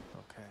in.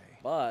 Okay.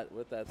 But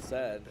with that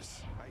said,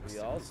 we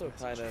also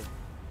kind of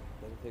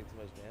doesn't take too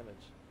much damage.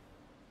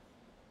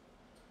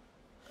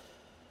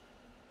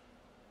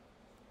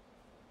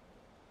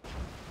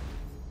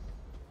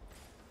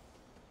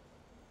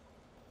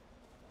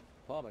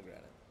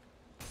 Pomegranate.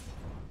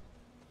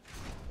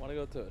 Want to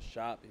go to a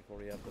shop before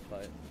we have to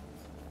fight.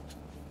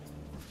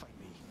 Fight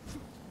me.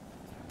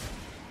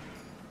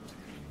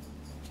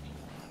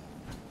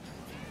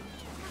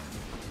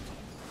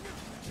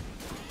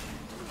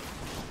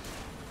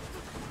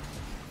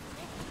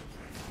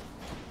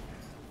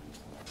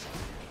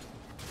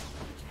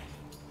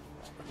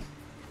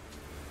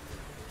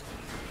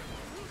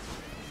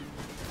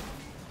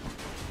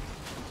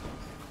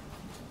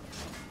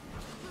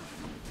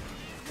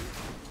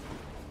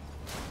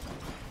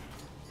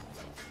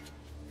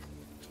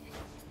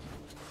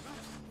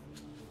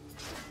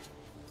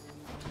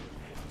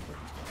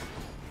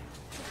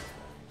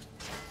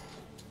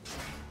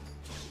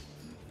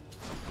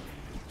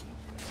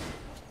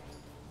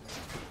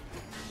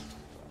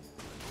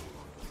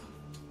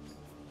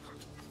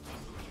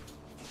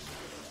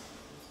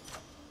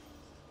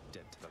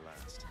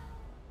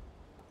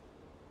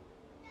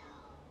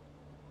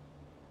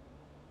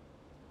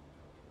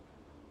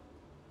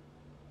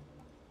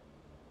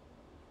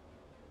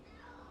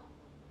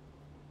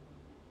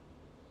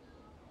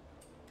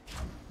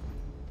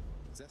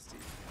 zesty.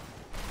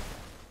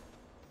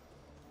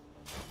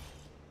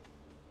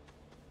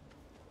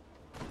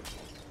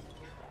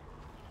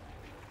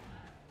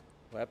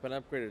 Weapon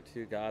upgrade or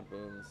 2 god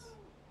booms.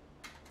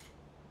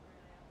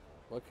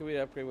 What can we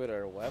upgrade with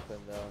our weapon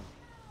though?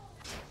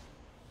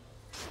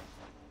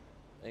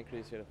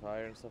 Increase rate of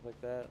fire and stuff like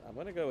that. I'm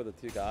gonna go with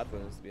the 2 god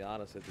booms to be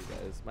honest with you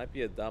guys. Might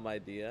be a dumb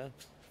idea.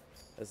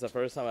 It's the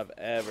first time I've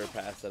ever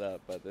passed it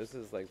up, but this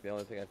is like the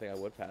only thing I think I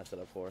would pass it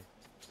up for.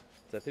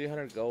 It's a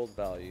 300 gold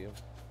value.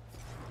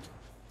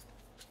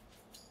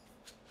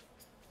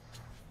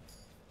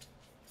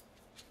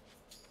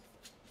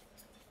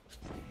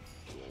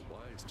 You're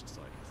wise to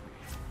side with me.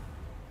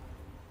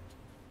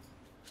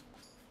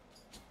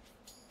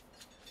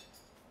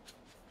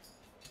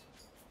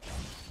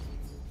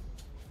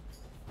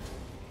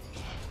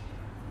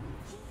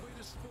 Well, way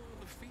to spoil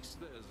the feast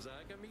there, Zag.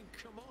 I mean,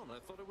 come on, I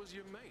thought I was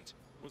your mate.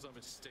 Was I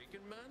mistaken,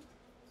 man?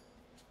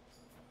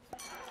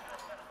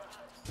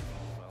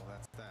 Well,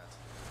 that's that.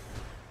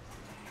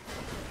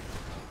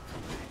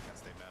 Can't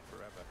stay mad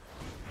forever.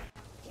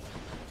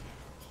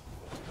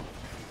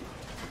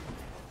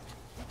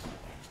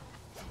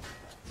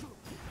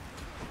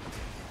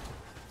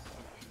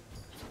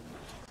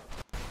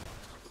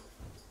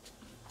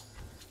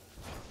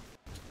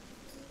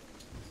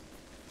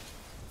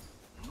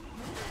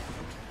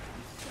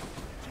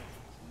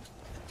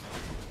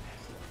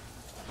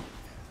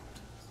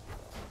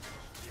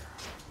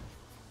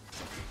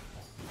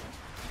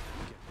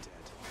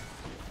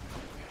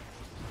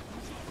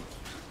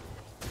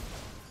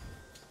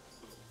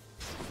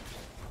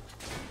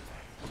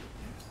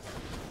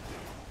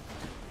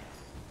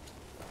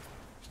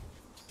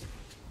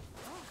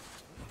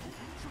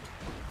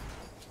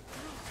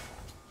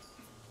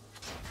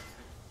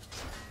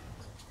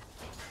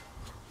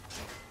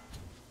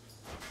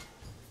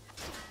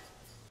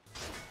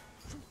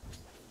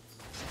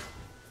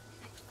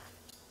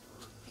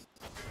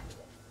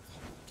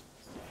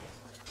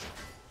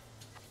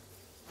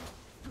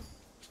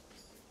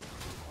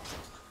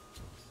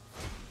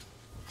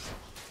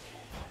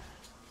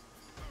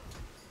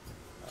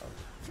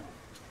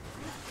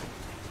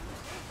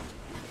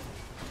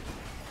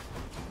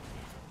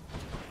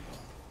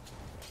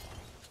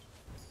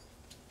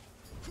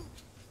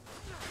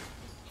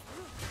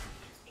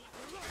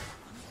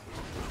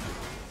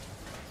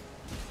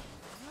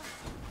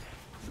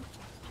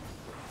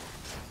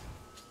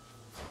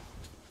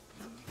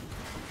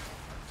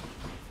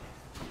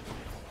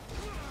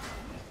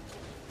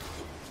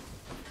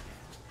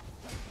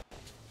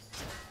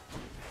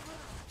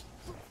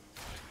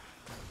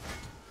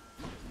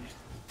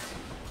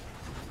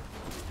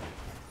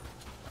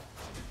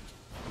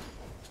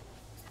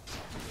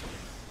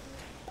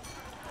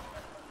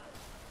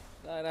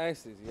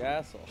 Nice, you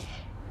asshole.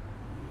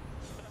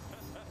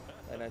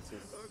 Nice.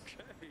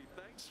 Okay,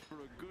 thanks for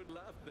a good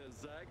laugh there,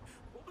 Zag.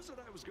 What was it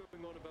I was going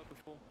on about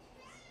before?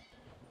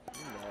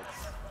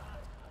 Nuts.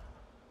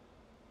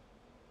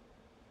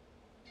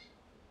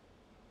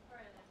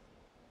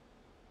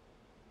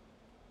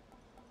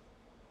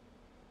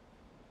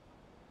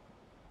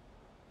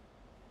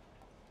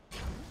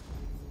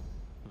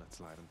 Let's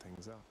liven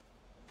things up.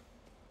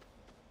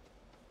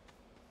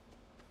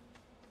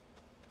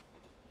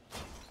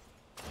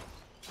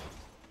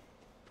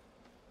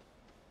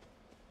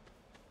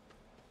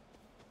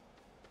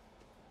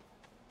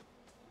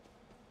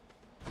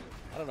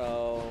 I don't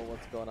know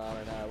what's going on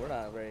right now. We're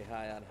not very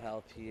high on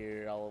health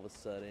here all of a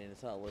sudden.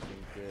 It's not looking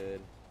good.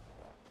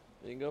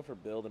 We can go for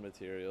building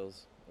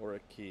materials or a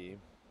key.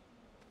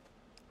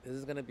 This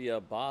is going to be a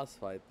boss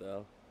fight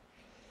though.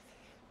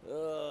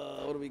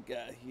 What do we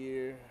got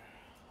here?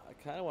 I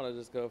kind of want to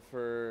just go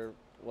for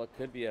what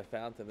could be a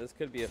fountain. This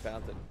could be a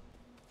fountain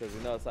because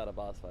we know it's not a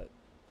boss fight.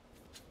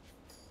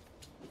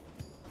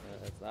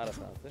 It's not a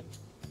fountain.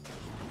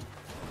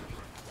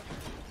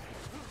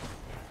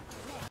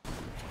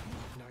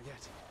 Not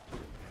yet.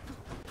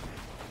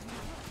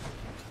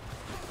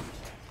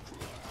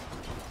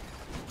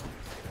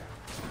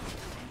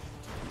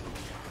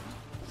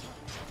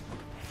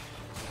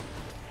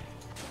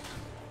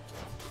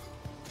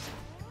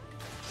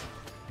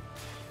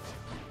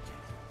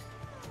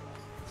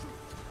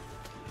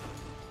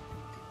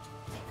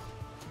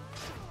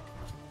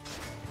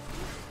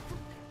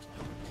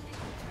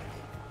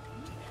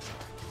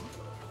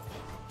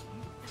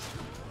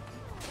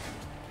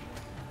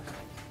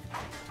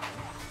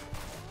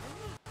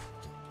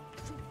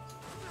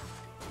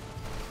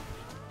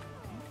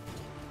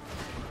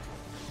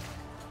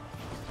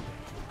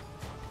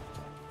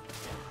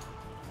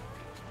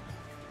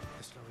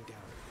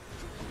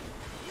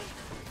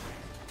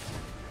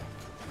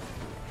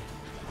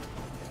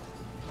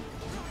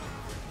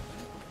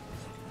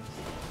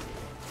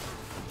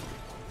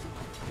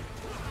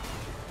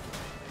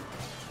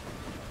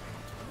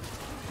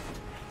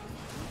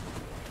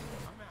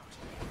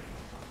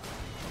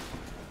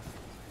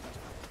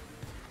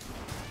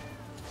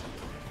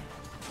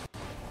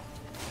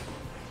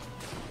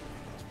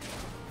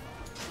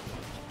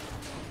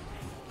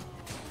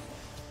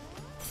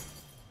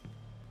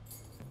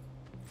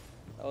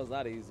 That was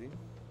not easy.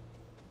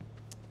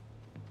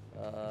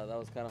 That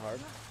was kind of hard.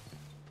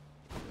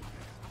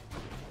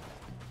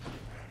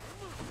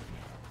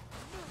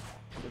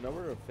 Is there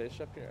nowhere to fish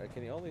up here?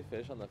 Can you only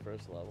fish on the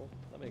first level?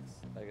 That makes,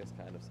 I guess,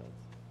 kind of sense.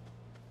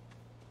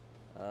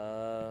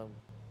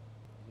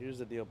 Here's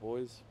the deal,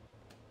 boys.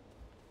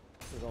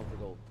 We're going for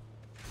gold.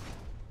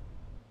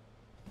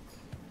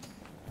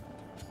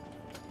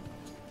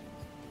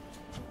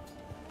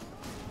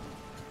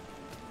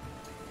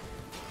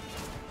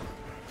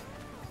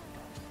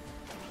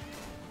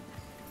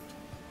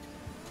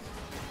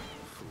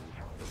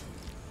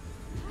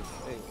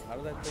 Hey, how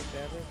did that take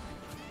damage?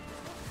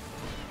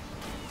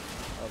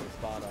 Oh, the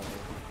spot on me.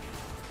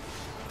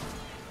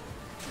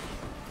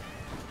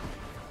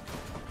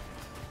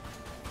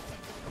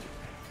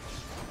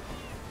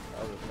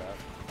 That was a trap.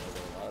 That was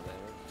a lot of damage.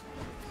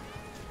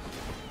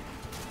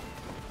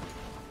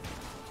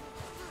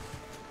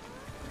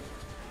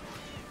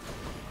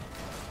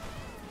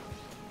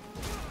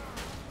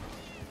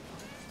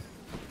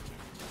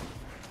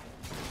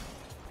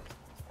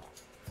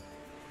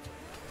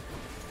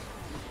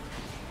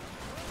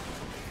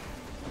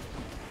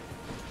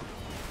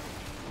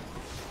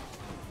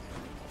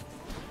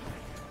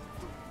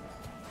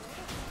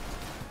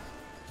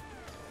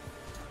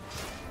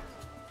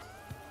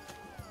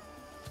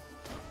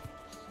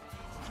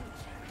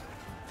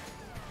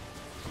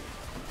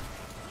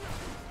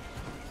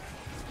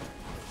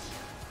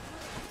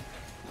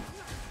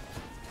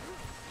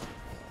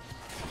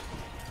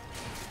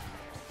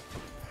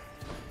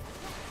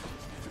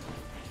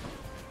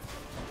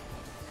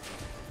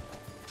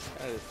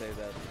 I just say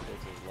that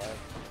because his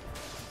life.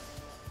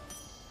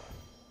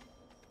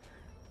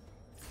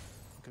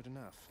 Good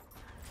enough.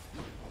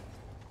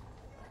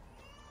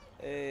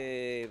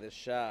 Hey, the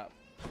shop.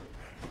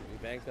 We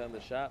banked on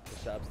the shop. The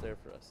shop's there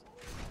for us.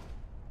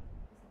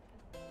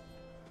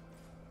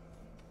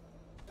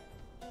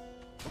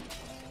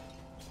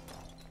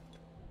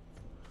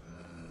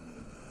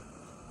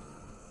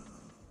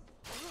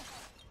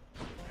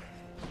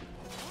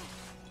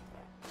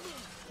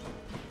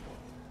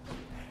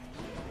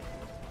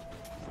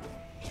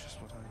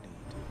 Just what I need.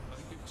 I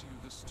give to you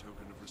this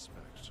token of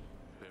respect,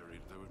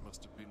 buried though it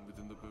must have been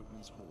within the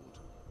boatman's hoard.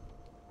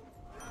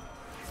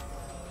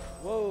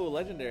 Whoa,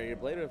 legendary. Your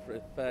blade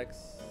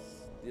effects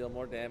deal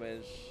more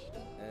damage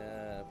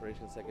for each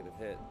consecutive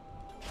hit.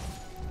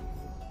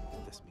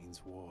 This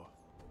means war.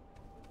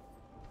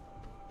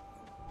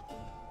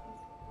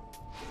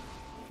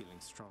 Feeling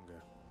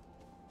stronger.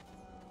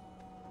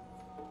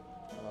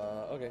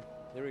 Okay,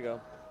 here we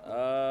go.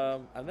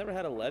 I've never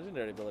had a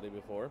legendary ability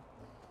before.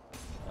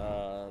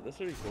 This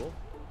would be cool.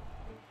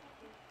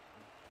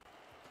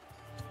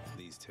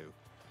 These two.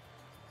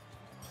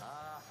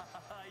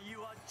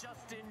 You are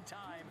just in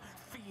time,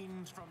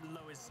 fiend from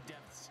lowest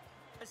depths.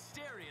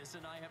 Asterius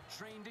and I have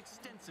trained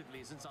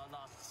extensively since our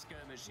last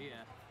skirmish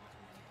here.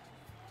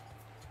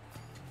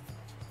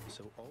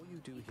 So all you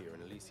do here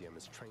in Elysium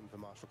is train for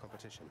martial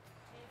competition.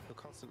 You're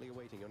constantly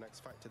awaiting your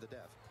next fight to the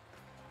death.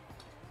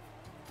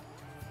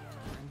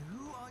 And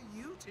who are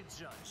you to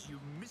judge, you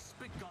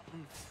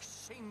misbegotten,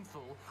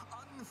 shameful,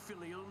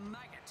 unfilial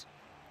maggot?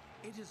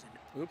 It is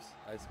an... Oops,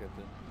 I skipped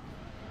it.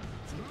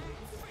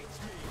 Face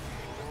me!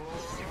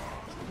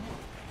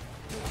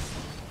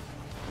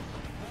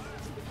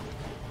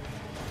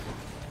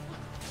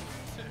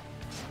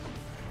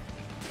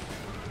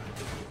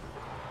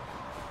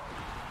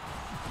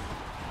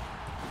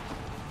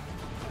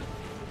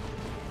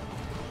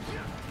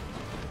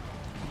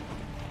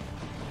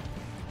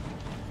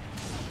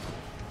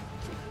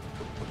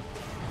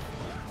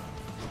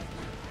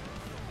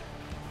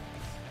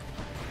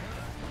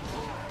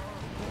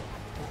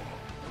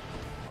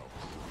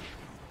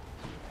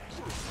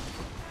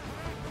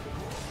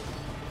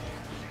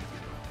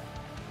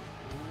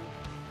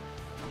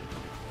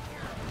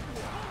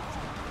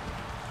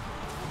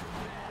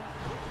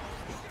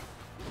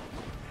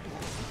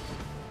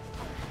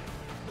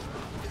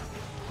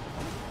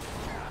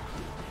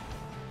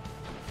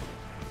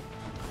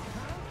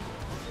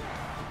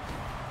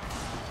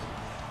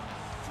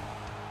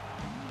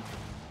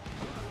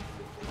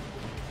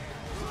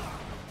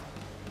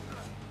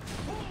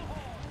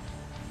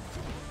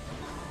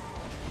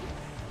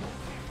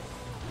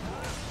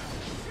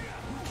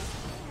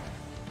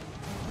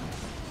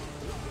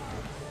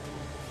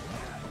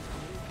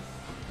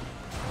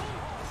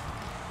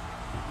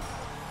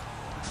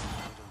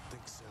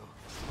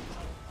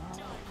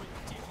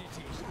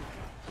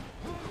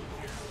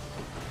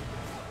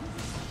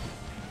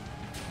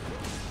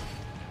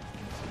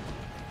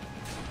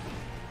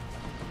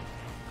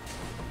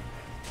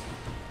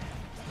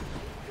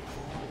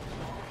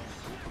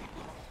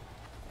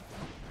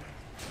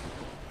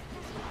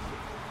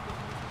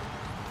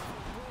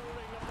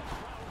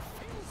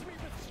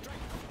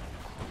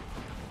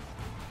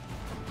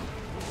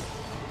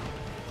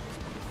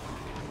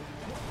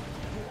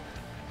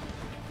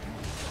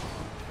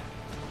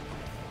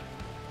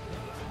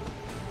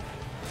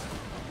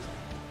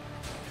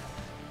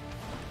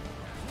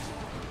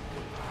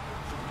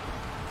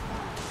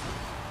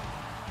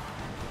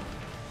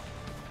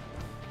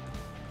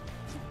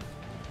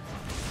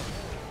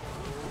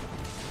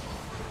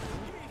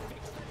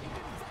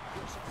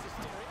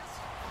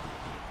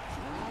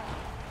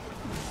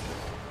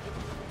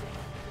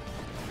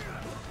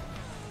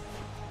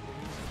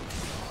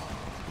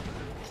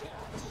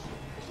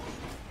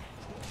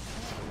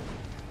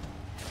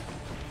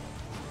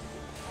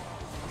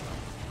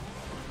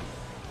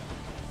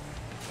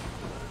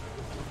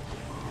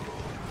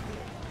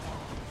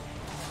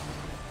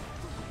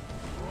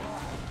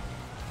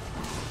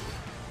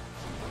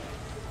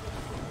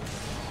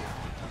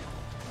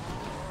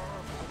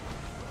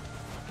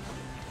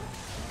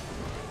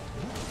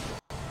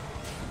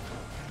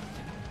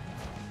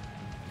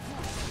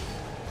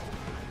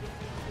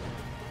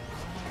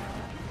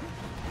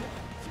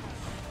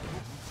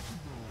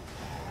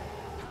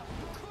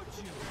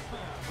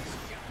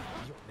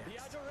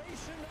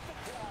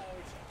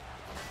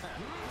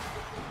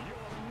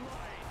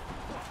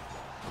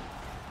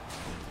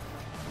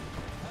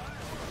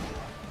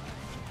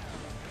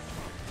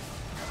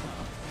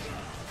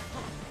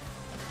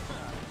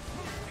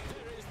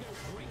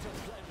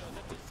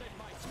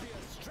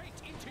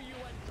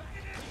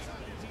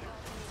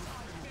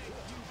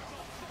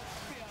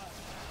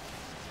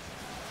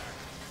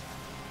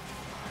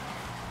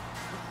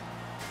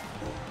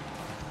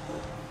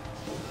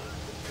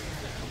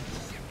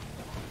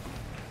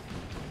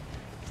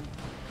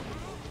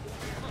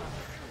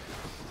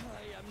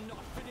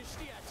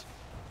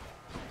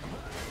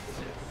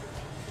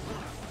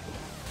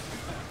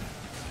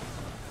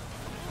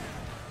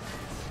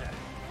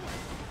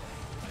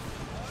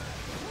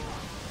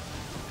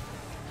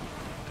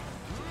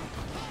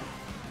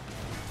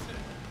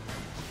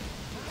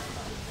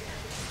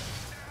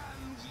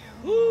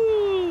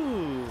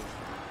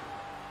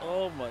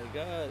 Oh my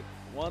god.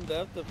 One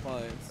death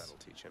defiance. That'll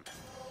teach him.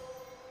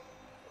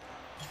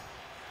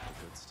 The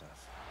good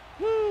stuff.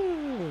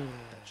 Woo!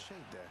 That shade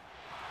there.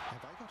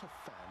 Have I got a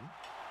fan?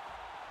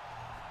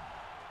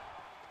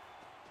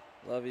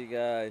 Love you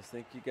guys.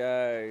 Thank you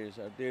guys.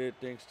 I did it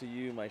thanks to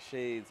you, my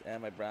shades,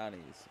 and my brownies.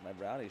 My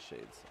brownie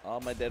shades.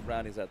 All my dead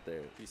brownies out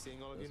there. Be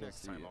seeing all of you This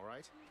next one's time, to you. all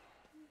right?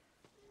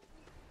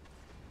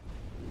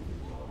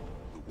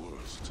 The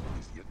worst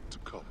is yet to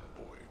come,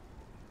 boy.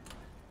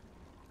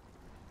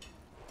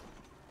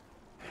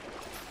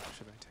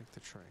 Should I take the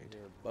trade?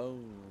 Your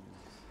bones.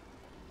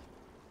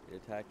 Your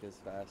attack is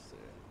faster.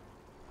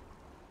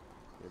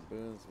 Your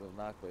boons with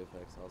knockaway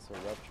effects also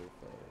rupture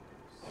foes.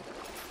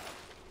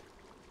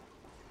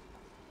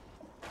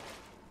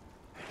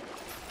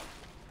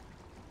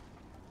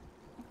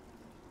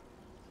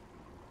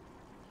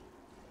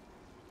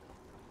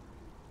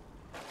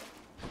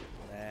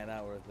 Nah,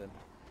 not worth it.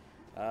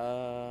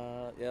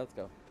 Yeah, let's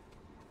go.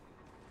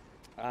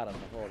 I don't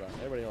know. Hold on.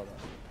 Everybody hold on.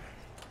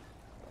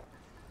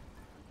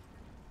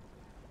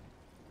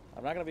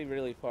 I'm not going to be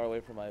really far away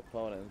from my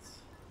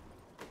opponents.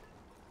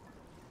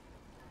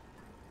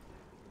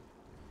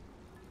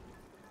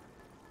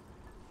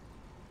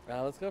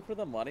 Let's go for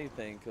the money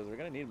thing, because we're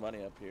going to need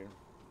money up here.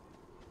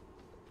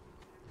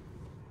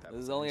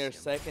 This is only our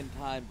second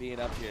time being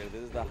up here.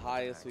 This is the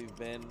highest we've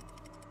been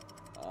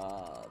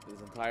this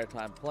entire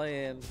time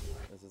playing.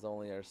 This is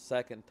only our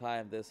second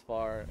time this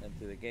far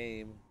into the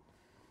game.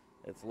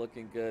 It's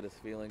looking good. It's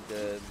feeling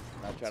good.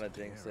 Not trying to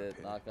jinx it.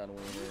 Knock on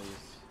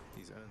wieners.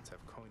 These urns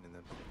have coin in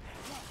them.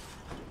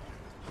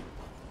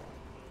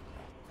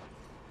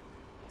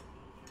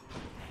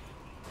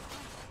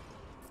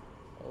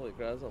 Holy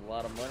crap, there's a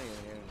lot of money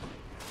in here.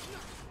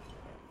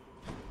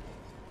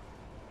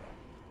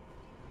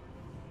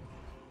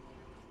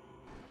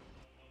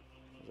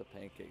 There's a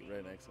pancake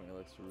right next to me. It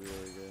looks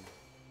really good.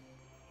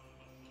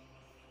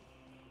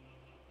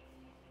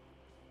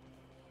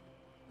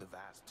 The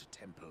vast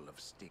temple of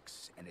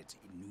Styx and its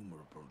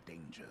innumerable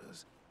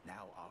dangers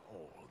now are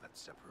all that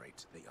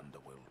separates the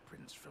underworld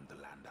prince from the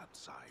land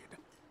outside,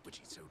 which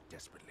he so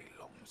desperately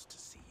longs to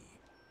see.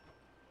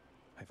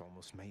 I've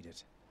almost made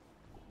it.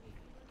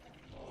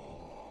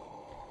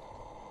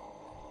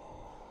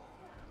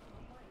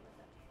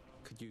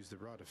 Could use the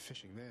rod of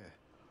fishing there.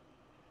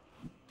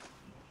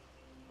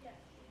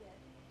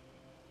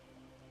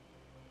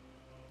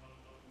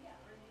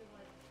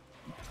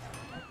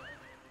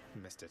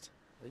 Missed it.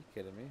 Are you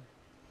kidding me?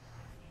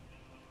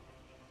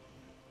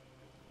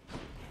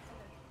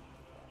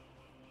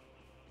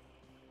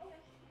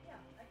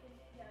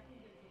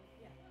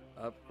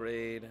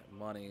 Upgrade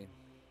money.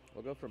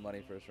 We'll go for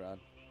money first round.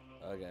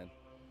 Again.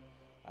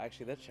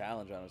 Actually, that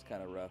challenge round was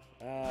kind of rough.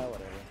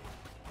 Whatever.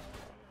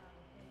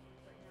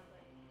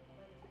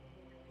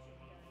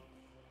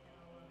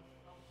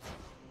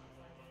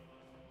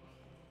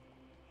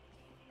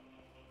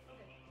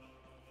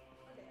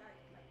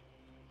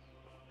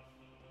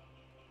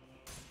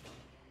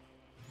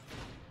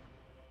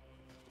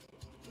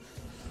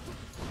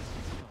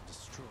 I'll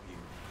destroy you.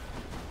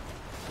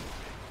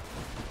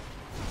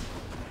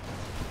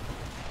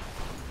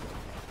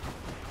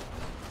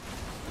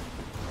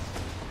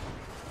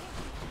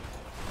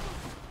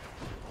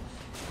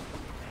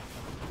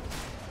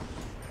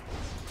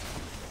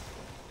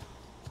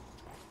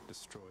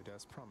 Destroyed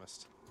as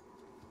promised.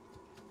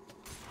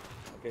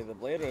 Okay, the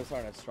bladers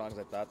aren't as strong as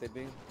I thought they'd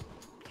be.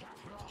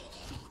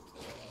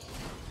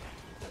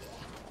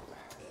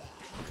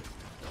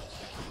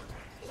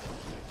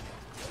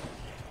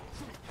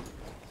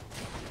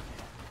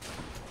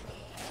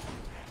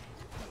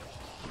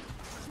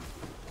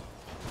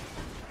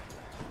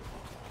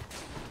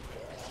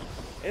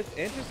 It's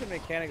interesting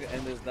mechanic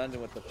in this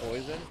dungeon with the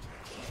poison.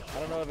 I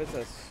don't know if it's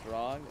as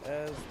strong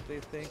as they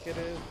think it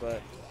is,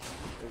 but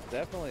it's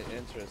definitely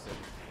interesting.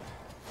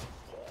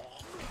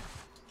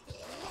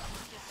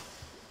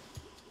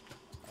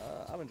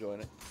 I'm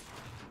enjoying it.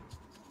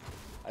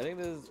 I mean,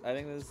 it's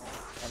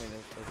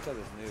because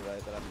it's new,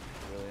 right, that I'm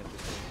really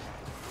interested.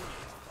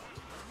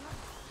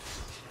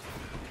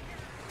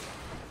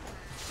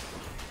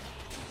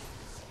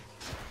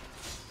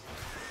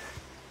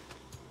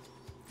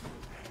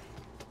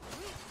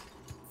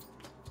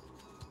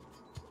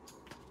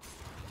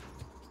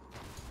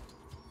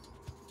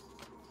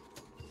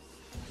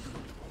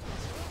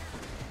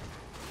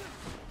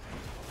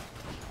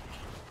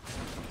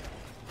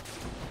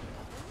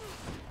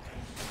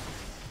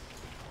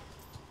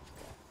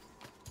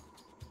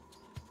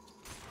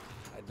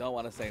 I don't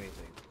want to say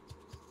anything.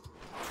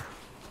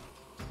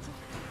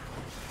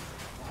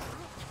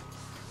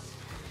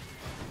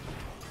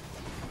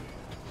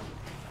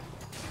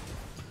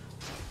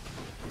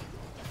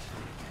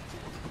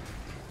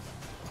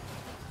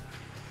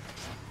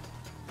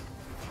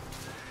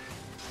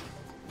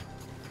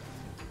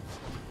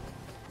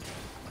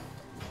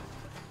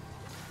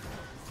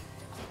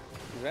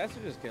 These rats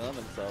are just killing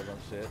themselves on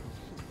shit.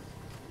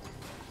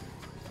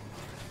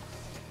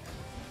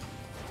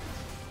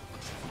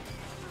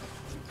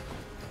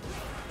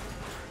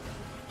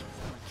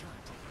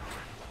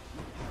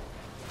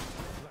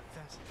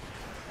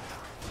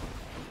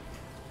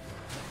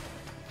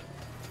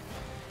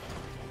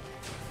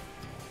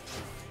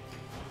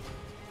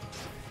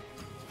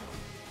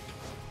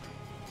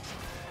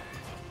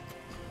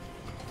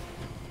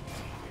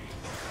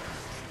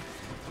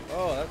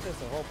 Oh, that's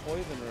just a whole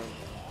poison room.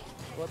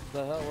 What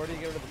the hell? Where do you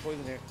get rid of the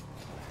poison here?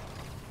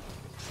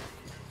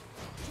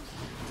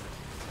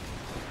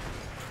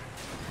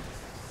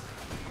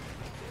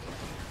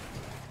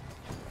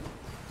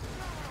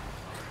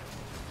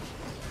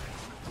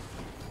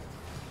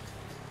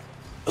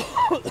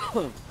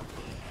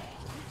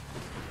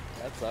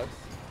 That sucks.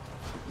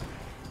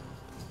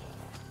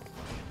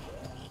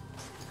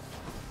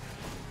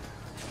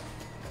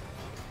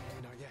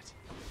 Not yet.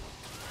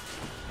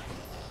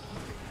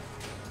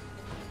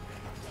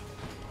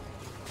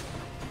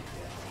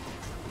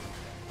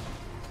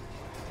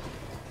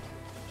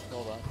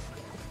 Hold on.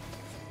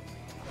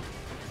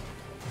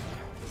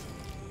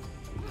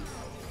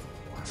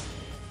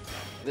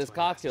 This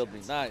cock killed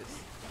me. Nice.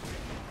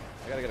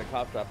 I gotta get a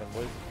cop stop in,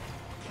 boys.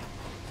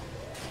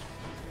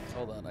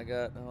 Hold on, I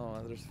got.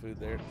 Oh, there's food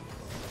there.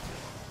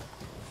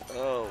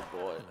 Oh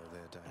boy. Hello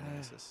there,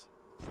 Dionysus.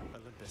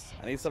 Olympus.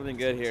 I need something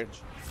good here.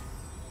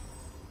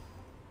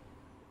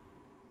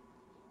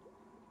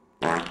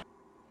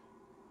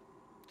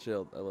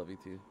 Chilled. I love you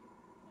too.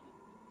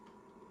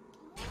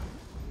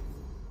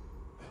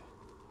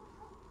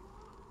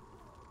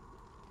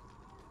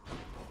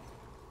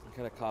 I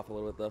kind of cough a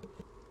little bit though.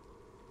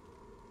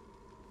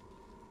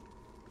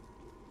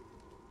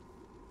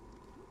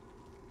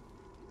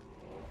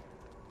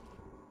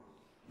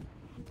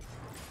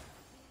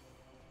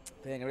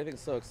 Dang, everything's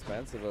so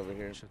expensive over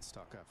here. Should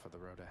stock up for the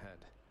road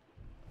ahead.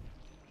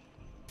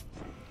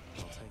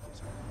 I'll take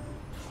it.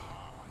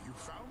 You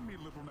found me,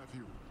 little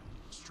nephew.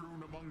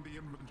 Strewn among the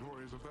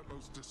inventories of that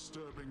most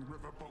disturbing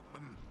river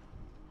boatman.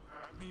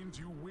 That means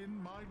you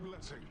win my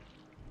blessing.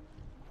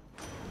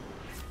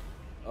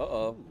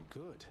 Uh-oh. Ooh,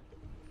 good.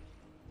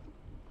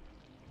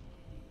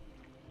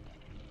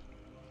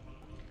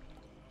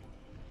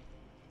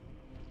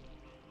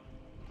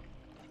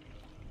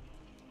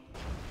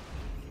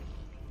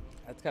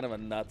 That's kind of a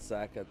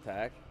nutsack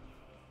attack.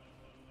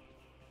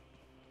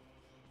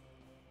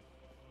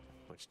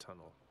 Which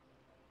tunnel?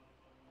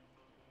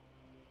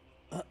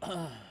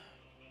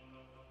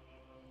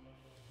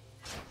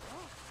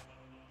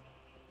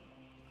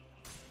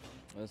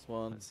 This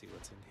one. Let's see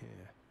what's in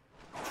here.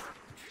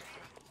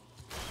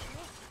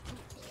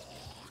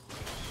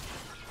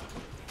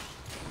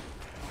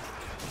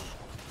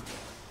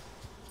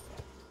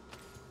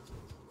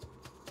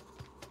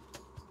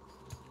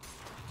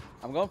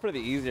 I'm going for the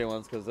easier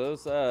ones because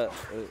those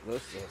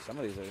some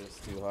of these are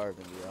just too hard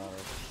to be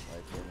honest.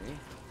 Like for me.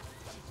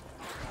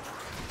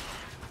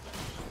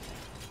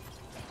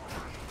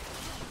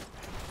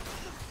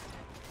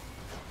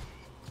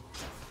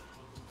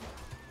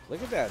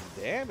 Look at that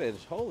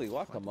damage! Holy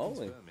guacamole!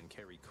 Vermin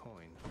carry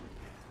coin.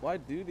 Why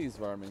do these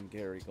vermin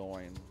carry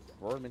coin?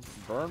 Vermin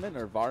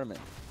or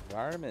varmint?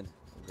 Vermin.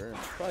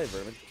 Probably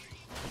vermin.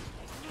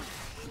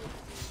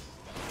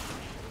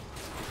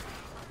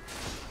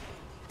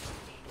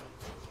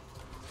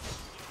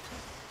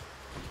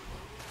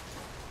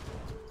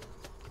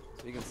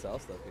 You can sell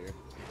stuff here.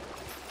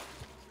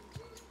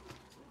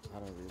 How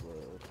do I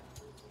reload?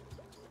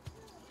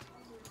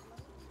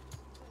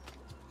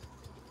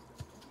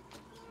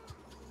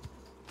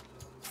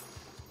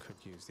 Could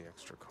use the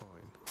extra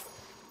coin.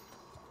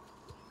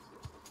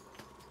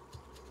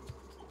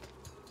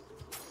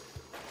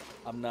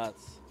 I'm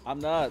nuts. I'm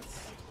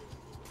nuts.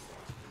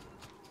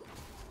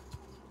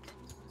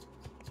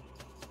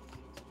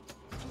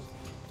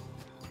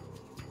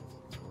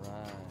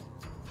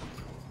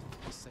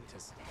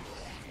 Satus.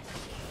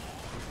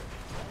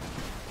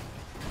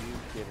 You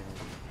kidding me?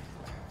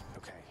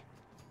 Okay.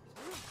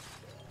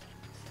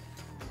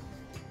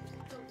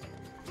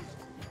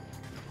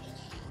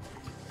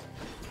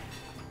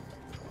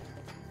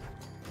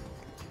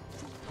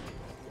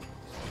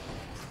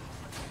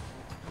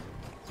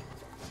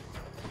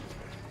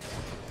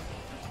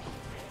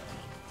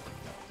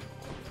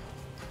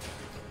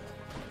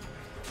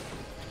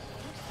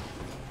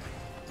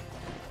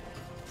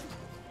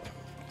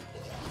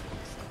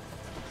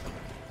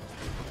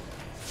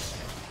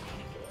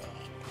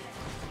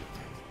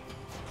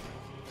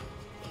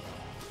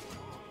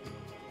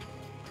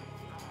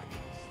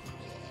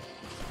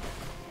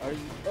 Are you?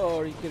 Oh,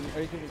 are you kidding?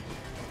 Are you kidding?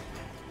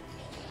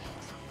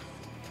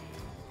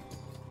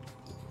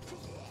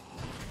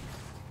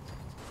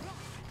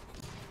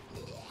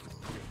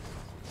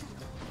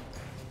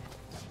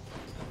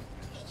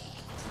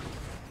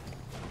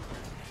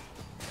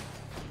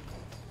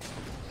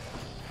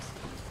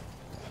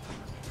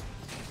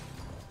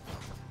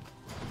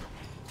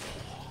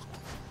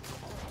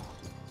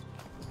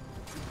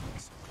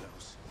 So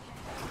close.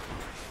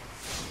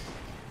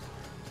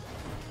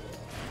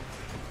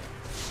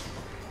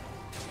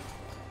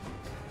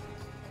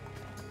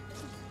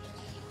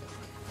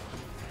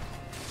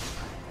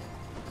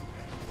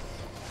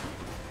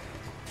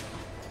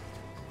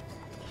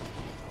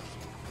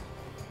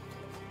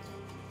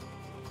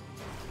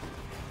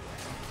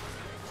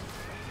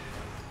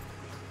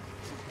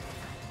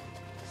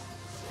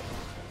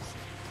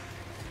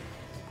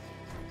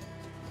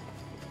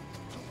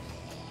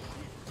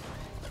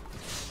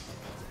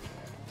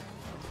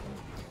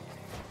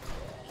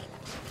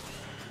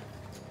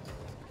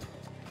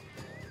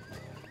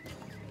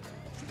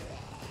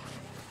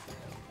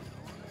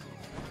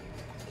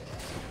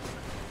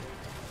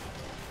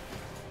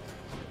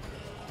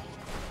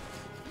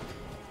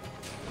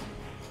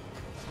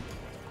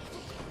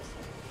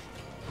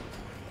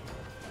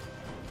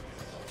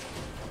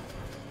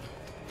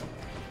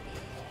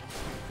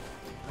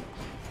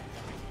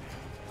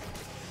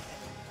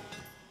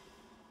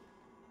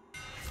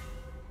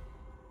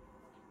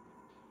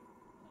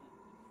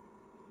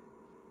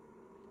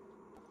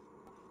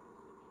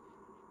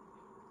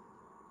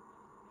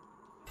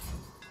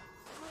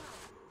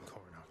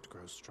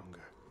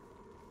 stronger.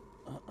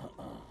 Not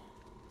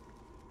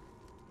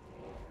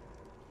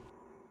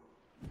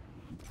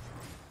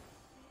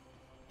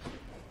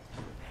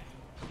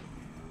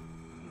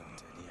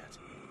dead yet.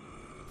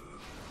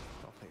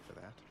 I'll pay for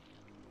that.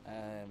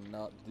 I'm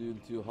not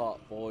doing too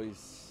hot,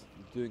 boys.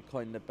 I'm doing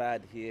kind of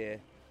bad here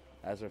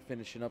as we're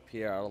finishing up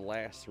here our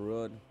last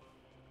run.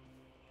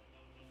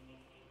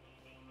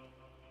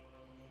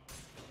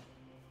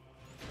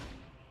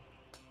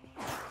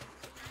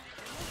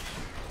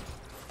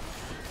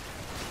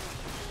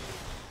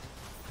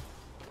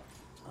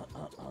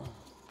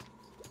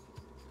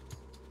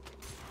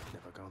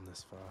 Never gone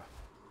this far.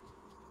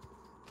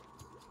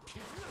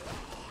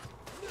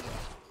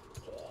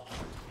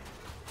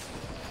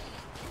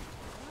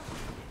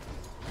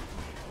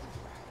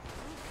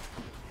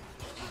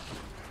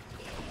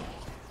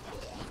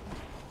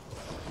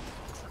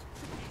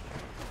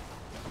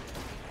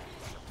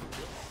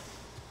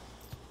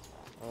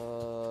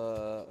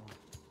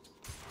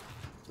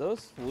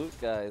 Those flute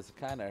guys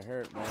kind of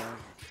hurt, man.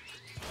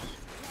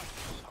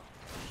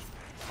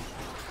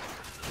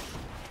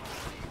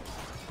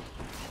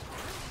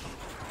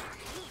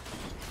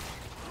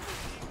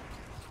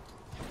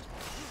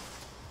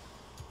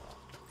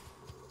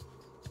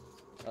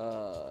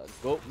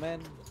 Goat men,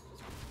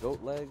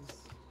 goat legs.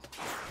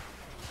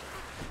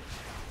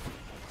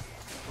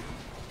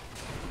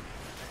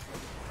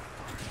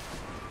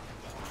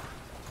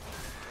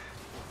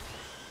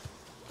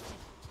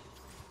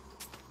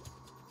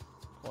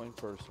 Coin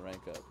purse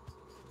rank up.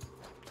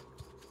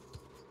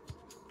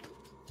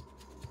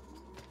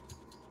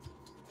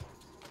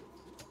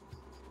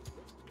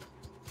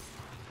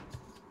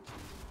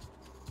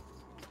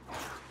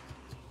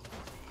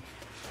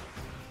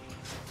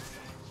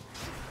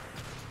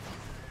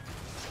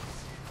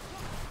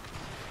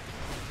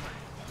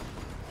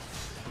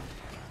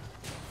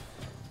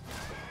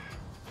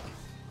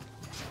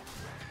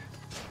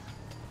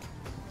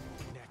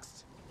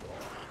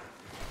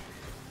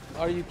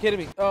 Are you kidding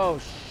me? Oh,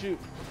 shoot.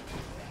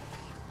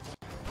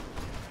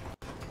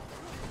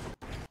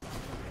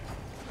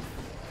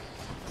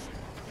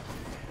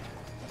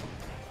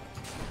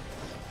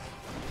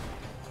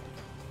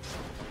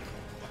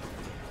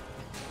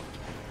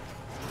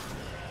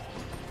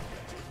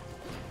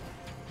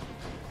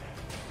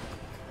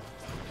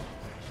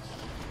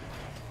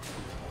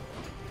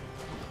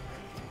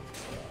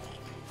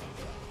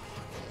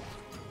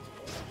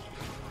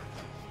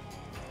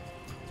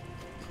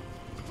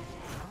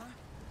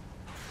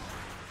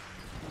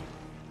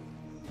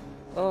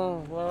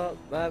 Oh, well,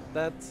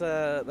 that's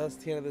the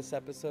end of this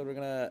episode. We're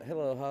gonna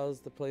hello, how's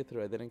the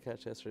playthrough? I didn't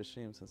catch yesterday's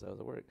stream since I was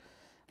at work.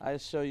 I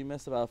show you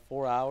missed about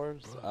 4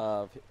 hours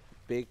of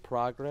big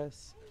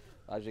progress.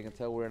 As you can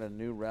tell, we're in a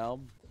new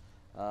realm.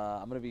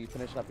 I'm gonna be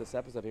finishing up this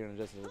episode here in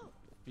just a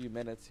few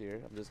minutes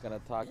here. I'm just gonna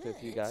talk to a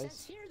few guys. It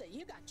says here that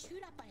you got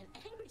chewed up by an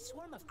angry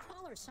swarm of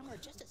crawlers somewhere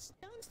just a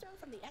stone's throw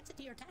from the exit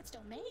to your dad's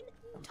domain.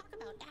 Talk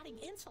about adding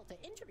insult to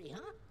injury,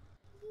 huh?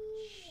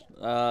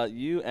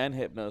 You and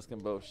Hypnos can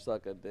both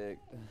suck a dick.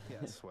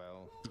 Yes,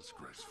 well.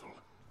 Disgraceful.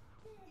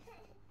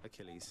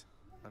 Achilles,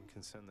 I'm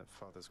concerned that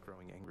Father's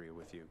growing angrier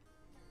with you.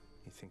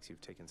 He thinks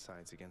you've taken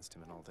sides against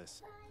him in all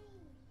this.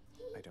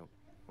 I don't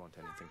want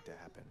anything to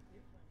happen.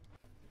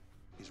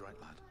 He's right,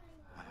 lad.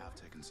 I have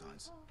taken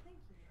sides.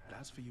 But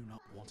as for you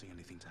not wanting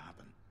anything to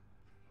happen,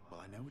 well,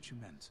 I know what you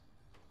meant.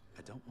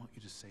 I don't want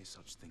you to say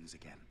such things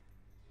again.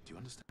 Do you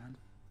understand?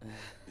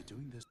 You're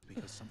doing this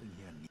because something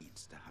here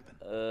needs to happen.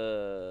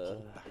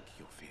 Hold back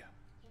your fear.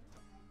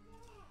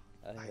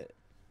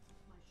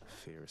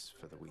 Fear is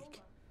for the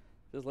weak.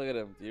 Just look at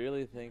him. Do you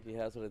really think he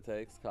has what it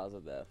takes? Cause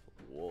of death.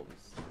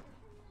 Wolves.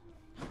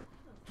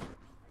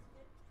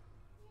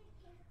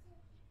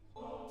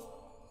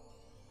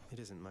 It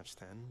isn't much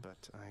then,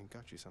 but I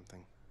got you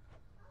something.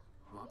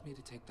 Want me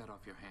to take that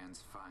off your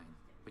hands? Fine.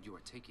 But you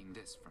are taking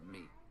this from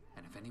me.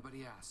 And if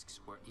anybody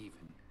asks, we're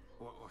even.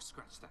 Or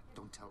scratch that.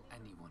 Don't tell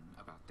anyone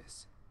about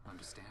this.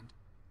 Understand?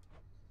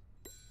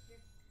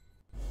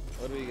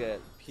 What do we get?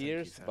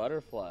 Pierced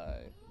butterfly.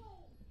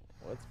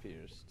 What's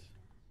pierced?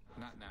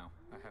 Not now.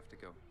 I have to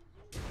go.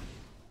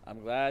 I'm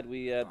glad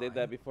we did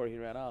that before he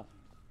ran off.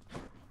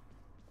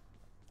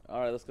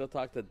 Alright, let's go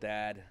talk to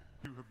Dad.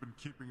 You have been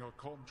keeping our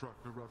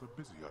contractor rather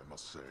busy, I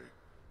must say.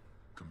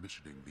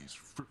 Commissioning these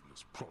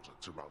frivolous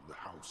projects around the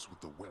house with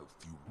the wealth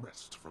you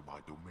wrest from my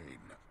domain.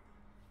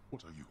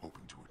 What are you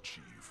hoping to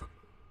achieve?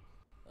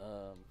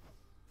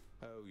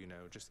 Oh, you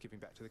know, just giving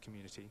back to the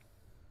community.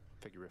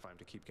 Figure if I'm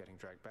to keep getting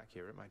dragged back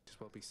here, it might as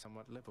well be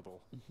somewhat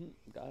livable.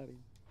 Got him.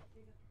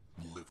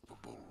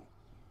 Livable.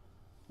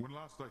 When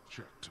last I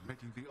checked,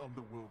 making the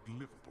underworld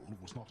livable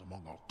was not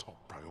among our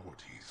top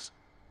priorities.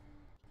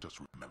 Just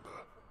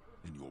remember,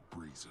 in your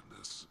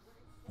brazenness,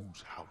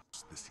 whose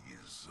house this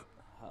is.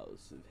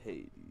 House of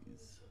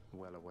Hades.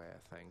 Well aware,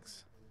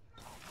 thanks.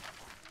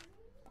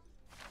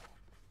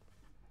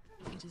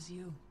 It is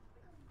you.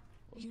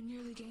 You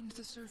nearly gained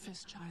the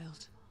surface,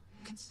 child.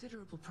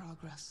 Considerable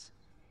progress.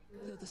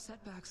 Though the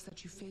setbacks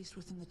that you faced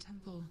within the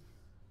temple,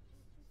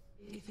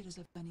 If it is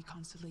of any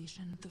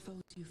consolation, the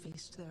foes you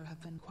faced there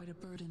have been quite a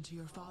burden to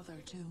your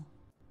father, too.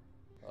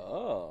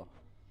 Oh.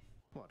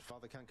 What,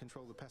 father can't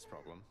control the pest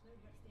problem?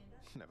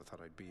 Never thought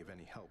I'd be of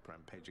any help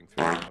rampaging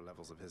through the upper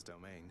levels of his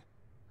domain.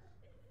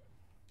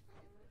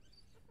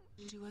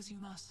 Do as you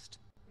must.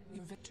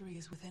 Your victory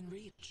is within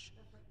reach.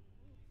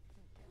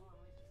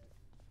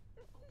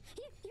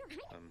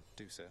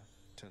 Do so.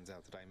 Turns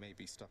out that I may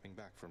be stopping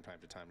back from time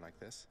to time like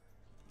this.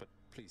 But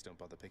please don't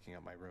bother picking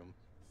up my room.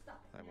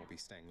 I won't be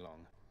staying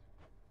long.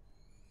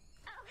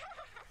 Oh,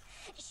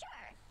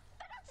 sure.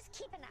 But I'll just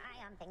keep an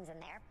eye on things in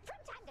there from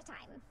time to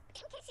time, in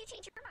case you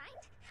change your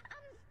mind.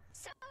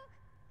 So,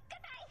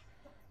 goodbye.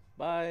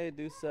 Bye,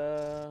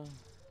 Dusa.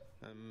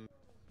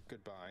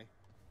 Goodbye.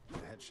 The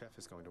head chef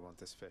is going to want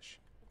this fish.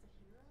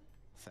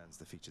 Sends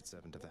the featured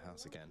servant to the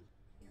house again.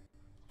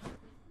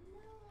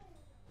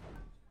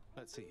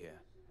 Let's see here.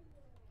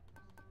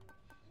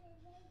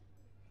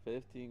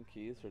 15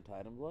 keys for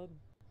Titan Blood?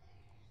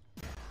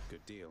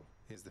 Good deal.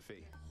 Here's the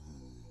fee.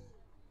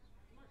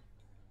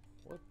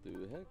 What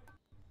the heck?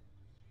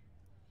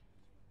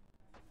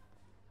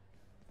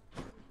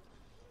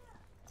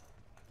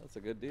 That's a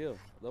good deal.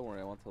 Don't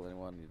worry, I won't tell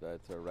anyone you died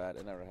to a rat.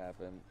 It never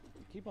happened.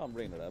 You keep on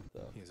bringing it up,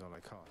 though. Here's all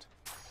I caught.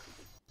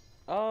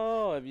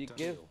 Oh, if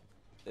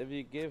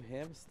you give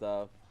him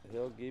stuff,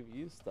 he'll give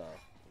you stuff.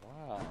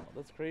 Wow,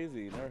 that's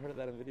crazy. Never heard of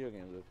that in video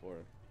games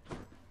before.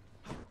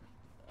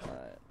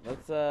 Alright,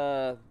 let's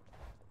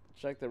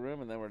check the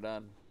room and then we're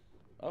done.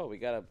 Oh, we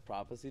got a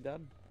prophecy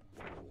done?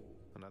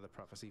 Another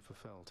prophecy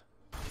fulfilled.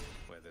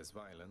 Where there's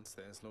violence,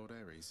 there's Lord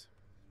Ares.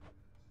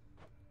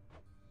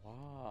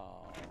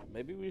 Wow,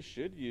 maybe we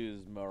should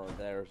use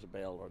Murder's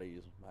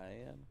abilities,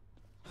 man.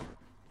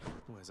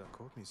 Where's our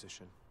court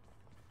musician?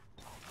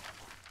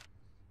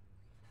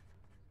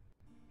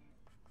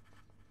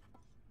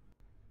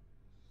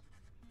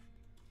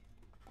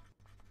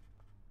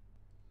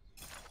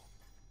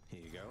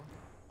 Here you go.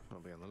 I'll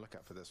be on the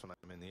lookout for this when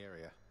I'm in the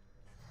area.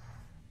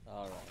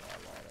 Alright.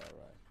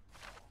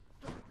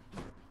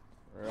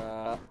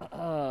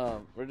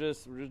 We're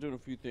just doing a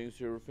few things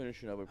here. We're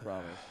finishing up, I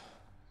promise.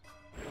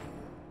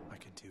 I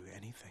can do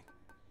anything.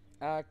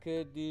 I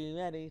could do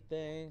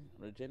anything.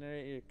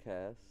 Regenerate your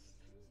cast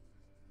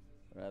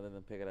rather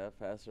than pick it up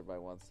faster by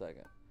 1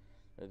 second.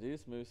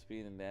 Reduce move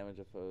speed and damage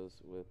of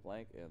foes with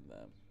blank in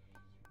them.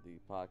 The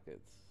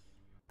pockets.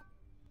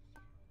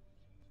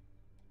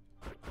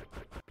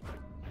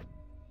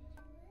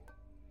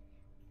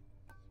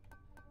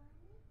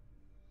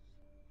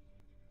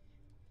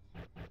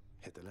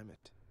 Hit the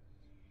limit.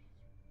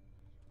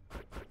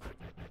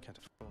 Can't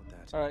afford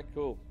that. Alright,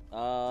 cool.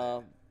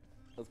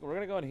 We're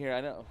gonna go in here.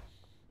 I know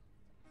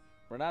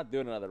we're not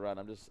doing another run.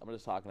 I'm just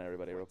talking to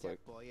everybody real quick.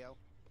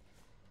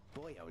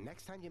 Boyo,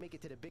 next time you make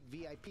it to the big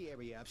VIP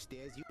area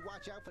upstairs, you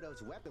watch out for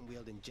those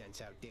weapon-wielding gents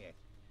out there.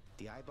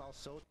 The eyeball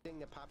soul thing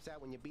that pops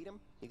out when you beat them,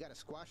 you gotta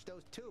squash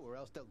those too, or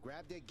else they'll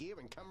grab their gear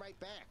and come right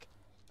back.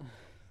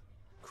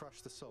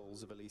 Crush the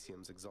souls of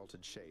Elysium's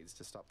exalted shades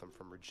to stop them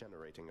from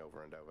regenerating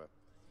over and over.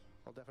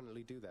 I'll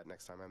definitely do that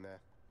next time I'm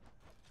there.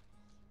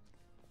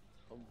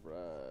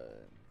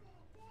 Alright.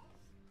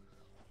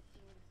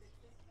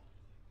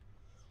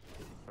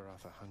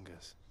 Baratha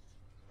hungers.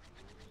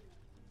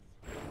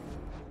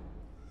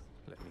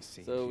 Let me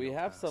see. So we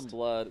have some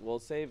blood. We'll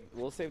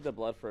save the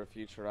blood for a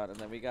future run, and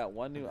then we got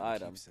one new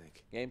item.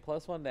 Gain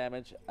 +1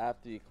 damage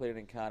after you clear an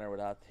encounter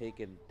without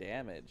taking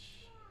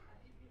damage.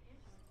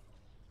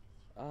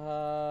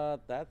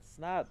 That's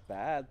not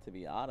bad, to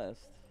be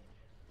honest.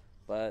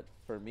 But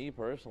for me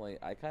personally,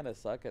 I kind of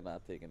suck at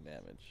not taking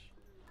damage.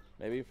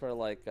 Maybe for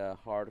like a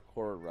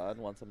hardcore run,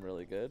 once I'm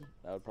really good,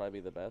 that would probably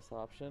be the best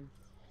option.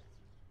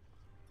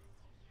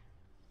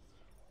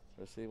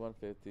 Receive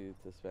 150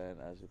 to spend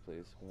as you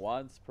please.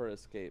 Once per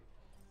escape.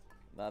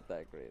 Not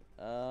that great.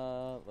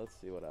 Let's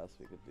see what else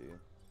we could do.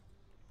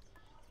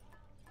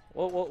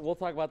 We'll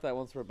talk about that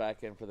once we're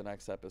back in for the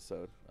next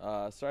episode.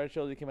 Sorry,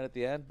 Trilogy came in at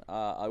the end.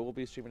 I will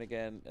be streaming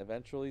again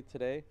eventually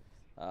today.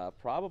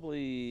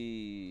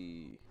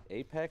 Probably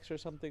Apex or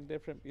something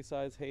different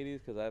besides Hades,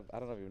 because I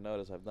don't know if you've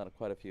noticed, I've done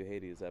quite a few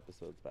Hades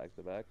episodes back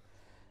to back.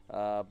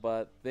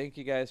 But thank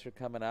you guys for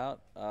coming out.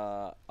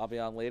 I'll be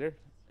on later.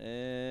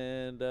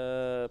 And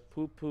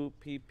poop poop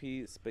pee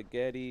pee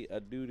spaghetti a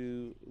doo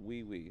doo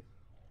wee wee.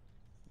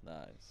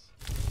 Nice.